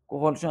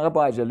 گفت حالا چون انقدر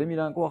با عجله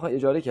میرن؟ گفت آخه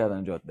اجاره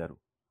کردن جاده رو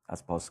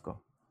از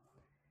پاسگاه،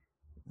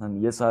 مثلا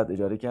 1 ساعت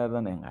اجاره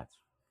کردن انقدر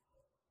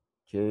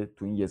که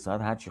تو این 1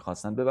 ساعت هر چی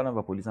خواستن ببرن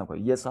و پلیس هم کار.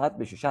 1 ساعت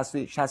بشه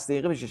 60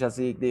 دقیقه بشه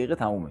 61 دقیقه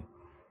تمومه،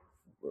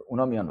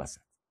 اونا میان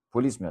وسط،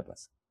 پلیس میاد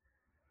وسط.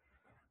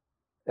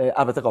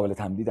 البته قابل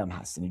تمدید هم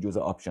هست، یعنی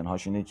جزء آپشن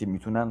هاش اینه که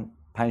میتونن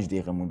 5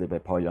 دقیقه مونده به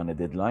پایان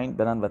ددلاین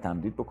برن و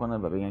تمدید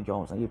بکنن و بگن که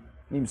آقا مثلا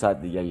نیم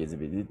ساعت دیگه اجازه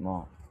بدید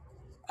ما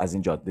از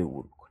این جاده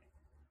عبور بکنیم.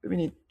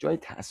 ببینید جای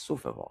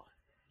تأسف واقعا.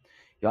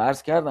 یا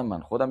عرض کردم من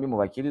خودم یه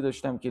موکلی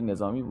داشتم که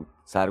نظامی بود،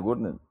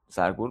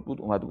 سرگرد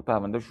بود، اومده بود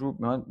پروندهش رو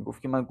من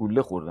گفت که من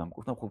گوله خوردم.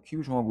 گفتم خب کی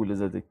به شما گوله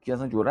زده؟ کی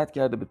اصلا جرئت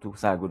کرده به تو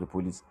سرگرد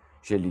پلیس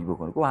شلیک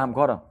بکنه؟ گفت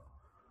همکارم.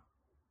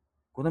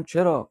 گفتم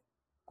چرا؟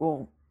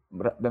 گفت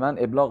به من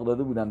ابلاغ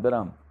داده بودن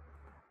برم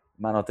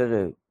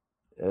مناطق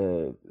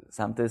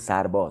سمت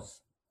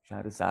سرباز،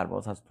 شهر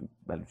سرباز هست تو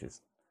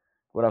بلوچستان.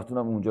 گفت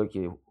رفتونم اونجا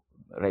که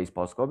رئیس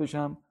پاسگاه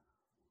بشم.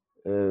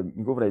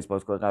 میگفت رئیس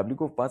پاسگاه قبلی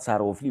گفت باید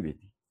سرقفلی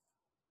بدی.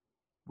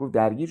 گفت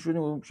درگیر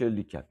شدیم و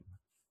شلیک کردیم.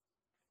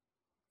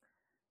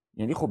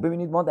 یعنی خب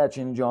ببینید ما در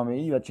چنین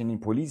جامعه‌ای و چنین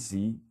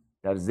پلیسی،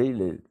 در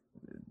ذیل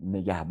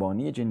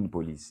نگهبانی چنین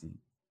پلیسی،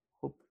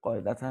 خب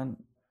قاعدتاً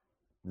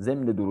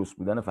ضمن درست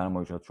بودن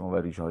فرمایشات شما و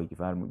ریشه‌هایی که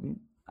فرمودین،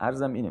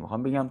 عرضم اینه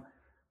میخوام بگم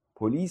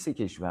پلیس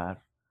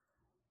کشور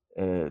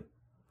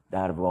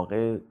در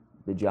واقع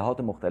به جهات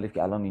مختلف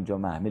که الان اینجا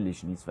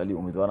محملش نیست، ولی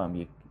امیدوارم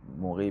یک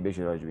موقعی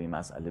بشه راجع به این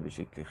مسئله به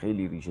شکل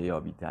خیلی ریشه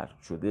یابی‌تر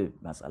شده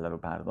مسئله رو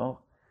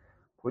پرداخت.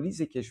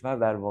 پلیس کشور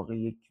در واقع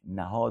یک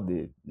نهاد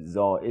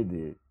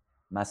زائد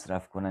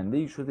مصرف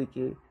کننده‌ای شده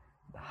که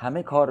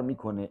همه کار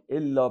میکنه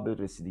الا به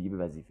رسیدگی به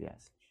وظیفه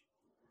اصلیش.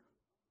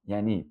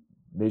 یعنی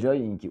به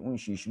جای اینکه اون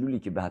شیشلولی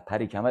که به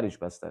پر کمرش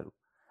بسته رو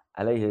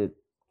علیه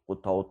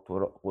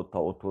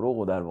قطاع طرق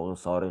و در واقع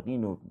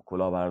سارقین و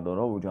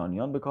کلاهبردارا و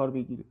جانیان به کار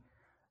بگیره،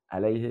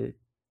 علیه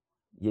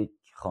یک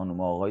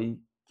خانم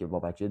آقایی که با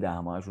بچه 10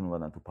 ماهشون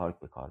اومدن تو پارک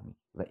به کار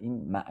میگیره. و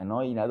این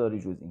معنایی نداره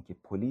جز اینکه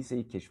پلیس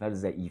یک کشور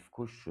ضعیف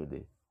کش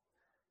شده.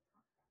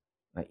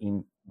 و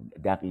این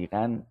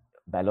دقیقاً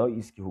بلایی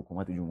است که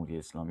حکومت جمهوری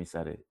اسلامی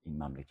سر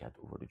این مملکت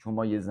آورده. چون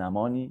ما یه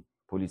زمانی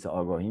پلیس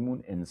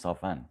آگاهیمون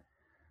انصافاً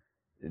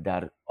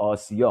در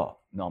آسیا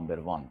نامبر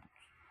 1 بود.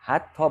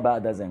 حتی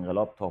بعد از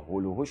انقلاب تا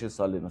هول و هوش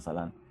سال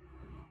مثلا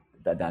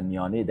در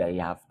میانه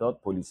دهه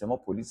 70 پلیس ما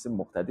پلیس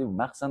مقتدر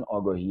بود. مخصوصاً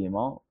آگاهی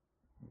ما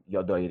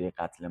یا دایره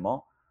قتل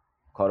ما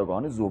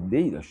کارآگاهان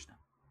زبده‌ای داشتن.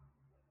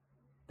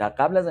 در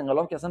قبل از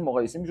انقلاب که اصلا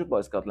مقایسه میشد با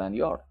اسکاتلند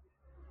یارد،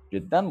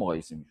 جدا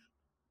مقایسه میشد.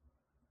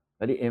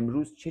 ولی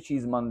امروز چه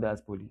چیز مانده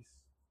از پلیس؟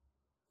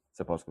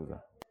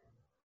 سپاسگزارم.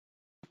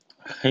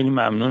 خیلی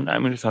ممنون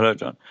امیر سالار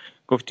جان.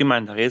 گفتی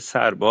منطقه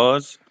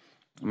سرباز.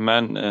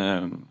 من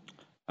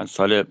از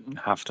سال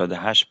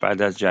 78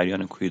 بعد از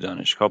جریان کوی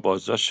دانشگاه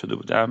بازداشت شده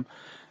بودم.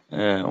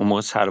 اون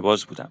موقع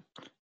سرباز بودم.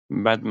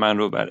 بعد من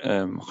رو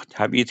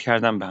تبعید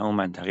کردم به همون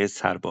منطقه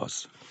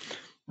سرباز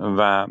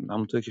و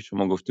همونطور که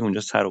شما گفتی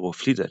اونجا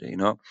سرقفلی داره.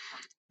 اینا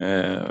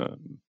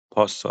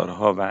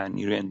پاسدارها و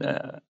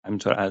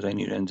همینطور اعضای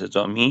نیروی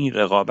انتظامی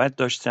رقابت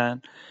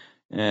داشتن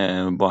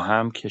با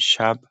هم که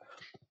شب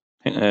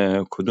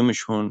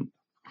کدومشون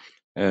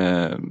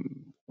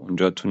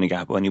اونجا تو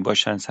نگهبانی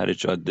باشن سر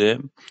جاده،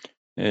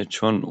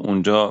 چون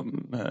اونجا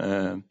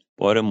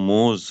بار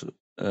موز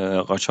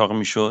قاچاق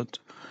میشد.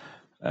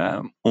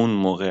 اون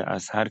موقع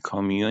از هر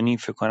کامیونی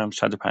فکر کنم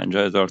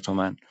 150,000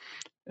 تومان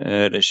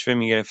رشوه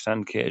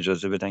میگرفتن که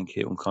اجازه بدن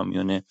که اون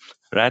کامیون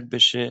رد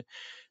بشه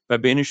و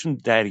بینشون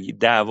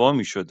دعوا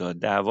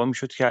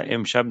میشد که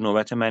امشب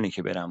نوبت منه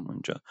که برم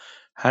اونجا.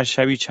 هر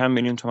شبی چند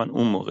میلیون تومان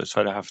اون موقع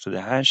سال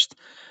 78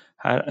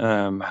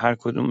 هر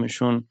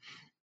کدومشون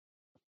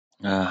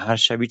هر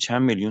شبی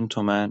چند میلیون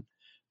تومان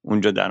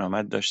اونجا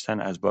درآمد داشتن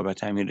از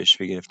بابت همین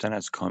رشوه گرفتن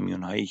از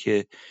کامیون هایی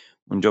که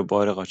اونجا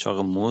بار قاچاق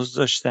موز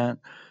داشتن.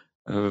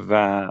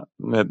 و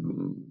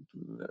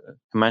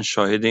من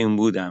شاهد این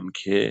بودم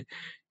که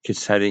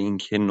سر این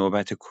که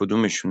نوبت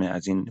کدومشونه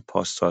از این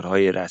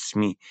پاسدارهای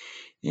رسمی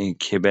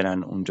که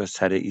برن اونجا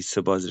سر ایست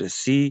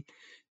بازرسی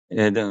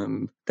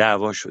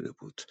دعوا شده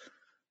بود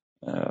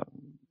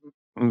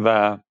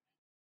و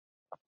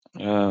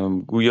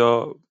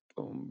گویا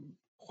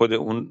خود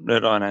اون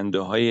راننده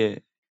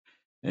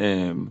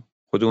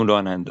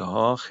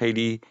ها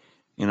خیلی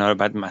اینا رو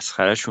بعد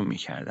مسخرهشون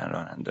میکردن.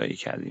 رانندهایی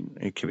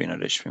که به اینا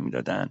رشوه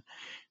میدادن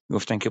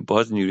گفتن که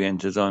باز نیروی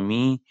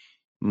انتظامی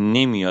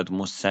نمیاد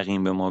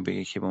مستقیم به ما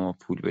بگه که به ما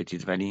پول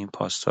بدید، ولی این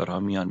پاسدارها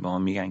میان به ما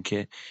میگن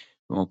که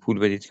به ما پول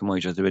بدید که ما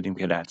اجازه بدیم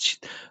که رد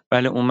شید.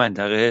 بله اون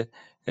منطقه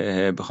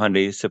بخوان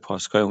رئیس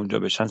پاسگاه اونجا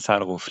بشن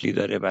سرقفلی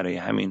داره، برای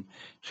همین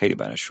خیلی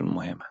براشون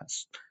مهم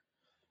هست.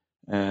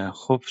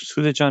 خب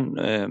سوده جان،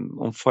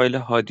 اون فایل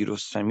هادی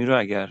رستمی رو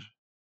اگر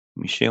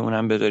میشه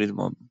اونم بذارید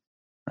ما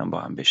با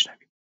هم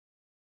بشنویم.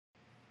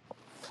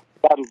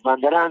 در روز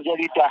بندر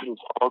انزلی 10 روز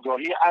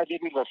آگاهی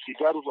اردبیل و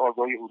 13 روز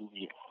آگاهی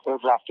ارومیه.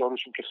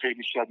 رفتارشون که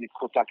خیلی شدید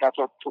کتکت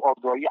را تو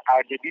آگاهی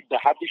اردبیل به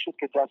حدی شد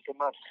که دست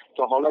من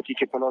تا حالتی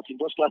که پلاتین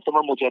داشت دست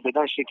من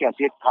مجددا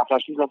شکست. یک 7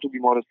 روزم تو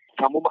بیمارستان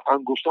تمام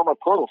انگشتام از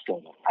کار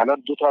افتادن.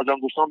 الان 2 تا از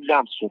انگشتام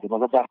لمس شده،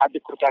 مثلا در حد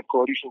کتک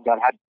کاریشون، در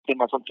حد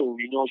مثلا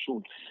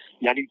توهیناشون.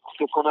 یعنی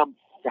فکر کنم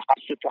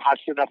هر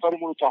سه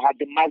نفرمون رو تا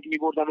حد مرگ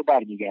می‌بردن و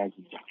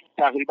برمیگردوندن.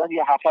 تقریبا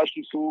یه 7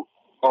 روز تو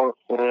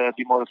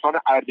بیمارستان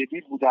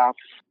اردبیل بودم.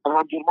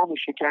 همجور ما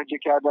شکنجه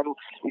کردن و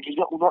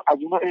اینجوری اونا از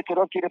اونا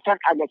اعتراف گرفتن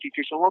الکی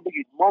که شما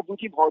بگید ما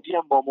بودیم، هادی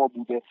هم با ما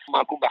بوده.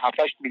 محکوم به 7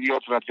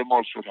 میلیارد رد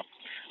مال شدم.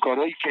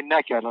 کارهایی که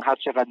نکردن، هر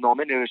چقدر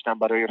نامه نوشتم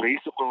برای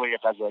رئیس قوه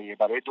قضاییه،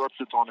 برای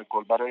دادستان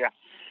کل، برای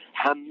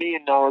همه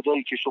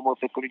نهادهایی که شما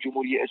فکر کنید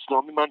جمهوری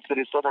اسلامی، من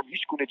فرستادم،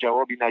 هیچ گونه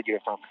جوابی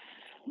نگرفتم.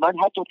 من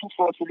حتی تو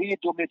فاصله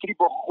 2 متری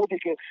با خودی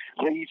که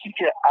رئیسی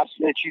که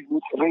اصل چیز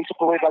بود، رئیس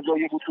قوه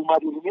قضاییه بود،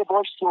 اومد ارومیه،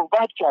 باهاش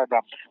صحبت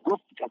کردم،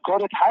 گفت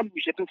کارت حل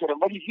میشه پسرم،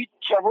 ولی هیچ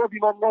جوابی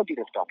من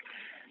نگرفتم.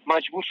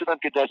 مجبور شدم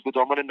که دست به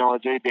دامن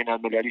نهادهای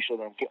بین‌المللی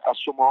شدم که از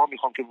شما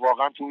میخوام که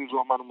واقعا تو این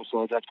راه منو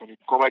مساعدت کنید،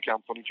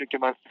 کمکم کنید، چون که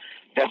من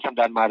دستم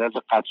در معرض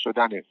قطع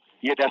شدنه.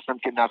 یه دستم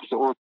که نقص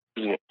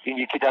عضوه، این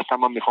یکی دستم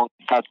من میخوام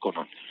قطع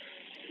کنم.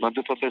 من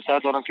 2 تا پسر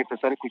دارم که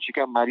پسر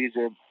کوچیکم مریض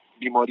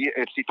بیماری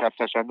ارسی تب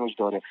تشنج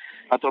داره.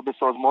 حتی به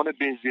سازمان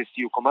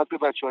بهزیستی و کمک به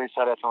بچه‌های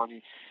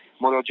سرطانی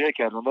مراجعه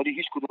کردم، ولی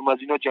هیچ کدوم از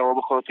اینا جواب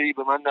خاطری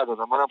به من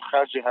ندادن. منم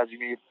خرج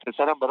هزینه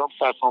پسرم برام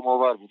سرسام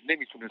آور بود،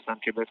 نمیتونستم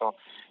که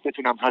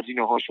بتونم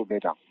هزینه هاشو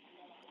بدم.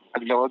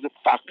 از لحاظ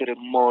فقر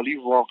مالی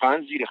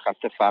واقعا زیر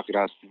خط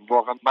فقر هستیم.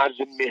 واقعا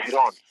مرز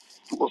مهران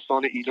تو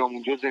استان ایلام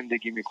اونجا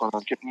زندگی میکنم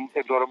که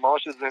ابزار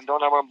معاش زندان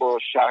هم با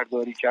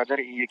شهرداری کردن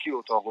این یکی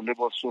اتاق و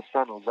لباس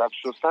شستن و ظرف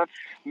شستن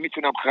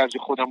میتونم خرج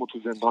خودم رو تو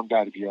زندان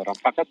در بیارم.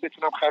 فقط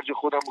بتونم خرج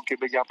خودم رو که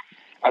بگم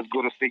از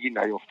گرسنگی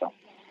نیفتم.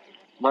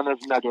 من از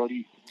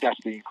نداری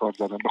دست به این کار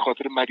زدم، به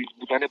خاطر مریض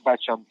بودن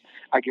بچم.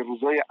 اگه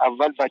روزای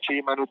اول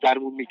بچه منو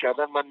درمون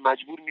میکردن من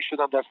مجبور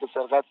میشدم دست به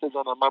سرقت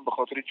بزنم. من به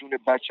خاطر جون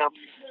بچم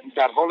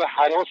در حال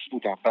هراس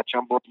بودم.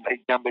 بچم با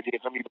دم به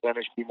دقیقه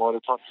میبردنش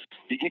بیمارستان.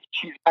 دیگه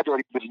چیز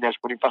نداریم بدینش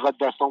کنیم، فقط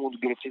دستامون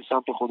گرفتیم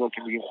سمت خدا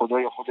که میگیم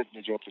خدایا خودت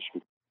نجاتش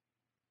بده.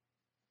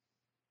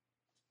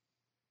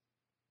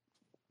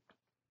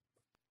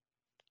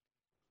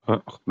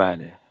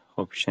 بله،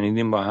 خب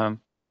شنیدیم با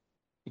هم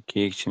که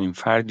یک چنین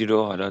فردی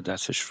رو حالا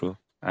دستش رو،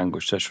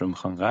 انگشتش رو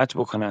میخوان قطع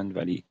بکنند،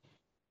 ولی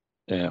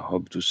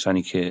خب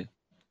دوستانی که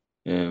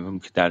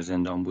در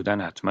زندان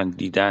بودن حتما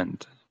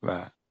دیدند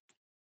و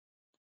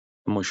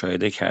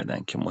مشاهده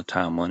کردند که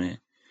متهمان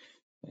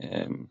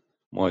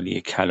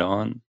مالی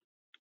کلان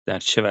در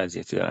چه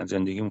وضعیتی دارن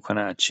زندگی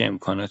میکنن، از چه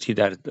امکاناتی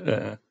در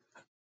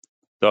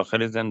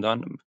داخل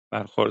زندان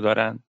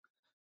برخوردارند.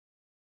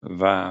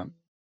 و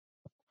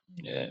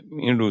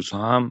این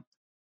روزها هم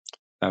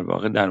در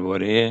واقع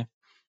درباره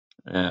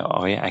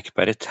آقای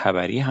اکبر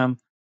طبری هم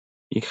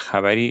یک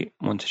خبری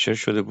منتشر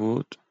شده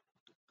بود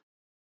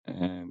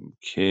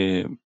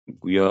که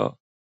گویا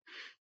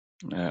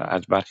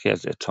از برخی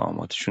از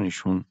اتهاماتشون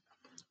ایشون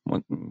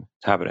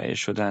تبرئه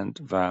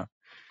شدند و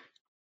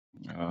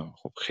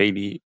خب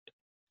خیلی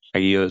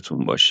اگه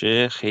یادتون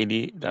باشه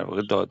خیلی در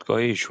واقع دادگاه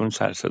ایشون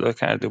سر صدا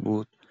کرده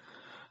بود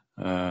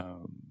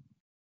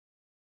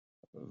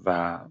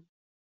و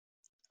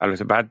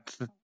البته بعد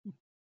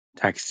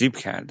تکذیب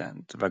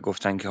کردند و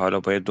گفتن که حالا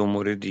باید 2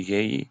 مورد دیگه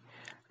ای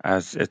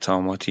از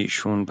اتهامات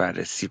ایشون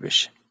بررسی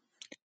بشه.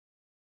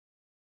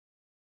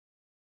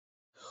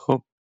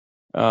 خب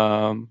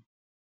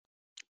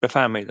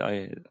بفرمایید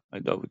آقای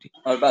داوودی.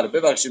 بله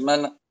ببخشید،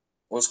 من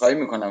عذرخواهی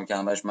میکنم که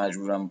همش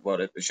مجبورم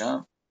وارد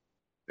بشم.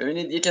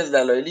 ببینید، یکی از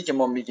دلایلی که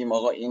ما میگیم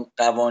آقا این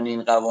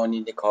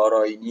قوانین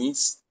کارایی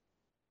نیست،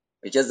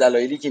 یکی از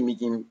دلایلی که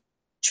میگیم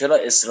چرا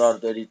اصرار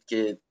دارید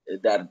که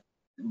در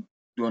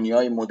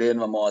دنیای مدرن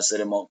و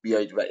معاصر ما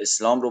بیایید و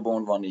اسلام رو به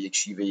عنوان یک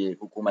شیوه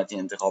حکومتی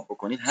انتخاب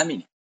بکنید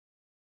همینه.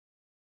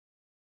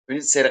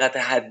 ببینید، سرقت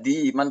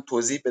حدی، من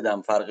توضیح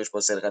بدم فرقش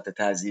با سرقت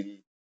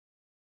تعزیری.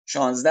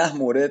 16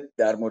 مورد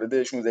در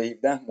مورد 16-17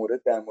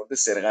 مورد در مورد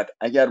سرقت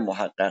اگر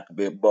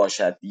محقق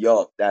باشد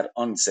یا در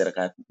آن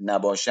سرقت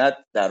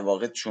نباشد، در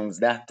واقع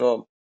 16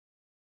 تا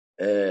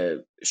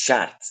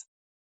شرط،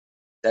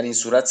 در این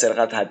صورت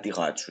سرقت حدی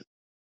خواهد شد.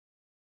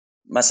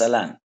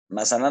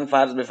 مثلا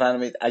فرض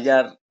بفرمایید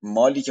اگر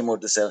مالی که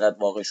مورد سرقت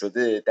واقع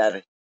شده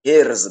در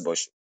هرز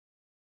باشه.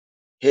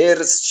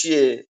 هرز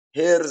چیه؟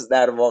 هرز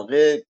در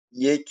واقع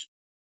یک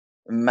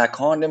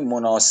مکان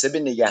مناسب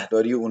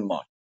نگهداری اون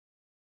مال.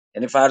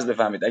 یعنی فرض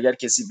بفرمایید اگر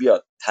کسی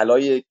بیاد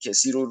طلای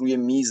کسی رو روی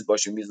میز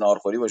باشه، میز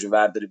ناهارخوری باشه،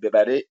 ورداره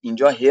ببره،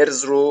 اینجا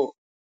هرز رو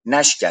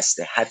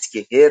نشکسته،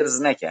 حدک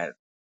هرز نکرد.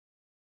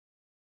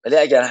 ولی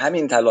اگر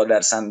همین طلا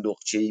در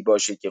صندوقچه‌ای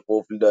باشه که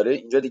قفل داره،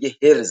 اینجا دیگه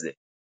هرزه.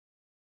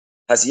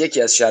 پس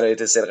یکی از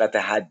شرایط سرقت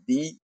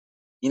حدی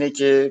اینه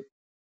که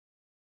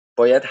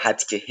باید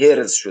حدک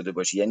هرز شده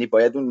باشه، یعنی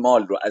باید اون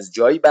مال رو از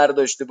جایی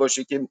برداشته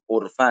باشه که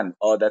عرفاً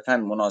عادتاً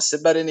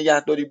مناسب برای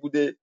نگهداری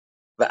بوده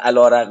و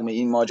علیرغم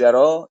این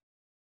ماجرا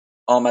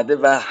آمده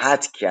و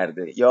حد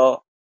کرده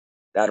یا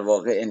در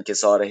واقع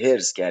انکسار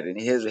حرز کرده،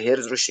 یعنی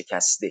حرز رو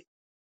شکسته.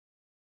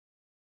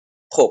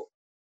 خب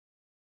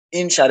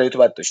این شرایط رو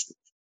باید داشته.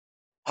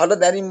 حالا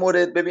در این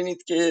مورد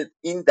ببینید که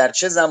این در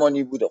چه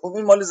زمانی بوده. خب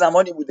این مال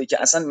زمانی بوده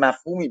که اصلا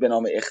مفهومی به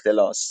نام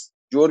اختلاس،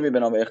 جرمی به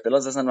نام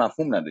اختلاس اصلا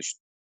مفهوم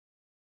نداشت.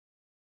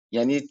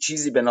 یعنی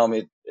چیزی به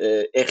نام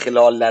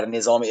اخلال در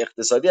نظام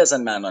اقتصادی اصلا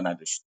معنا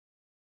نداشت.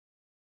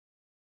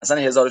 اصلا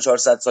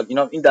 1400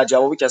 سال این در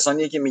جواب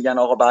کسانیه که میگن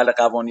آقا بله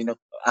قوانین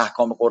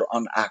احکام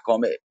قرآن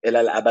احکام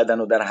الالعبدن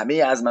و در همه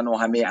ازمن و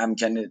همه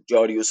امکن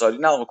جاری و ساری.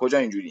 نه آقا کجا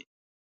اینجوری؟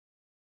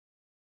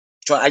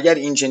 چون اگر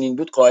این چنین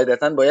بود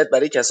قاعدتاً باید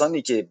برای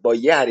کسانی که با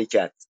یه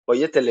حرکت، با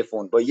یه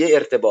تلفن، با یه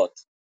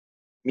ارتباط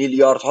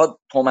میلیاردها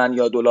تومان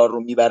یا دلار رو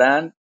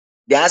میبرن،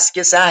 دست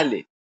که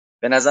سهله،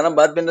 به نظرم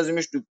باید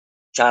بندازیمش تو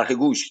چرخ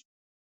گوش.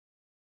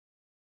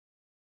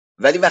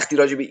 ولی وقتی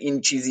راجع به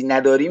این چیزی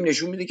نداریم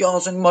نشون میده که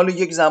اصلا مال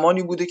یک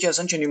زمانی بوده که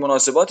اصلا چنین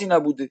مناسباتی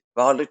نبوده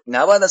و حالا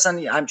نباید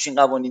اصلا همچین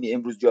قوانینی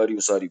امروز جاری و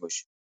ساری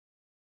باشه.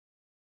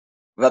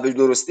 و به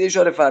درستی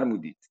اشاره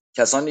فرمودید،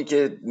 کسانی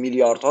که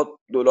میلیاردها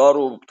دلار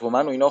و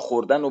تومان و اینا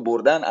خوردن و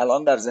بردن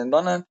الان در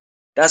زندانن،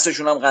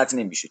 دستشون هم قطع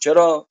نمیشه.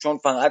 چرا؟ چون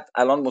فقط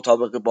الان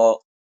مطابق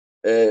با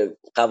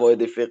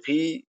قواعد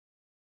فقهی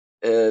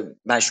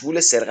مشمول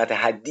سرقت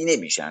حدی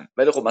نمیشن،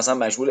 ولی خب مثلا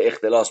مشمول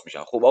اختلاس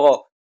میشن. خب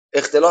آقا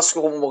اختلاس که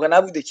خب اون موقع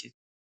نبوده که.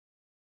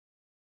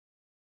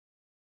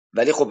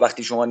 ولی خب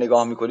وقتی شما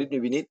نگاه میکنید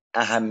میبینید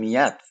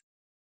اهمیت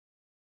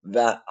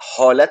و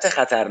حالت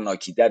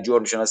خطرناکی، در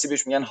جرم شناسی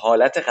بهش میگن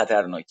حالت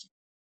خطرناکی.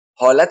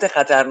 حالت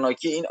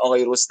خطرناکی این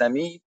آقای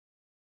رستمی،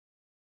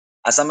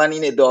 اصلا من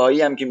این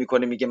ادعایی هم که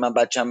میکنه میگه من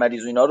بچه‌م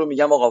مریض و اینا رو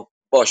میگم آقا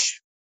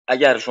باش،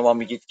 اگر شما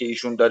میگید که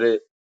ایشون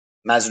داره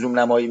مظلوم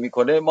نمایی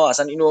میکنه، ما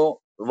اصلا اینو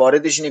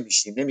واردش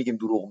نمیشیم، نمیگیم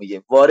دروغ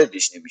میگه،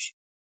 واردش نمیشیم.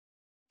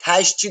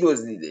 تاش چی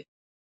دزدیده؟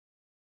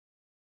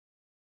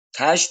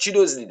 تاش چی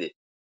دزدیده؟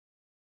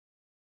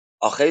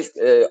 آخه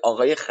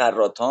آقای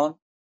خراتان،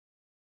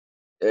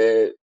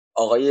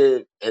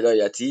 آقای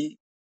هدایتی،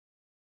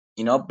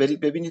 اینا برید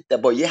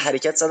ببینید با یه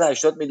حرکت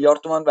 180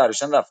 میلیارد تومان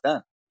براشن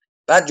رفتن.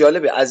 بعد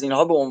جالبه از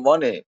اینها به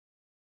عنوان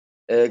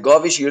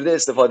گاو شیرده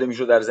استفاده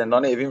میشد در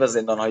زندان اوین و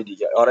زندان‌های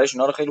دیگه. آرش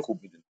اینا رو خیلی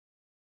خوب میدونه.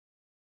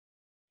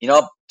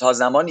 اینا تا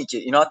زمانی که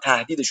اینا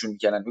تهدیدشون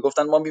میکردن،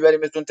 میگفتن ما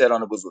میبریمتون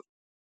تهران بزرگ،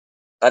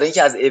 برای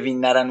اینکه از اوین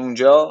نرن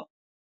اونجا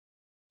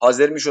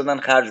حاضر میشدن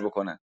خرج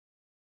بکنن.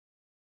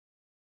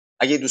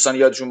 اگه دوستان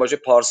یادشون باشه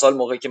پارسال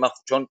موقعی که من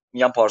چون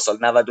میگم پارسال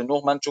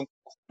 99، من چون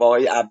با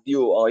آقای عبدی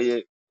و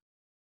آقای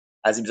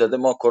عظیمزاده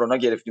ما کرونا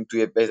گرفتیم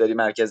توی بهداری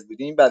مرکز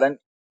بودیم، بعدن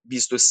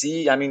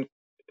 2030 همین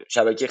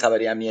شبکه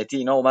خبری امنیتی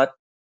اینا اومد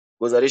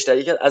گزارش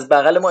تهیه کرد، از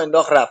بغل ما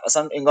انداخت رفت،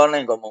 اصلا انگار نه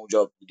انگار ما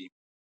اونجا بودیم.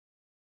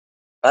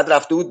 بعد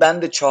رفته بود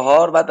بند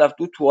 4، بعد رفته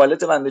بود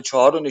توالت بند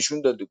 4 رو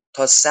نشون داده بود،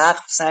 تا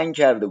سقف سنگ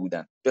کرده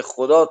بودن. به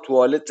خدا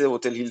توالت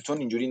هتل هیلتون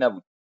اینجوری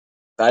نبود.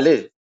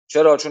 بله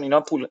چرا؟ چون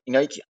اینا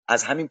اینایی که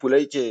از همین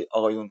پولایی که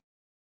آقایون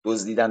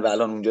دزدیدن و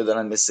الان اونجا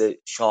دارن مثل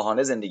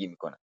شاهانه زندگی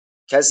میکنن.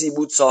 کسی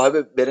بود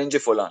صاحب برنج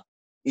فلان،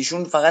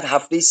 ایشون فقط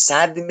هفته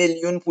 100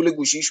 میلیون پول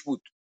گوشیش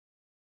بود.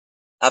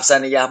 افسر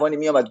نگهبانی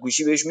میامد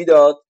گوشی بهش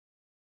میداد،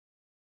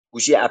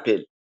 گوشی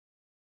اپل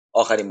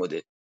آخرین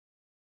مدل،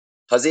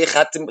 تازه یه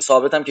خط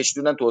ثابت هم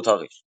کشیدونن تو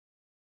اتاقش.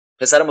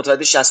 پسر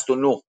متولد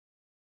 69.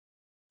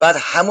 بعد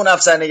همون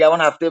افسر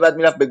نگهبان هفته بعد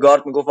میرفت به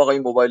گارد میگفت آقا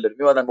این موبایل داره،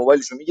 میومدن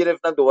موبایلشو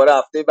میگرفتن، دوباره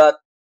هفته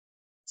بعد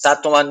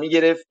 100 تومن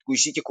میگرفت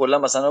گوشی که کلا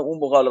مثلا اون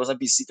موقع حالا مثلا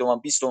 20 تومن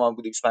 20 تومن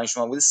بود 25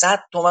 تومن بود،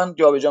 100 تومن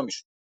جابجا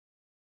میشد.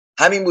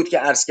 همین بود که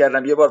عرض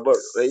کردم یه بار با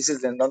رئیس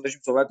زندان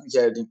داشتیم صحبت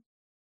میکردیم،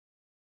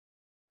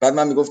 بعد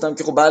من میگفتم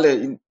که خب بله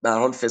این به هر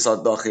حال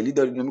فساد داخلی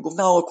دارید. میگفت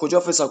نه آقا کجا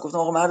فساد؟ گفتم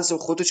آقا مهرس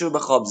خودت چرا به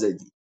خواب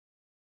زدی؟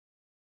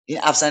 این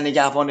افسر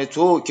نگهبان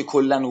تو که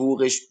کلا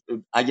حقوقش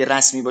اگه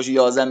رسمی باشه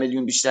 11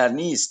 میلیون بیشتر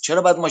نیست،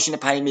 چرا باید ماشین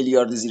 5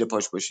 میلیارد زیر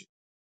پاش باشه؟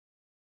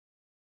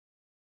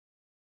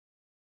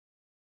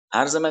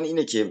 عرض من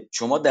اینه که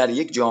شما در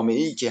یک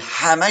جامعه‌ای که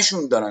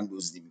همشون دارن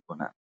دزدی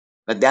میکنن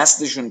و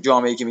دستشون،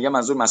 جامعه‌ای که میگم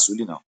منظور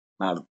مسئولینا،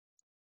 مردم،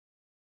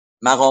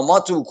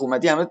 مقامات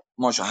حکومتی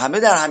همه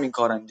در همین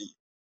کارن دیگه.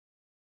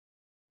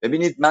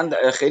 ببینید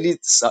من خیلی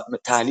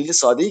تحلیل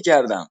ساده‌ای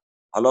کردم،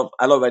 حالا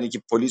علاوه بر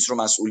اینکه پلیس رو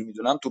مسئول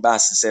میدونم، تو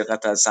بحث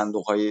سرقت از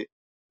صندوق‌های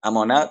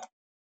امانت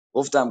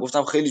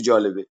گفتم خیلی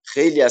جالبه،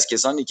 خیلی از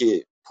کسانی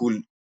که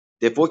پول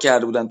دپو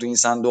کرده بودن تو این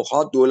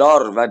صندوق‌ها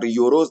دلار و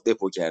یورو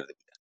دپو کرده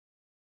بودن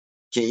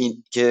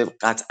که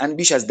قطعاً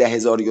بیش از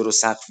 10,000 یورو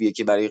سقفیه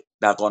که برای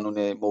در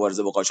قانون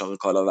مبارزه با قاچاق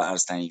کالا و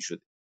ارز تعیین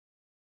شده.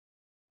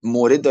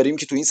 مورد داریم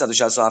که تو این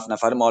 167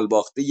 نفر مال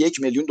باخته 1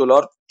 میلیون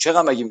دلار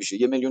چقدر مگه میشه؟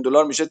 1 میلیون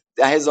دلار میشه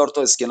 10,000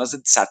 تا اسکناس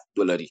 100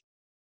 دلاری.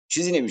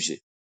 چیزی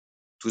نمیشه.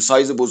 تو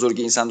سایز بزرگ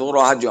این صندوق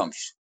راحت جا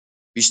میشه.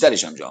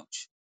 بیشترش هم جا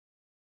میشه.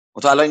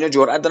 متألا اینا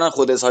جرئت دارن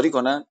خود اظهاری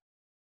کنن؟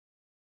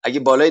 اگه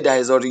بالای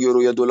 10,000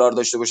 یورو یا دلار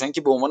داشته باشن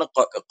که به عنوان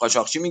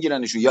قاچاقچی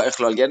میگیرنشون یا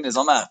اخلالگر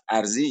نظام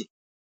ارزی.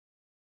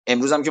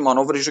 امروز هم که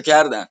مانورش رو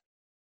کردن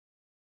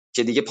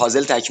که دیگه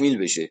پازل تکمیل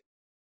بشه.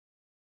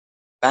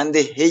 بند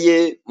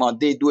هی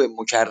ماده 2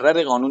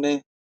 مکرر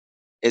قانون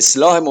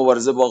اصلاح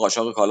مبارزه با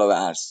قاچاق کالا و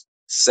ارز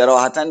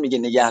صراحتاً میگه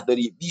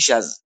نگهداری بیش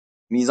از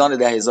میزان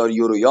 10,000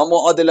 یورو یا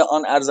معادل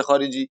آن ارز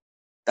خارجی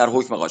در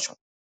حکم قاچاق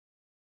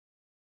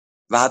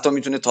و حتی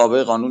میتونه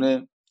تابع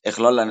قانون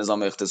اخلال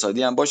نظام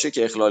اقتصادی هم باشه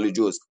که اخلال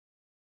جزء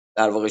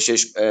در واقع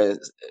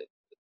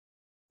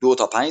 2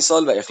 تا 5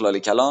 سال و اخلال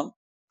کلان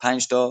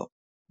 5 تا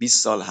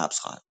 20 سال حبس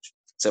خواهد شد.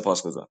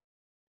 سپاسگزارم.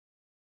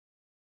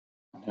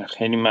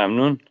 خیلی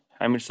ممنون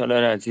امیر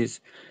سالار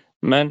عزیز.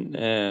 من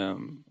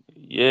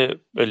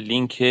یه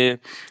لینک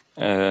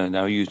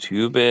در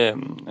یوتیوب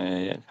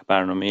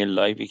برنامه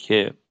لایوی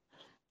که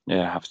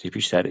هفته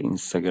پیش در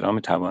اینستاگرام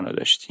توانا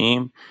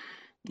داشتیم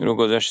رو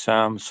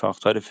گذاشتم،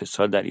 ساختار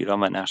فساد در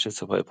ایران و نقش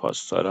سپاه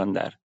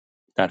پاسداران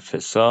در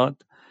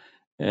فساد،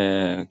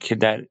 که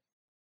در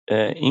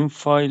این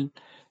فایل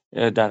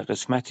در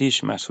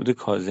قسمتیش مسعود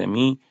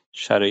کاظمی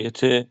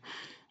شرایط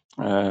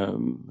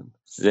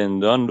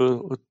زندان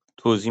رو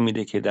توضیح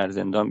میده که در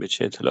زندان به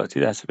چه اطلاعاتی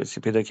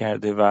دسترسی پیدا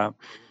کرده و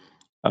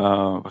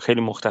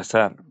خیلی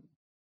مختصر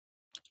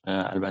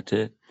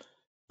البته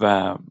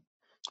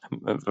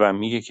و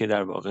میگه که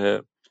در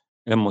واقع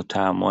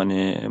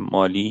متهمان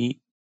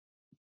مالی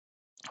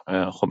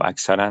خب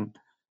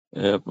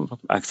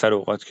اکثر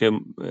اوقات که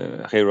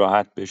خیلی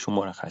راحت بهشون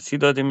مرخصی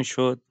داده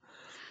میشد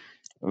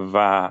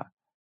و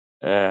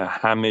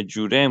همه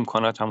جوره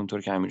امکانات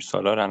همونطور که امیر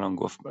سالار الان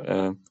گفت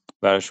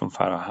براشون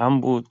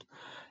فراهم بود.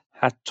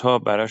 حتی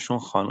براشون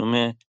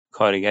خانم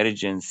کارگر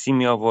جنسی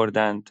می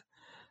آوردند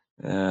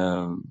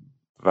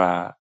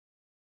و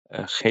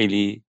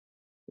خیلی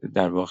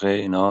در واقع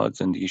اینا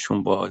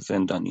زندگیشون با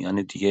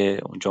زندانیان دیگه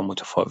اونجا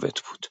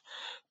متفاوت بود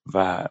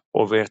و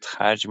اوورت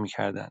خرج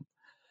میکردن.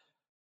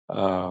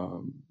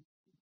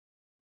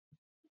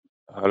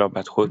 حالا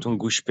بعد خودتون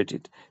گوش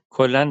بدید.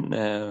 کلا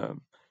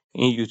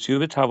این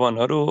یوتیوب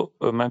توانا رو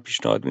من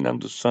پیشنهاد میدم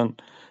دوستان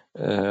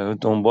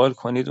دنبال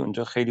کنید،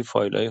 اونجا خیلی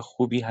فایل‌های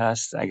خوبی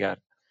هست، اگر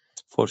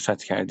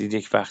فرصت کردید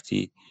یک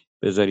وقتی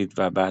بذارید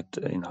و بعد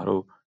اینها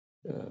رو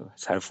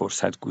سر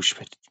فرصت گوش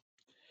بدید.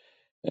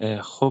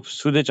 خب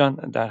سوده جان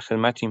در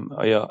خدمتیم.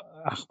 آیا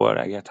اخبار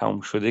اگر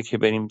تموم شده که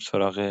بریم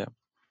سراغ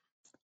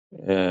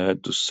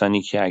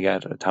دوستانی که اگر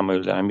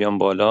تمایل دارن بیان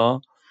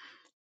بالا.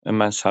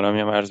 من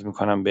سلامیم عرض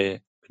میکنم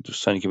به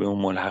دوستانی که به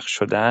اون ملحق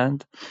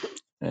شدند،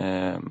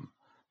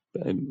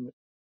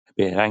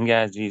 بهرنگ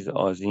عزیز،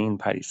 آذین،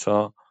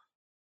 پریسا،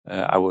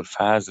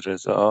 ابوالفضل،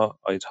 رضا،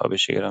 آیه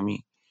تابش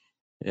گرامی،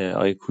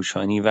 آیه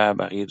کوشانی و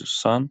بقیه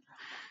دوستان.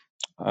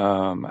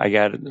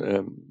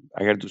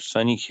 اگر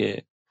دوستانی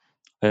که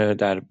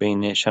در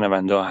بین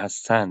شنونده ها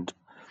هستند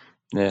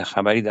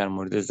خبری در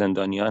مورد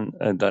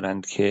زندانیان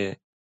دارند که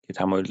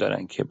تمایل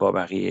دارند که با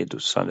بقیه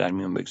دوستان در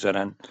میون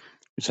بگذارن،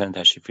 میتونن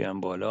تشریف بیارن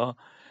بالا.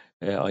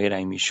 آقای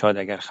رحیمی شاد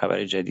اگر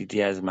خبر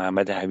جدیدی از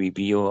محمد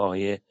حبیبی و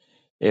آقای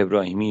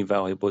ابراهیمی و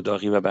آقای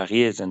بداغی و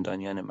بقیه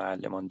زندانیان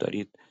معلمان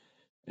دارید،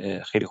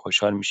 خیلی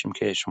خوشحال میشیم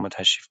که شما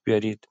تشریف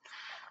بیارید.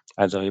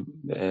 از آقای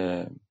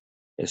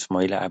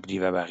اسماعیل عبدی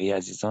و بقیه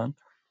عزیزان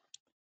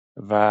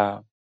و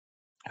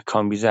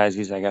کامبیز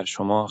عزیز اگر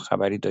شما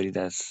خبری دارید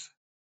از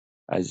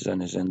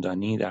عزیزان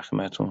زندانی در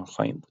خدمتتون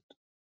خواهیم بود.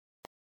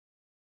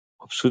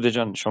 خب سوده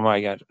جان شما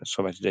اگر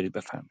صحبتی دارید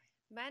بفرمایید.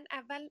 من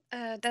اول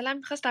دلم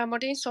میخواست در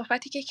مورد این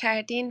صحبتی که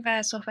کردین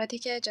و صحبتی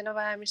که جناب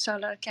امیر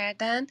سالار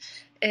کردن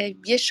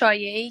یه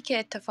شایعه‌ای که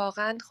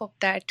اتفاقا خب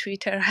در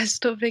توییتر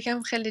هست و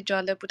بگم خیلی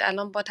جالب بود.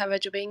 الان با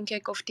توجه به این که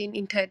گفتین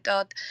این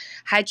تعداد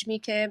حجمی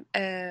که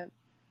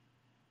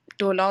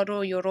دلار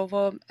و یورو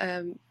و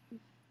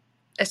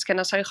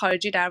اسکناس‌های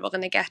خارجی در واقع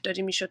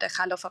نگهداری می‌شده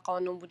خلاف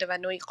قانون بوده و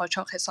نوعی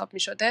قاچاق حساب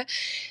می‌شده،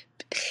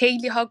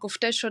 خیلی ها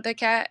گفته شده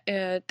که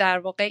در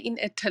واقع این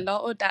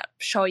اطلاع و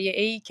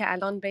شایعه‌ای که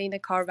الان بین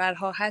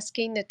کاربرها هست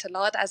که این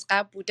اطلاعات از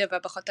قبل بوده و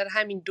به خاطر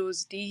همین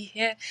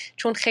دزدیه،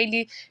 چون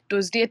خیلی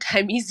دزدی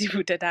تمیزی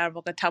بوده در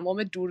واقع،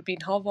 تمام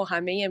دوربین‌ها و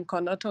همه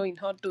امکانات و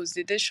اینها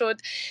دزدیده شد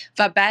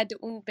و بعد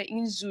اون به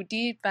این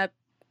زودی و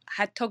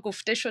حتی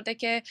گفته شده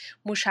که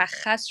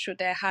مشخص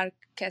شده هر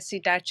کسی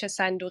در چه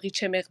صندوقی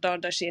چه مقدار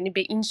داشته، یعنی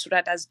به این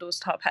صورت از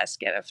دزدها پس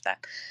گرفتن.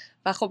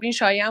 و خب این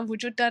شایعه هم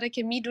وجود داره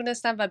که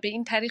میدونستن و به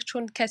این طریق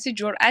چون کسی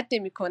جرئت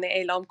نمیکنه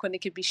اعلام کنه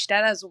که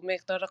بیشتر از اون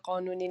مقدار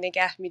قانونی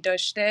نگه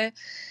می‌داشته،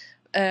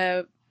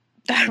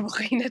 در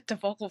واقع این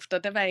اتفاق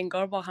افتاده و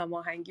انگار با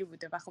هماهنگی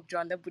بوده و خب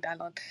جالب بود.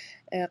 الان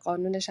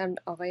قانونش هم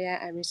آقای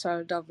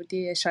امیرسالار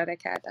داوودی اشاره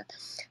کردن.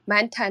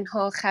 من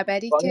تنها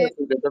خبری که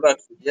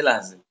یه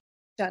لحظه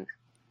جان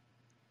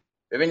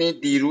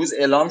ببینید دیروز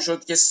اعلام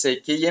شد که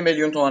سکه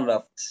 1,000,000 تومان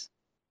رفت.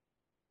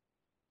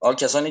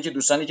 کسانی که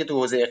دوستانی که تو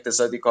حوزه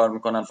اقتصادی کار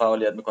میکنن،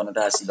 فعالیت میکنن،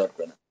 تحصیلات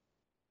دارن،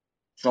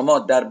 شما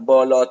در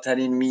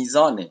بالاترین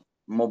میزان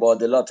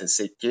مبادلات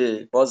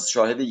سکه باز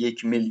شاهد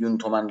 1,000,000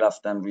 تومان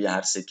رفتن روی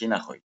هر سکه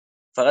نخواهید.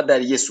 فقط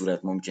در یه صورت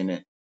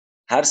ممکنه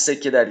هر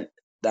سکه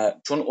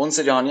چون اونس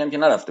جهانی هم که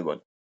نرفته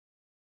بالا.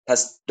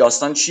 پس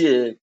داستان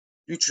چیه؟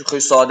 هیچ خیلی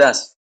ساده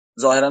است.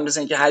 ظاهرا مثل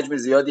اینکه حجم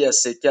زیادی از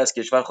سکه از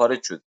کشور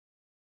خارج شد.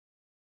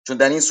 چون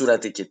در این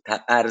صورتی که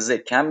عرضه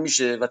کم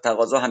میشه و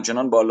تقاضا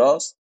همچنان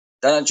بالاست،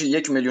 در نتیجه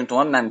 1 میلیون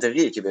تومان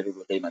منطقیه که بره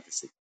رو قیمت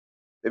سکه.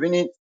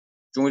 ببینید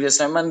جمهوری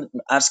اسلامی من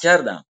عرض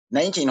کردم نه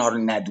اینکه اینها رو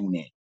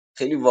ندونه،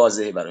 خیلی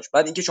واضحه براش.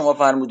 بعد اینکه شما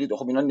فرمودید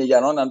خب اینا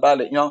نگرانن،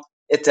 بله اینا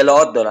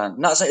اطلاعات دارن،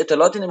 نه اصلا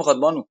اطلاعاتی نمیخواد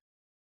بانو.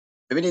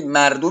 ببینید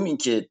مردمی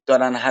که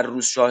دارن هر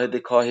روز شاهد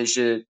کاهش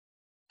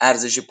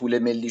ارزش پول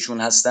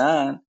ملیشون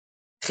هستن،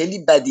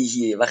 خیلی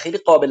بدیهیه و خیلی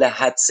قابل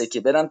حدسه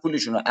که برن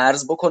پولشون رو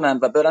ارز بکنن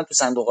و برن تو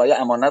صندوق‌های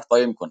امانت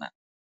قایم کنن.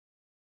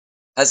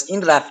 پس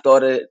این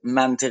رفتار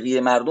منطقی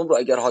مردم رو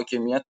اگر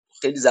حاکمیت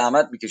خیلی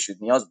زحمت میکشید،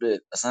 نیاز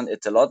به اصلا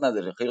اطلاعات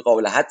نداره، خیلی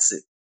قابل حدسه.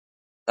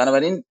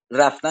 بنابراین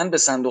رفتن به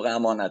صندوق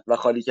امانت و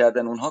خالی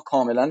کردن اونها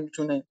کاملا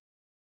میتونه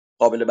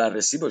قابل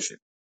بررسی باشه.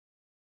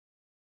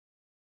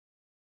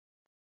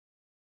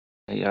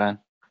 دقیقاً.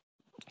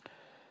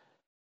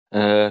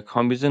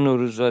 کامبیز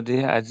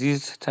نوروزاده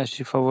عزیز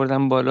تشریف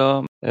آوردن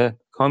بالا.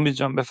 کامبیز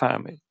جان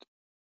بفرمایید.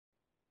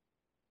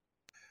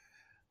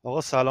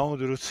 آقا سلام و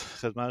درود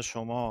خدمت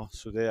شما،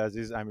 سوده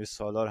عزیز، امیر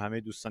سالار،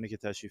 همه دوستانی که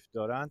تشریف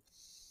دارن.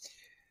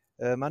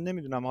 من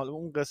نمیدونم حالا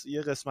اون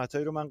یه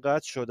قسمتایی رو من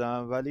قطع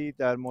شدم، ولی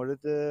در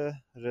مورد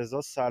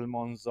رضا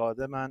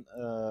سلمانزاده من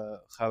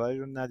خبری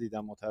رو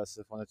ندیدم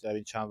متاسفانه در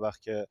این چند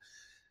وقت که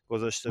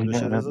گذاشته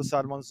بشه. رضا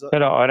سلمانزاده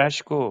چرا؟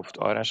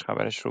 آرش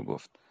خبرش رو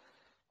گفت.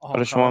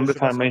 حالا شما هم خبرش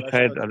رو پس بفرمایید، آرش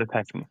شاید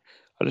داده.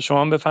 حالا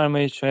شما هم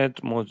بفرمایید، شاید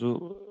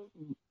موضوع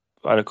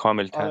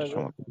کامل تر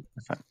شما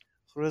بفرمایید.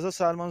 رضا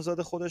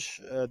سلمانزاده خودش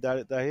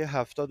در دهه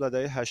 70 و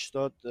دهه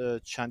 80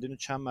 چندین و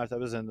چند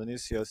مرتبه زندانی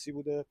سیاسی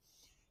بوده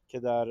که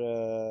در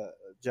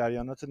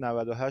جریانات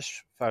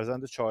 98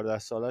 فرزند 14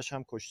 سالش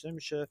هم کشته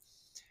میشه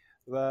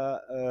و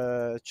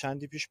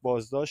چندی پیش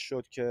بازداشت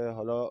شد که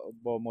حالا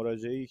با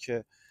مراجعه‌ای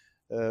که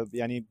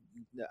یعنی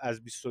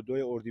از 22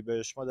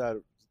 اردیبهشت ما در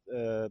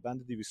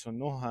بند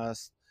 209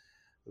 هست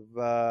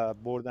و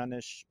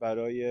بردنش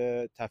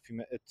برای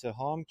تفهیم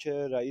اتهام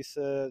که رئیس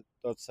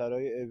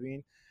دادسرای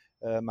اوین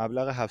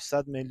مبلغ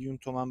 700 میلیون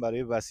تومان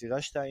برای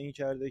وثیقه‌اش تعیین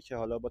کرده که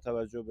حالا با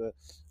توجه به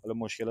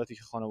مشکلاتی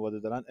که خانواده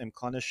دارن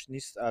امکانش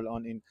نیست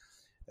الان این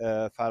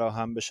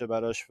فراهم بشه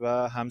براش.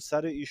 و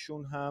همسر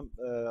ایشون هم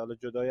حالا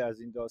جدای از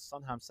این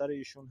داستان، همسر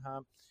ایشون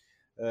هم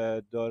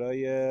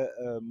دارای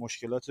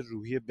مشکلات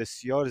روحی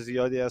بسیار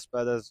زیادی است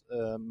بعد از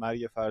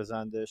مرگ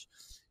فرزندش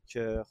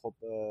که خب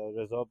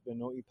رضا به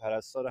نوعی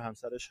پرستار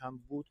همسرش هم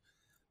بود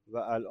و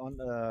الان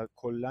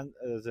کلا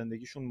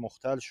زندگیشون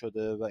مختل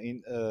شده. و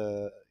این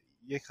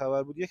یک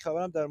خبر بود. یک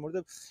خبر هم در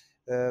مورد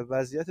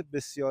وضعیت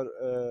بسیار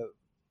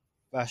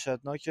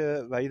وحشتناک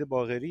وحید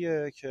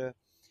باقریه که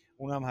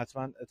اون هم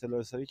حتما اطلاع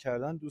رسانی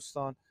کردن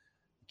دوستان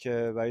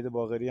که وحید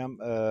باقری هم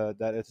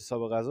در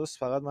اعتصاب غذاست.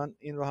 فقط من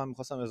این رو هم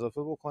می‌خواستم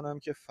اضافه بکنم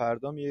که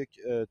فردا یک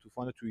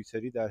طوفان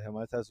توییتری در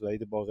حمایت از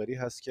وحید باقری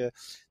هست که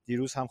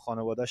دیروز هم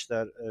خانواده‌اش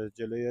در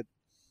جلوی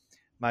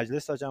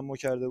مجلس تجمع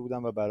کرده بودن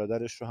و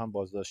برادرش رو هم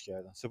بازداشت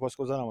کردن.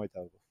 سپاسگزارم آقای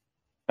توقف.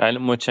 بله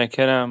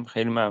متشکرم،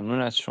 خیلی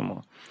ممنون از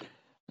شما.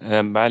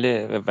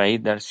 بله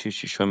وحید در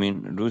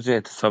 36مین روز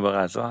اعتصاب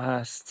غذا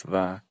هست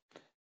و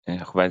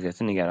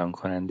وضعیت نگران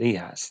کننده ای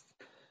هست.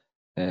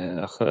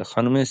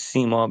 خانم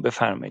سیما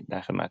بفرمایید،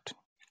 در خدمتتون.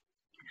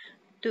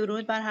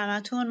 درود بر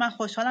همتون. من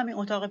خوشحالم این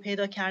اتاق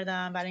پیدا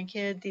کردم برای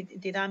اینکه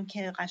دیدم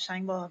که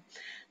قشنگ با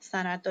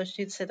سند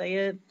داشتید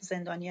صدای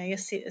زندانیای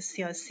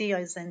سیاسی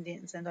یا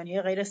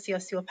زندانیای غیر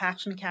سیاسی رو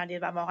پخش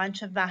می‌کردید و واقعا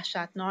چه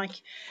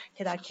وحشتناک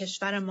که در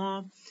کشور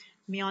ما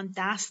میان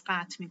دست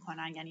قطع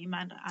میکنن. یعنی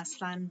من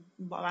اصلا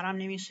باورم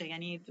نمیشه،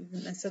 یعنی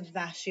مثل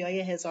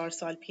وحشیای 1000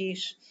 سال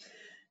پیش.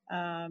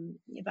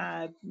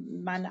 و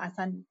من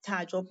اصلا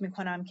تعجب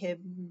میکنم که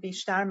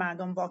بیشتر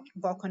مردم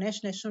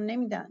واکنش نشون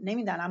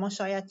نمیدن اما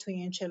شاید توی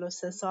این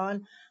 43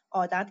 سال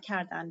عادت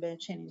کردن به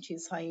چنین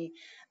چیزهایی.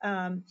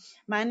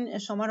 من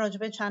شما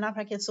راجبه چند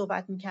نفر که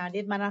صحبت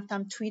میکردید من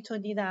رفتم توییت رو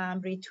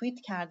دیدم، ریتوییت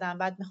کردم،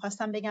 بعد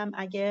میخواستم بگم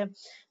اگه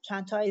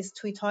چند تا از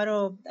توییت ها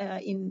رو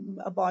این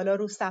بالا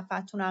رو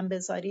صفحتونم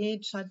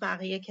بذارید شاید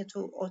بقیه که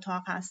تو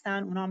اتاق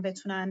هستن اونام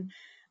بتونن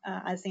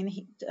از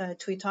این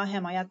توییت ها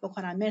حمایت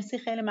بکنن. مرسی،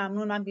 خیلی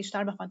ممنون. من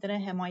بیشتر به خاطر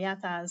حمایت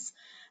از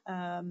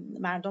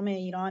مردم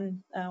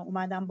ایران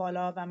اومدم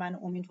بالا و من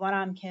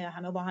امیدوارم که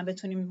همه با هم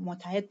بتونیم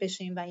متحد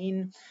بشیم و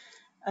این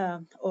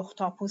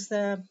اختاپوس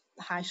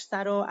 8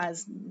 سر رو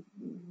از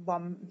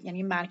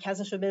یعنی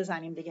مرکزش رو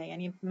بزنیم دیگه.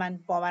 یعنی من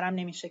باورم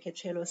نمیشه که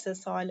 43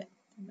 سال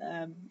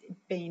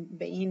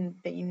به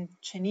این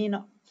چنین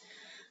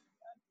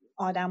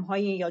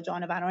آدم‌هایی یا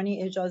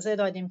جانورانی اجازه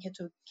دادیم که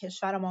تو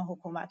کشور ما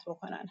حکومت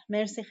بکنن.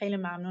 مرسی، خیلی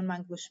ممنون.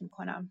 من گوش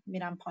میکنم،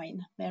 میرم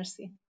پایین.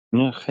 مرسی.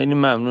 خیلی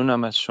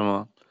ممنونم از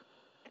شما.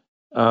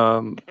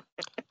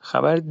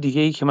 خبر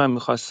دیگه ای که من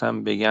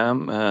میخواستم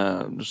بگم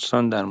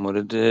دوستان در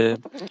مورد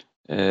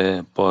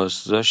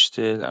بازداشت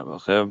در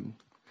واقع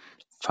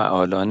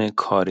فعالان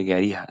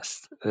کارگری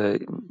هست.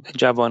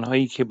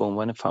 جوانهایی که به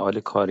عنوان فعال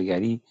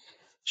کارگری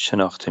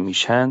شناخته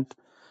میشند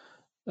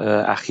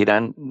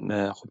اخیراً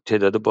خب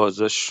تعداد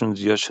بازداشتشون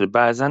زیاد شده.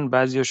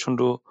 بعضیاشون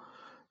رو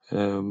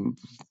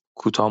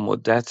کوتاه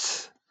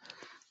مدت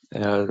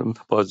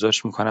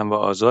بازداشت میکنن و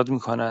آزاد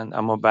میکنن،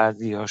 اما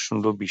بعضی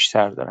هاشون رو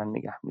بیشتر دارن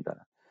نگه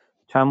میدارن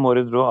چند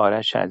مورد رو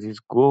آرش عزیز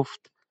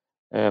گفت.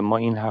 ما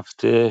این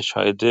هفته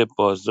شاهد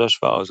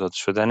بازداشت و آزاد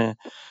شدن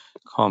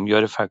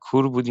کامیار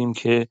فکور بودیم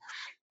که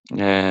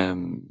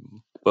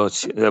با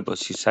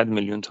 300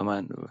 میلیون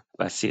تومان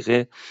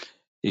وثیقه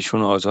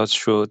ایشون آزاد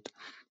شد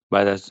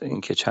بعد از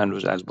اینکه چند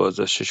روز از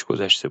بازداشتش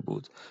گذشته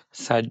بود.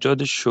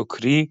 سجاد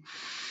شکری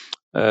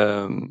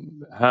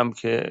هم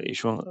که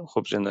ایشون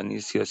خب زندانی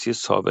سیاسی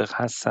سابق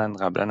هستن،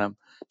 قبلا هم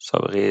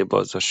سابقه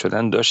بازداشت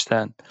شدن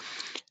داشتن،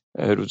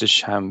 روز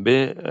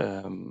شنبه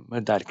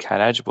در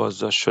کرج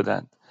بازداشت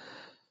شدن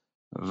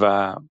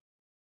و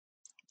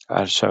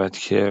عرض شود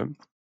که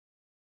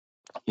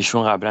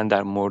ایشون قبلا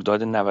در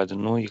مرداد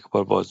 99 یک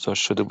بار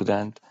بازداشت شده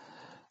بودند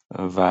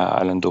و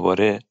الان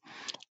دوباره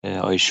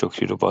آقای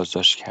شکری رو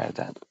بازداشت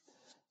کردند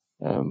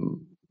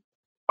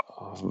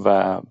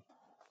و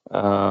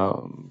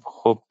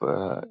خب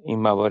این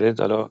موارد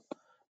حالا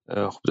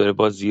خب داره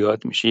باز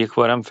زیاد میشه. یک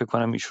بارم فکر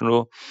کنم ایشون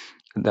رو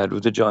در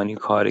روز جهانی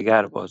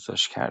کارگر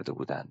بازداشت کرده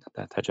بودند،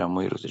 در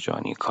تجمع روز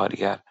جهانی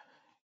کارگر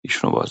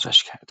ایشون رو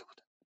بازداشت کرده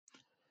بودند.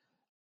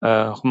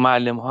 خب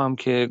معلم ها هم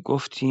که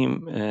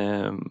گفتیم،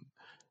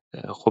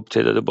 خب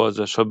تعداد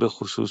بازداشت ها به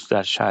خصوص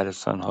در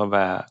شهرستان ها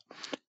و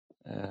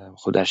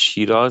خود در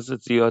شیراز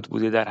زیاد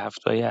بوده در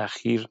هفته‌های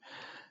اخیر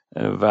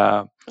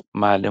و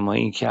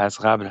معلمایی که از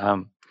قبل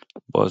هم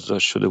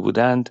بازداشت شده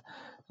بودند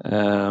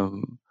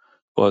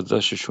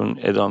بازداشتشون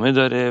ادامه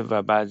داره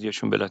و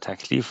بعضیاشون بلا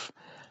تکلیف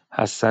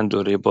هستن،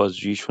 دوره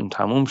بازجوییشون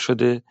تموم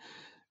شده.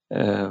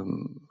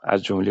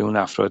 از جمله اون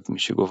افراد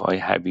میشه گفت آقای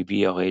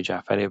حبیبی، آقای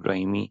جعفر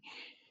ابراهیمی،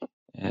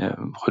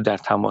 خود در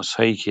تماس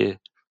هایی که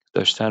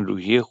داشتن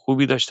روحیه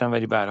خوبی داشتن،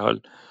 ولی به هر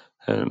حال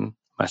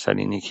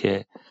مسئله اینه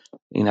که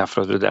این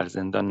افراد رو در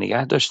زندان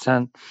نگه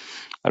داشتن.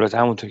 البته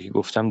همونطور که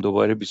گفتم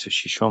دوباره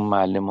 26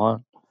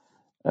 معلمان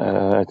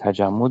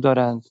تجمع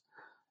دارند.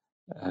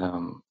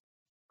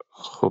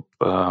 خب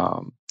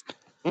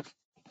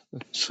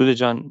سوده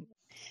جان،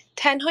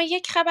 تنها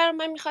یک خبر رو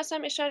من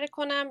میخواستم اشاره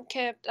کنم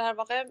که در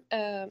واقع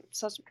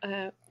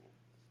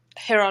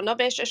هرانا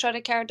بهش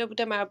اشاره کرده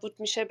بوده، مربوط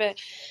میشه به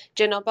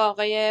جناب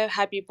آقای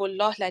حبیب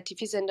الله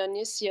لطیفی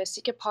زندانی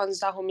سیاسی که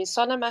 15مین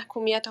سال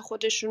محکومیت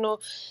خودشونو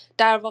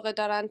در واقع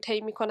دارن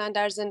طی میکنن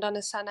در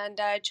زندان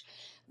سنندج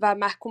و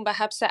محکوم به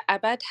حبس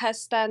ابد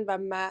هستن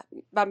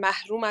و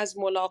محروم از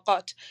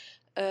ملاقات.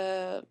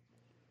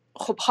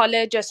 خب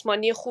حال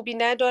جسمانی خوبی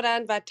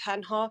ندارن و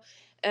تنها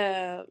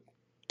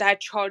در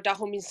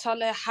 14مین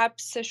سال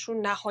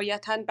حبسشون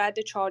نهایتاً بعد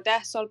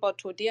 14 سال با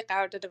تودیع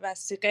قرارداد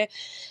وثیقه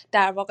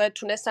در واقع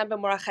تونستن به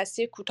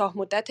مرخصی کوتاه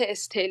مدت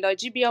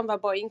استعلاجی بیان و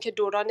با اینکه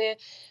دوران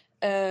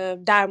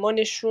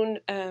درمانشون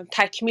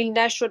تکمیل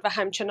نشد و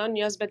همچنان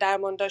نیاز به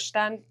درمان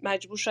داشتن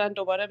مجبور شدن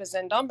دوباره به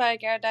زندان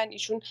برگردن.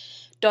 ایشون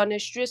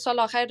دانشجوی سال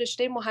آخر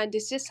رشته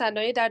مهندسی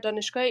صنایع در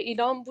دانشگاه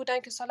ایران بودن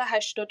که سال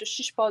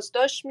 86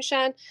 بازداشت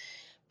میشن.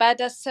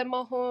 بعد از 3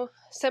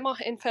 ماه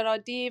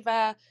انفرادی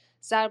و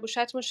ضرب و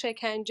شتم و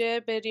شکنجه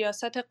به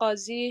ریاست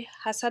قاضی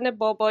حسن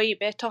بابایی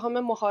به اتهام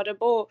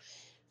محاربه و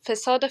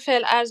فساد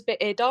فی‌الارض به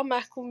اعدام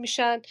محکوم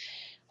میشن.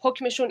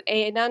 حکمشون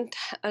عیناً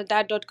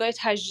در دادگاه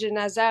تجدید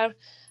نظر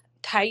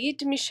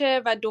تایید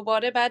میشه و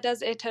دوباره بعد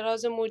از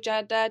اعتراض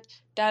مجدد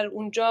در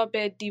اونجا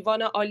به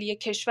دیوان عالی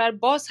کشور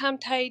باز هم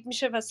تایید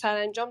میشه و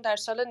سرانجام در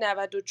سال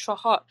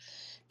 94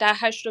 در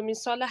 8مین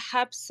سال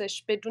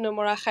حبسش بدون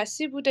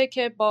مرخصی بوده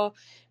که با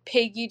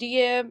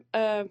پیگیری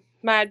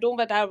مردم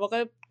و در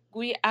واقع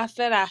گویی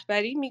عفو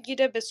رهبری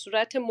میگیره به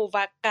صورت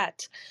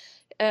موقت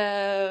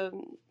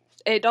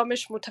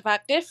اعدامش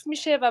متوقف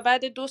میشه و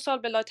بعد 2 سال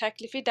بلا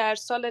تکلیفی در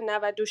سال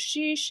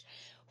 96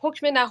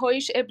 حکم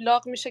نهاییش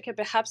ابلاغ میشه که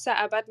به حبس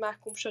ابد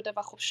محکوم شده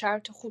و خب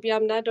شرط خوبی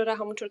هم نداره،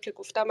 همونطور که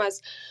گفتم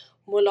از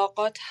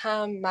ملاقات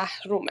هم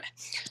محرومه.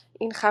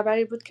 این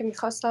خبری بود که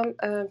میخواستم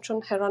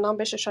چون هرانام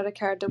بهش اشاره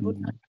کرده بود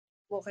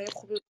موقع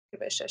خوبی بود که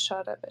بهش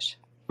اشاره بشه.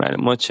 بله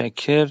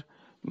متشکر.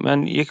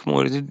 من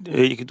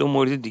یکی دو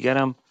مورد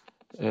دیگرم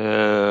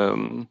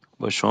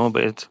با شما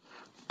باید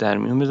در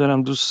میون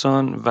بذارم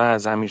دوستان و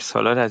از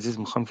امیرسالار عزیز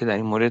میخوام که در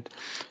این مورد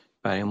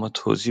برای ما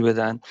توضیح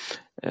بدن.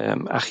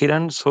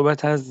 اخیراً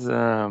صحبت از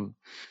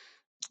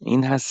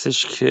این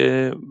هستش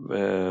که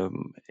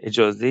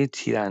اجازه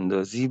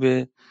تیراندازی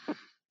به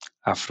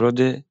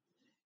افراد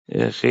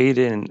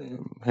غیر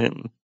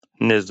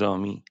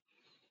نظامی،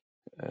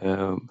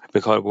 به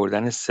کار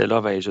بردن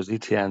سلاح و اجازه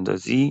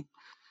تیراندازی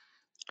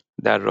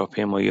در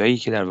راهپیمایی‌هایی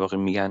که در واقع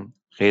میگن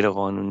غیر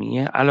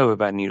قانونیه، علاوه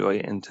بر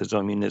نیروهای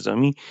انتظامی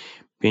نظامی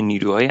به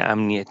نیروهای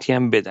امنیتی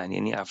هم بدن،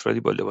 یعنی افرادی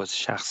با لباس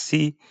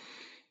شخصی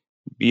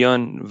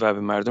بیان و به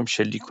مردم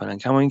شلیک کنن.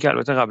 کما اینکه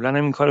البته قبلا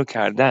هم این کارو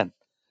کردن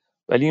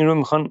ولی این رو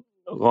میخوان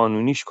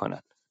قانونیش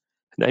کنن.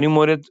 در این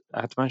مورد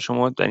حتما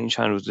شما در این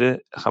چند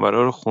روزه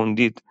خبرها رو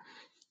خوندید،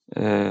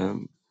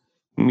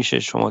 میشه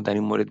شما در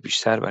این مورد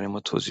بیشتر برای ما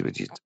توضیح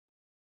بدید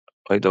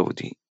آقای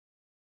داوودی؟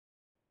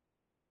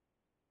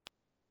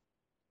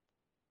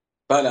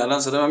 بله الان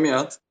صدا من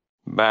میاد؟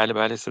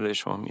 بله صدای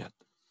شما میاد.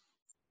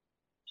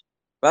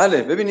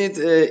 بله ببینید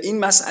این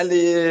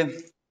مسئله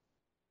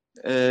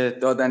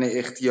دادن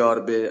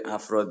اختیار به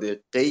افراد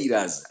غیر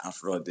از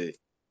افراد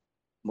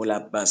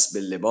ملبس به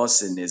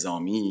لباس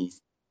نظامی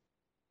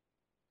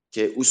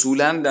که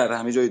اصولاً در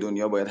همه جای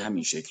دنیا باید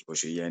همین شکل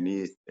باشه،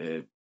 یعنی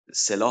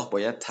سلاح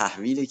باید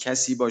تحویل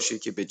کسی باشه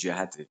که به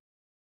جهت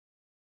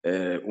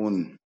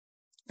اون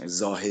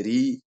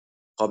ظاهری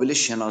قابل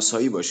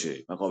شناسایی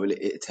باشه و قابل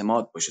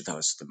اعتماد باشه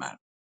توسط مردم.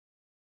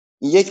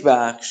 این یک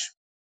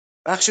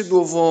بخش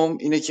دوم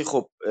اینه که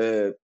خب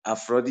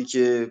افرادی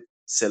که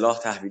سلاح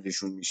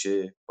تحویلشون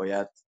میشه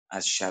باید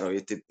از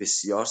شرایط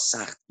بسیار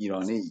سخت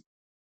گیرانه‌ای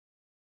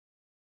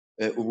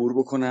عبور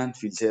بکنن،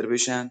 فیلتر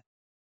بشن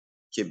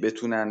که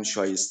بتونن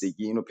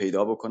شایستگی اینو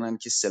پیدا بکنن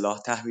که سلاح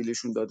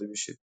تحویلشون داده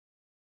بشه.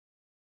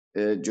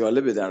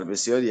 جالبه در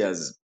بسیاری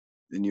از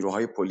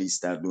نیروهای پلیس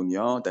در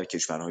دنیا، در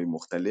کشورهای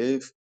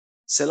مختلف،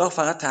 سلاح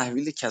فقط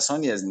تحویل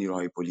کسانی از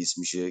نیروهای پلیس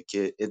میشه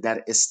که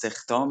در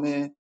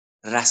استخدام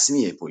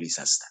رسمی پلیس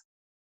هستن،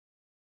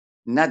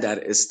 نه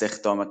در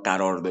استخدام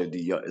قراردادی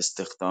یا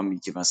استخدامی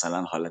که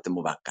مثلا حالت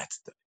موقت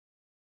داره.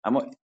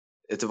 اما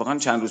اتفاقا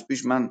چند روز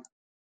پیش من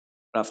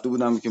رفته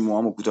بودم که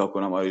موهامو کوتاه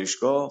کنم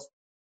آرایشگاه،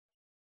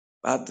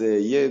 بعد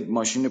یه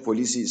ماشین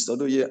پلیسی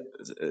ایستاد و یه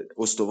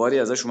استواری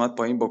ازش اومد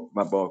پایین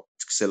با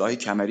سلاح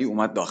کمری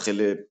اومد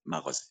داخل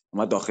مغازه،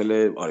 اومد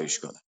داخل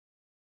آرایشگاه.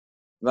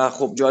 و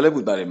خب جالب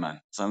بود برای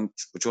من، مثلا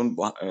چون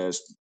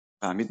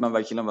فهمید من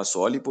وکیلم و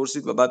سوالی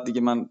پرسید و بعد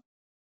دیگه من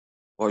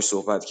باهاش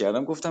صحبت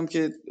کردم، گفتم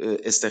که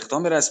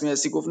استخدام رسمی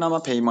هستی؟ گفت نه من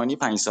پیمانی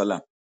 5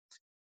 سالم.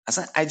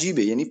 اصلا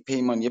عجیبه، یعنی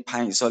پیمانی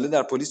 5 ساله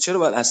در پلیس چرا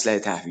باید اسلحه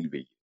تحویل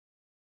بگیره؟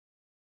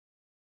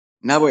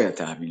 نباید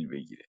تحویل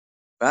بگیره.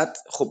 بعد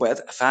خب باید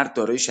فرد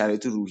دارای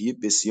شرایط روحی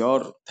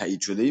بسیار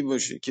تایید شده‌ای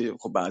باشه که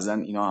خب بعضا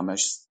اینا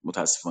همش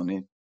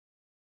متاسفانه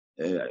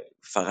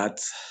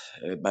فقط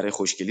برای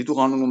خوشگلی تو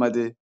قانون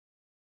اومده.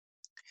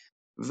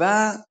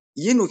 و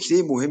یه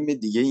نکته مهم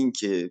دیگه این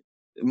که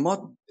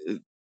ما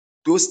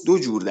دو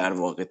جور در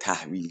واقع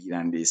تحویل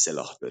گیرنده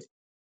سلاح داریم.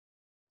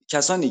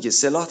 کسانی که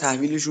سلاح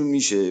تحویلشون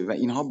میشه و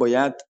اینها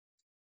باید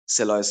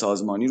سلاح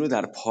سازمانی رو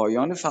در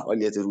پایان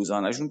فعالیت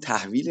روزانهشون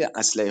تحویل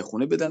اسلحه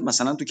خونه بدن،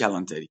 مثلا تو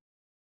کلانتری،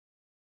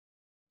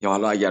 یا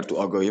حالا اگر تو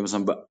آگاهی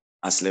مثلا با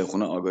اسلحه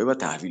خونه آگاهی و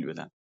تحویل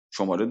بدن،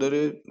 شماره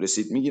داره،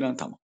 رسید میگیرن،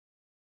 تمام.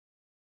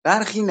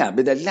 برخی نه،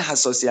 به دلیل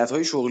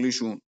حساسیت‌های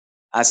شغلیشون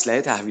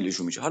اسلحه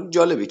تحویلشون میشه. حالا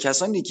جالبه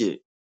کسانی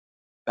که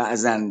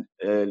بعضن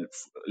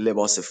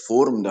لباس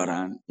فرم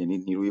دارن، یعنی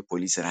نیروی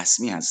پلیس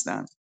رسمی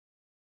هستن،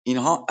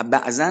 اینها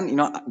بعضن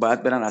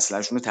باید برن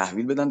اسلحه‌شون رو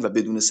تحویل بدن و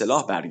بدون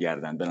سلاح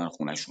برگردن برن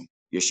خونهشون،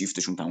 یا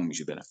شیفتشون تموم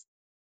میشه برن.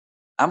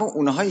 اما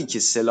اونهایی که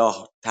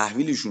سلاح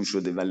تحویلشون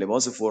شده و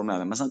لباس فرم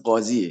ندارن، مثلا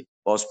قاضی،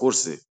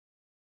 بازپرسه،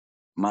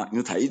 من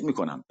اینو تایید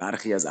میکنم،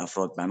 برخی از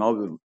افراد بنا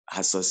به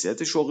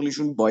حساسیت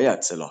شغلیشون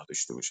باید سلاح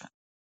داشته باشن،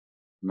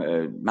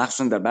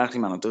 مخصوصا در برخی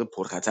مناطق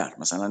پرخطر.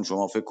 مثلا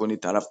شما فکر کنید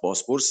طرف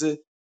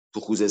بازپرسه تو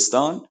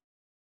خوزستان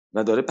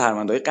و داره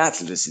پرونده‌های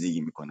قتل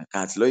رسیدگی میکنه،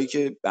 قتلایی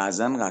که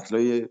بعضن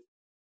قتلای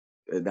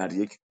در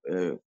یک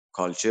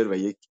کالچر و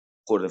یک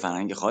خورده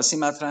فرهنگ خاصی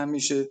مطرح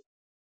میشه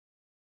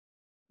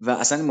و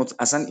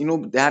اصلا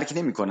اینو درک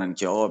نمیکنن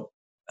که آقا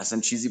اصلا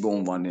چیزی به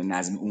عنوان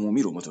نظم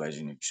عمومی رو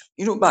متوجه نمیشن.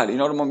 بله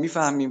اینا رو ما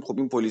میفهمیم. خب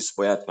این پلیس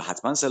باید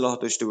حتما سلاح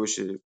داشته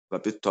باشه و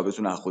تا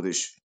بتونه از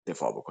خودش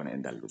دفاع بکنه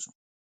اندلزوم.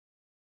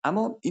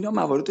 اما اینا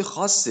موارد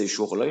خاصه،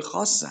 شغلای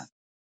خاصن.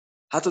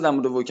 حتی در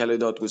مورد وکلای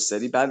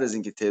دادگستری بعد از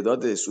اینکه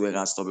تعداد سوء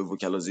قصدها به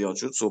وکلا زیاد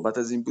شد، صحبت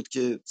از این بود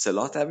که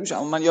سلاح تحویل شه.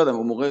 اما من یادم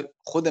اون موقع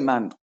خود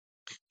من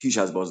پیش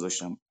از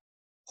بازداشتم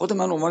خود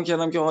من عنوان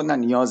کردم که آقا نه،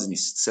 نیاز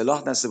نیست،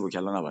 سلاح دست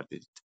وکلا نباید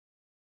بدید.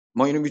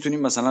 ما اینو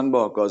میتونیم مثلا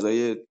با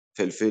گازهای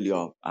فلفل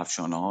یا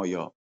افشانه‌ها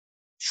یا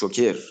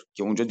شوکر،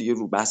 که اونجا دیگه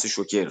رو بحث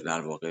شوکر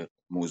در واقع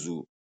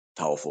موضوع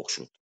توافق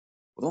شد.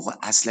 خب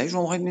اسلحه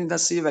شما می‌خواید بدید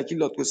دست یه وکیل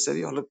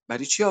دادگستری، حالا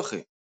برای چی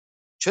آخه؟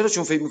 چرا؟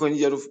 چون فکر می‌کنید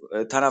یارو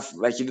طرف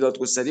وکیل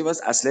دادگستری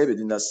واسه اسلحه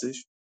بدین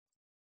دستش؟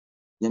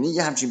 یعنی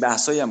یه همچین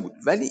بحثایی هم بود.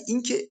 ولی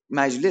اینکه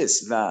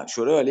مجلس و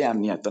شورای عالی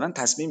امنیت دارن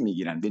تصمیم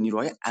میگیرن به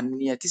نیروهای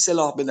امنیتی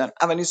سلاح بدن،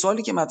 اولین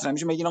سوالی که مطرح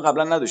میشه، مگه اینا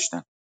قبلا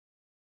نداشتن؟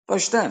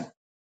 داشتن،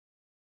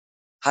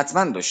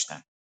 حتما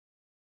داشتن.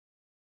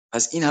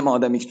 پس این همه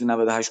آدمی که تو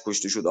 98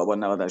 کشته شد،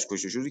 آبان 98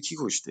 کشته شد، کی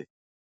کشته؟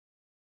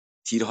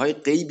 تیرهای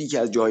غیبی که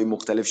از جاهای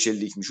مختلف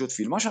شلیک میشد،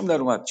 فیلماش هم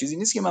در اومد، چیزی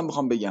نیست که من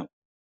بخوام بگم.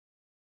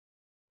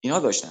 اینها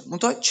داشتن.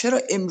 منتها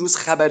چرا امروز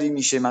خبری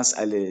میشه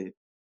مسئله؟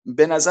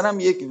 به نظرم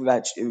یک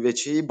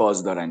وجهه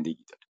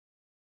بازدارندگی داره.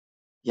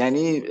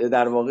 یعنی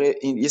در واقع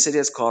این یه سری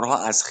از کارها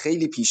از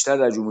خیلی پیشتر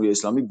در جمهوری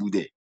اسلامی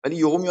بوده، ولی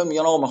یهو میاد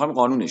میگن آقا میخوایم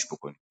قانونش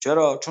بکنیم.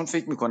 چرا؟ چون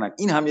فکر میکنن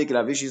این هم یک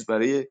روشی است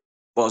برای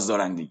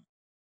بازدارندگی.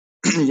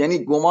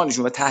 یعنی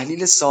گمانشون و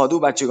تحلیل ساده و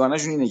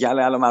بچگانه‌شون اینه که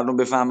الان مردم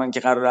بفهمن که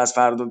قرار از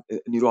فردا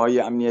نیروهای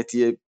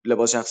امنیتی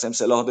لباس شخصی هم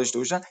سلاح داشته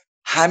باشن،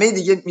 همه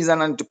دیگه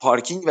میزنن تو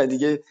پارکینگ و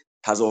دیگه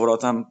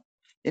تظاهرات هم.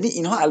 یعنی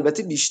اینها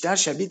البته بیشتر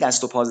شبیه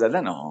دست و پا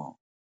زدن ها.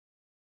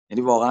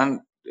 یعنی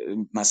واقعا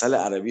مسئله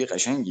عربی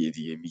قشنگیه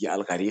دیگه، میگه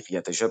الغریق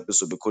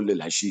یتشبث بکل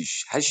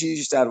الحشیش.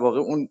 حشیش در واقع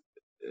اون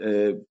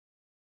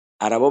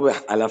عربا به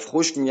علف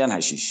خشک میگن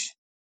حشیش،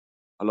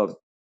 حالا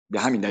به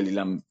همین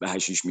دلیلم به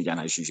حشیش میگن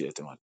حشیش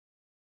احتمال.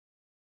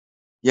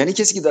 یعنی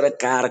کسی که داره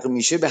غرق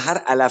میشه به هر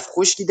علف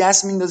خشکی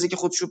دست میندازه که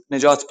خودشو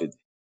نجات بده.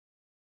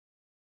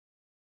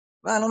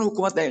 و الان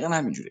حکومت دقیقا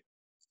همینجوره.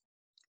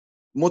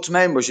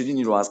 مطمئن باشید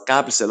این رو از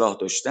قبل سلاح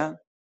داشتن،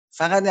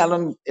 فقط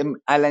الان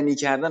علنی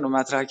کردن و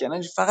مطرح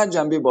کردن فقط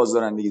جنبه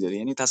بازدارندگی داره.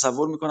 یعنی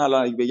تصور میکنه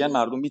الان اگه بگن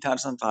مردم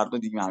میترسن، فردا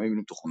دیگه همه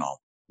میریم تو خونه ها.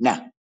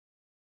 نه،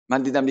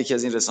 من دیدم یکی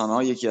از این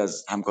رسانه‌ها، یکی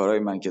از همکارای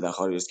من که در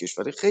خارج از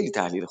کشوره، خیلی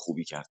تحلیل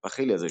خوبی کرد و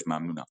خیلی ازش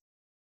ممنونم.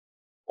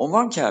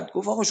 عنوان کرد،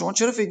 گفت آقا شما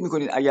چرا فکر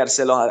میکنید اگر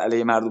سلاح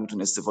علیه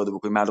مردمتون استفاده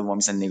بکنید مردم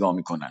وامیسن نگاه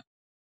میکنن؟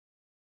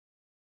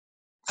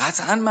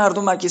 قطعا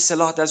مردم اگه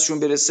سلاح دستشون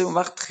برسه اون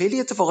وقت خیلی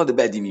اتفاقات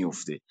بدی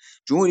میفته.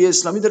 جمهوری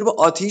اسلامی داره با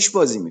آتش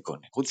بازی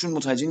میکنه، خودشون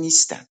متوجه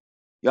نیستن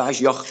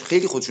یا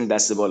خیلی خودشون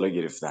دست بالا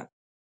گرفتن،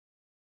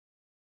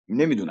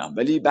 نمیدونم.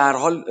 ولی به هر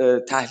حال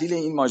تحلیل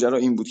این ماجرا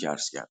این بود که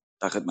عرض کرد.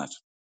 در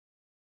خدمتتون.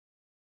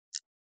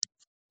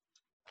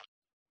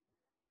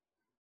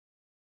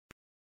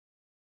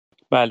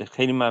 بله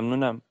خیلی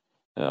ممنونم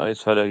آقای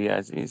سالاری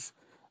عزیز.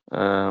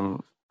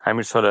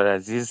 امیر سالار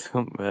عزیز،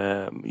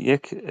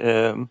 یک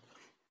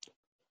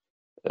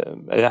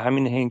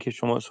همین هین که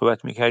شما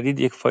صحبت میکردید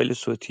یک فایل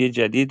صوتی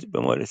جدید به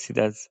ما رسید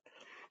از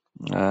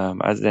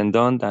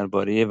زندان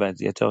درباره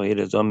وضعیت آقای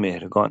رضا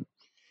مهرگان.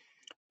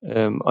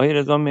 آقای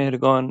رضا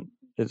مهرگان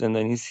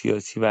زندانی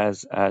سیاسی و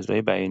از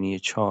اعضای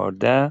بیانیه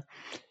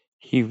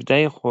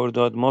 17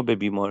 خرداد ما به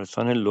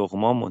بیمارستان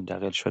لقمان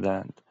منتقل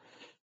شدند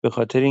به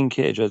خاطر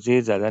اینکه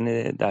اجازه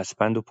زدن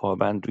دستبند و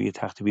پابند روی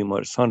تخت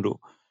بیمارستان رو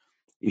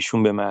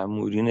ایشون به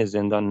مأمورین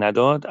زندان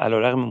نداد.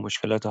 علیرغم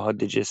مشکلات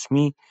حاد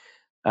جسمی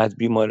از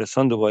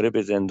بیمارستان دوباره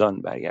به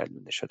زندان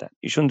برگردونده شدن.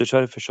 ایشون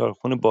دچار فشار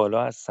خون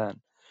بالا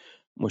هستن،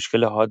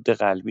 مشکل حاد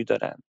قلبی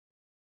دارن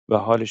و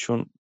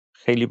حالشون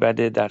خیلی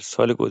بده. در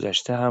سال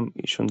گذشته هم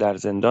ایشون در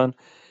زندان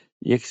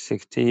یک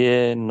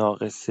سکته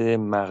ناقص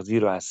مغزی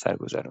رو از سر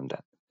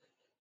گذروندن.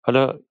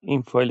 حالا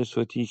این فایل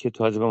صوتی که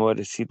تازه به ما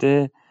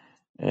رسیده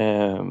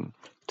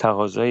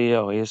تقاضای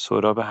آقای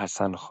سهراب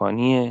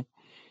حسنخانیه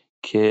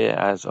که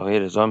از آقای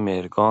رضا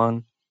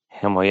مهرگان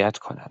حمایت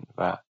کنند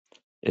و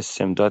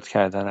استمداد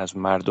کردن از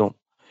مردم.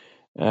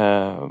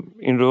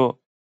 این رو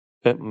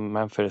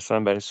من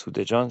فرستادم برای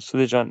سوده جان.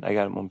 سوده جان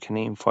اگر ممکنه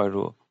این فایل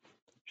رو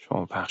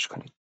شما پخش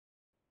کنید.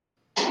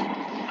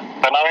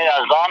 به نام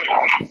یزدان،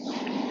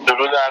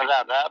 درود عرض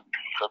ادب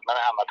خدمت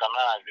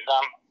هموطنان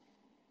عزیزم.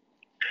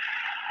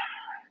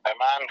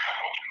 من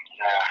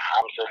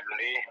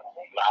همسلولی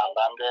و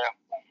همبند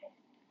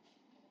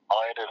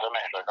آقای رضا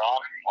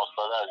مهرگان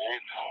استاد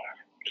عزیز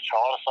که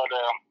 4 سال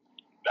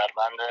در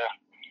بند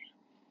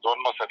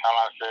ظلم و ستم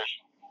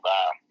هستش و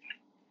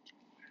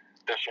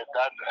به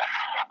شدت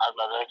از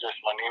نظر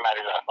جسمانی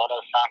مریض احوال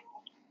هستم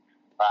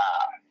و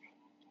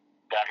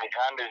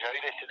دقیقاً به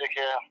جایی رسیده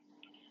که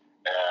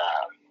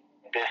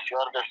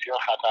بسیار بسیار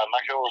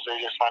خطرناک اوضاع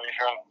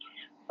جسمانیشون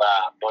و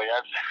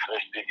باید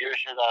رسیدگی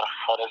بشه در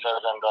خارج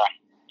از زندان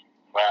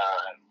و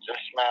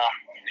جسم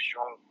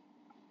ایشون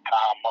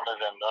تحمل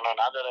زندان رو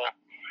نداره.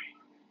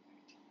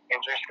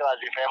 اینجاست که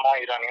وظیفه ما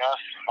ایرانی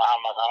هست و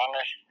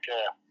هموطنانش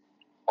که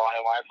با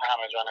حمایت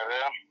همه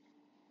جانبه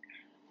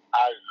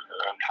از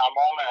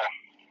تمام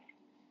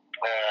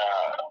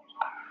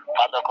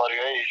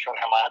فداکاری‌های ایشون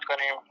حمایت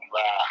کنیم و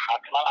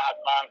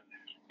حتما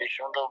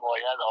ایشون رو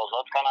باید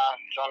آزاد کنن،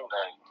 چون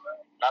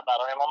نه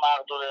برای ما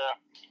مقدوره،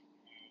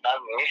 نه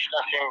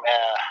میشناسیم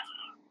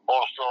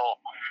قرص و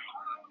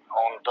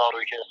اون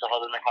دارویی که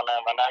استفاده میکنه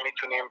و نه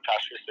میتونیم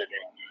تشخیص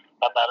بدیم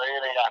و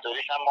برای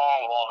نگهداریش هم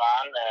ما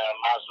واقعا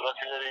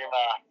معذوراتی داریم و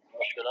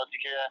مشکلاتی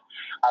که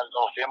از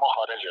عهده ما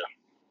خارجه.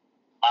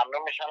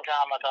 ممنون میشم که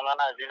هموطنان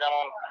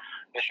عزیزمون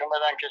نشون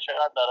بدن که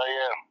چقدر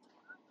برای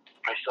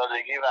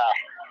ایستادگی و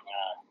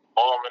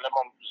مقابله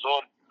با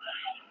ظلم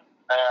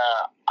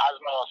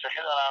عزم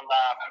راسخی دارن و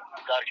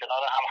در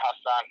کنار هم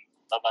هستن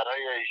و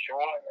برای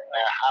ایشون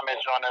همه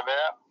جانبه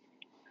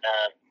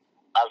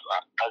از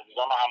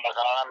عزیزان و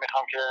هموطنان هم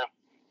میخوام که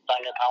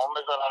سنگ تمام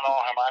بذارن و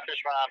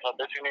حمایتش کنن تا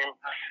بتونیم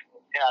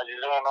این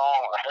عزیزان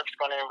رو حفظ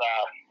کنیم و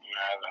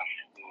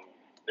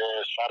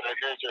به شرایط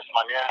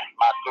جسمانی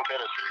مطلوب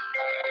برسیم.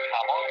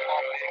 تمام ما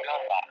اینجا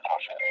سخت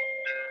باشه،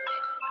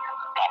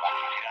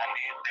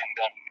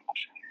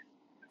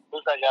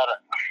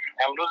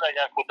 امروز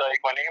اگر کوتاهی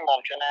کنیم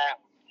ممکنه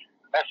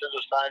مثل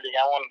دوستان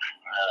دیگه‌مون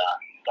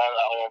در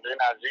آینده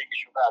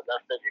نزدیکشون رو از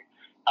دست بدیم.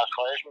 از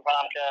خواهش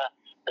میکنم که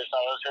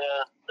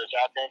به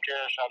جهت اینکه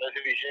شرایط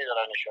ویژه‌ای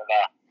دارن ایشون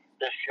و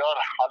بسیار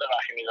حال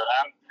وخیمی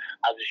دارن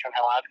از ایشون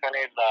حمایت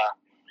کنید و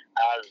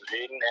از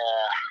این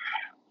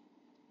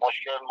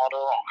مشکل ما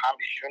رو هم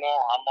ایشون و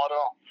هم ما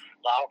رو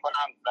رها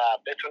کنن و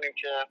بتونیم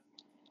که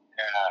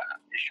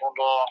ایشون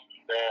رو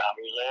به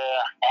روزه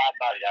بعد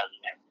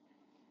برگردونیم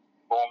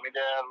به امید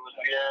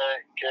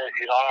روزیه که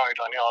ایران و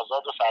ایرانی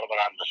آزاد و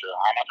سربلند بشه.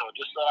 همتون رو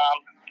دوست دارم.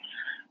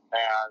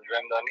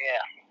 زندانی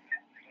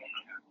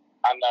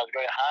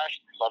اندرگاه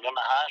 8 سالن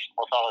 8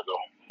 اتاق 2.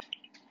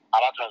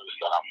 همتون رو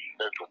دوست دارم.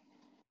 بدرود.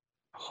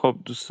 خب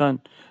دوستان،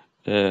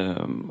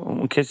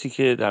 اون کسی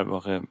که در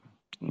واقع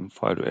این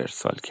فایل رو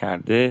ارسال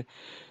کرده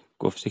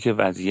گفته که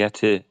وضعیت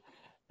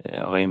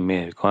آقای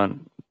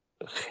مهرگان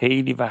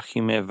خیلی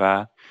وخیمه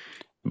و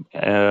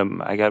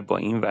اگر با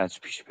این وضع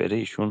پیش بره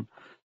ایشون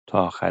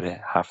تا آخر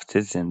هفته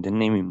زنده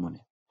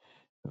نمیمونه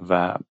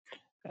و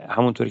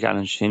همونطور که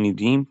الان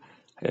شنیدیم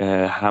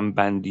هم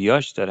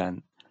بندیاش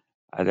دارن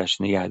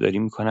ازش نگهداری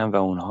میکنن و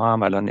اونها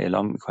هم الان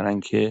اعلام میکنن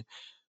که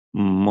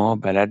ما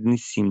بلد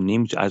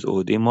نیستیم، از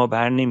عهده ما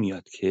بر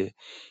نمیاد که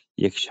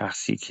یک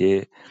شخصی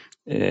که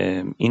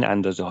این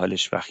اندازه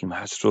حالش وخیم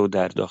هست رو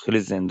در داخل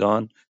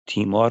زندان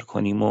تیمار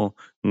کنیم و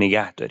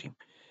نگه داریم.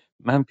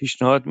 من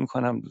پیشنهاد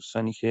میکنم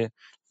دوستانی که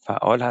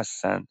فعال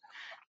هستن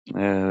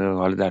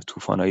حالا در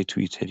طوفان‌های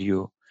توییتری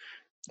و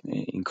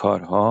این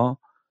کارها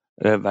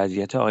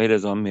وضعیت آقای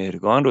رضا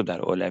مهرگان رو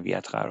در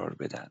اولویت قرار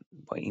بدن.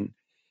 با این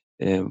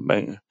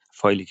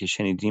فایلی که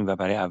شنیدیم و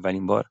برای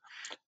اولین بار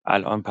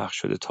الان پخش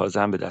شده، تازه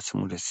هم به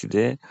دستمون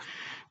رسیده،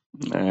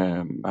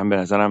 من به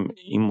نظرم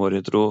این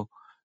مورد رو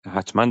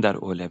حتما در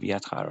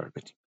اولویت قرار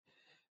بدیم.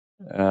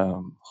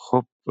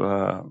 خب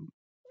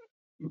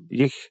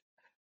یک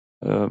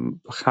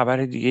خبر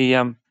دیگه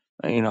هم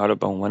این حالا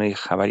به عنوان یک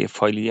خبر، یه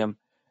فایلی هم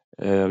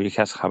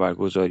یکی از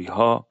خبرگزاری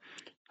ها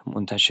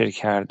منتشر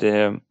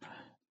کرده،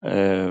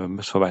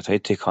 صحبت‌های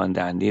تکان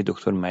دهنده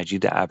دکتر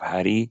مجید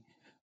ابهری،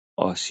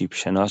 آسیب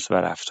شناس و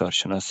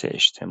رفتارشناس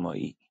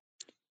اجتماعی،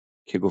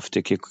 که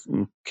گفته که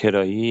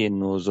کرایه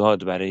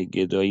نوزاد برای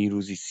گدایی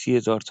روزی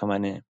 30,000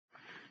 تومنه.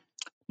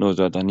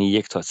 نوزادان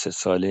 1 تا 3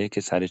 ساله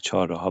که سر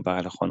چهارراه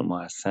بغل خانوما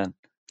هستن،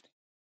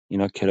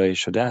 اینا کرایه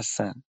شده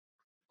هستن.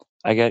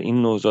 اگر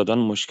این نوزادان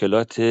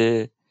مشکلات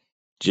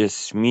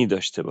جسمی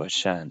داشته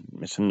باشن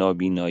مثل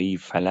نابینایی،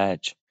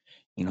 فلج،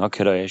 اینها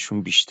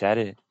کرایهشون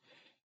بیشتره.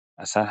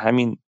 اصلا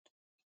همین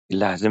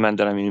لحظه من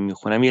دارم اینو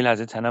میخونم یه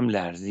لحظه تنم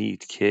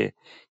لرزید که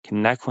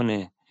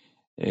نکنه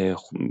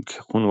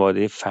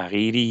خانواده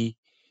فقیری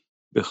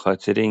به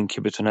خاطر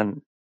اینکه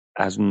بتونن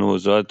از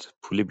نوزاد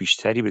پول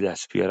بیشتری به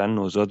دست بیارن،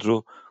 نوزاد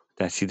رو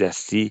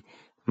دستی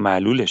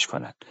معلولش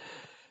کنن.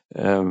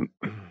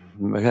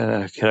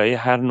 کرایه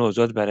هر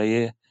نوزاد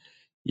برای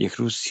یک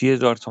روز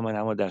 30,000 تومان،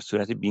 اما در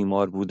صورت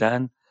بیمار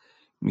بودن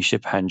میشه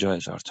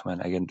 50,000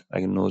 تومان.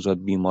 اگر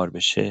نوزاد بیمار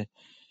بشه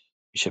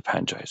میشه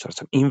 50,000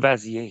 تومان. این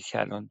وضعیه که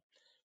الان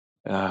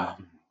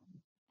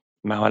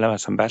من حالم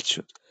اصلا بد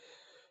شد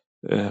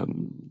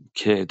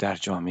که در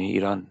جامعه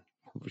ایران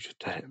وجود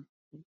داره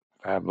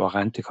و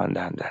واقعا تکان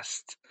دهنده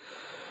است.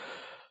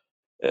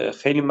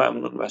 خیلی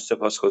ممنون و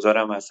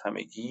سپاسگزارم از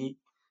همگی.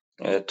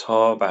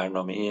 تا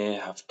برنامه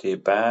هفته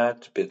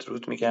بعد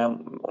بدرود میگم.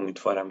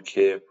 امیدوارم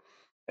که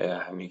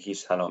همگی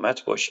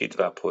سلامت باشید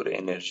و پر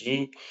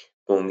انرژی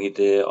به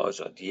امید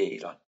آزادی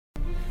ایران.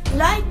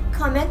 لایک،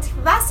 کامنت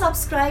و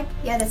سابسکرایب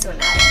یادتون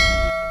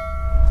نره.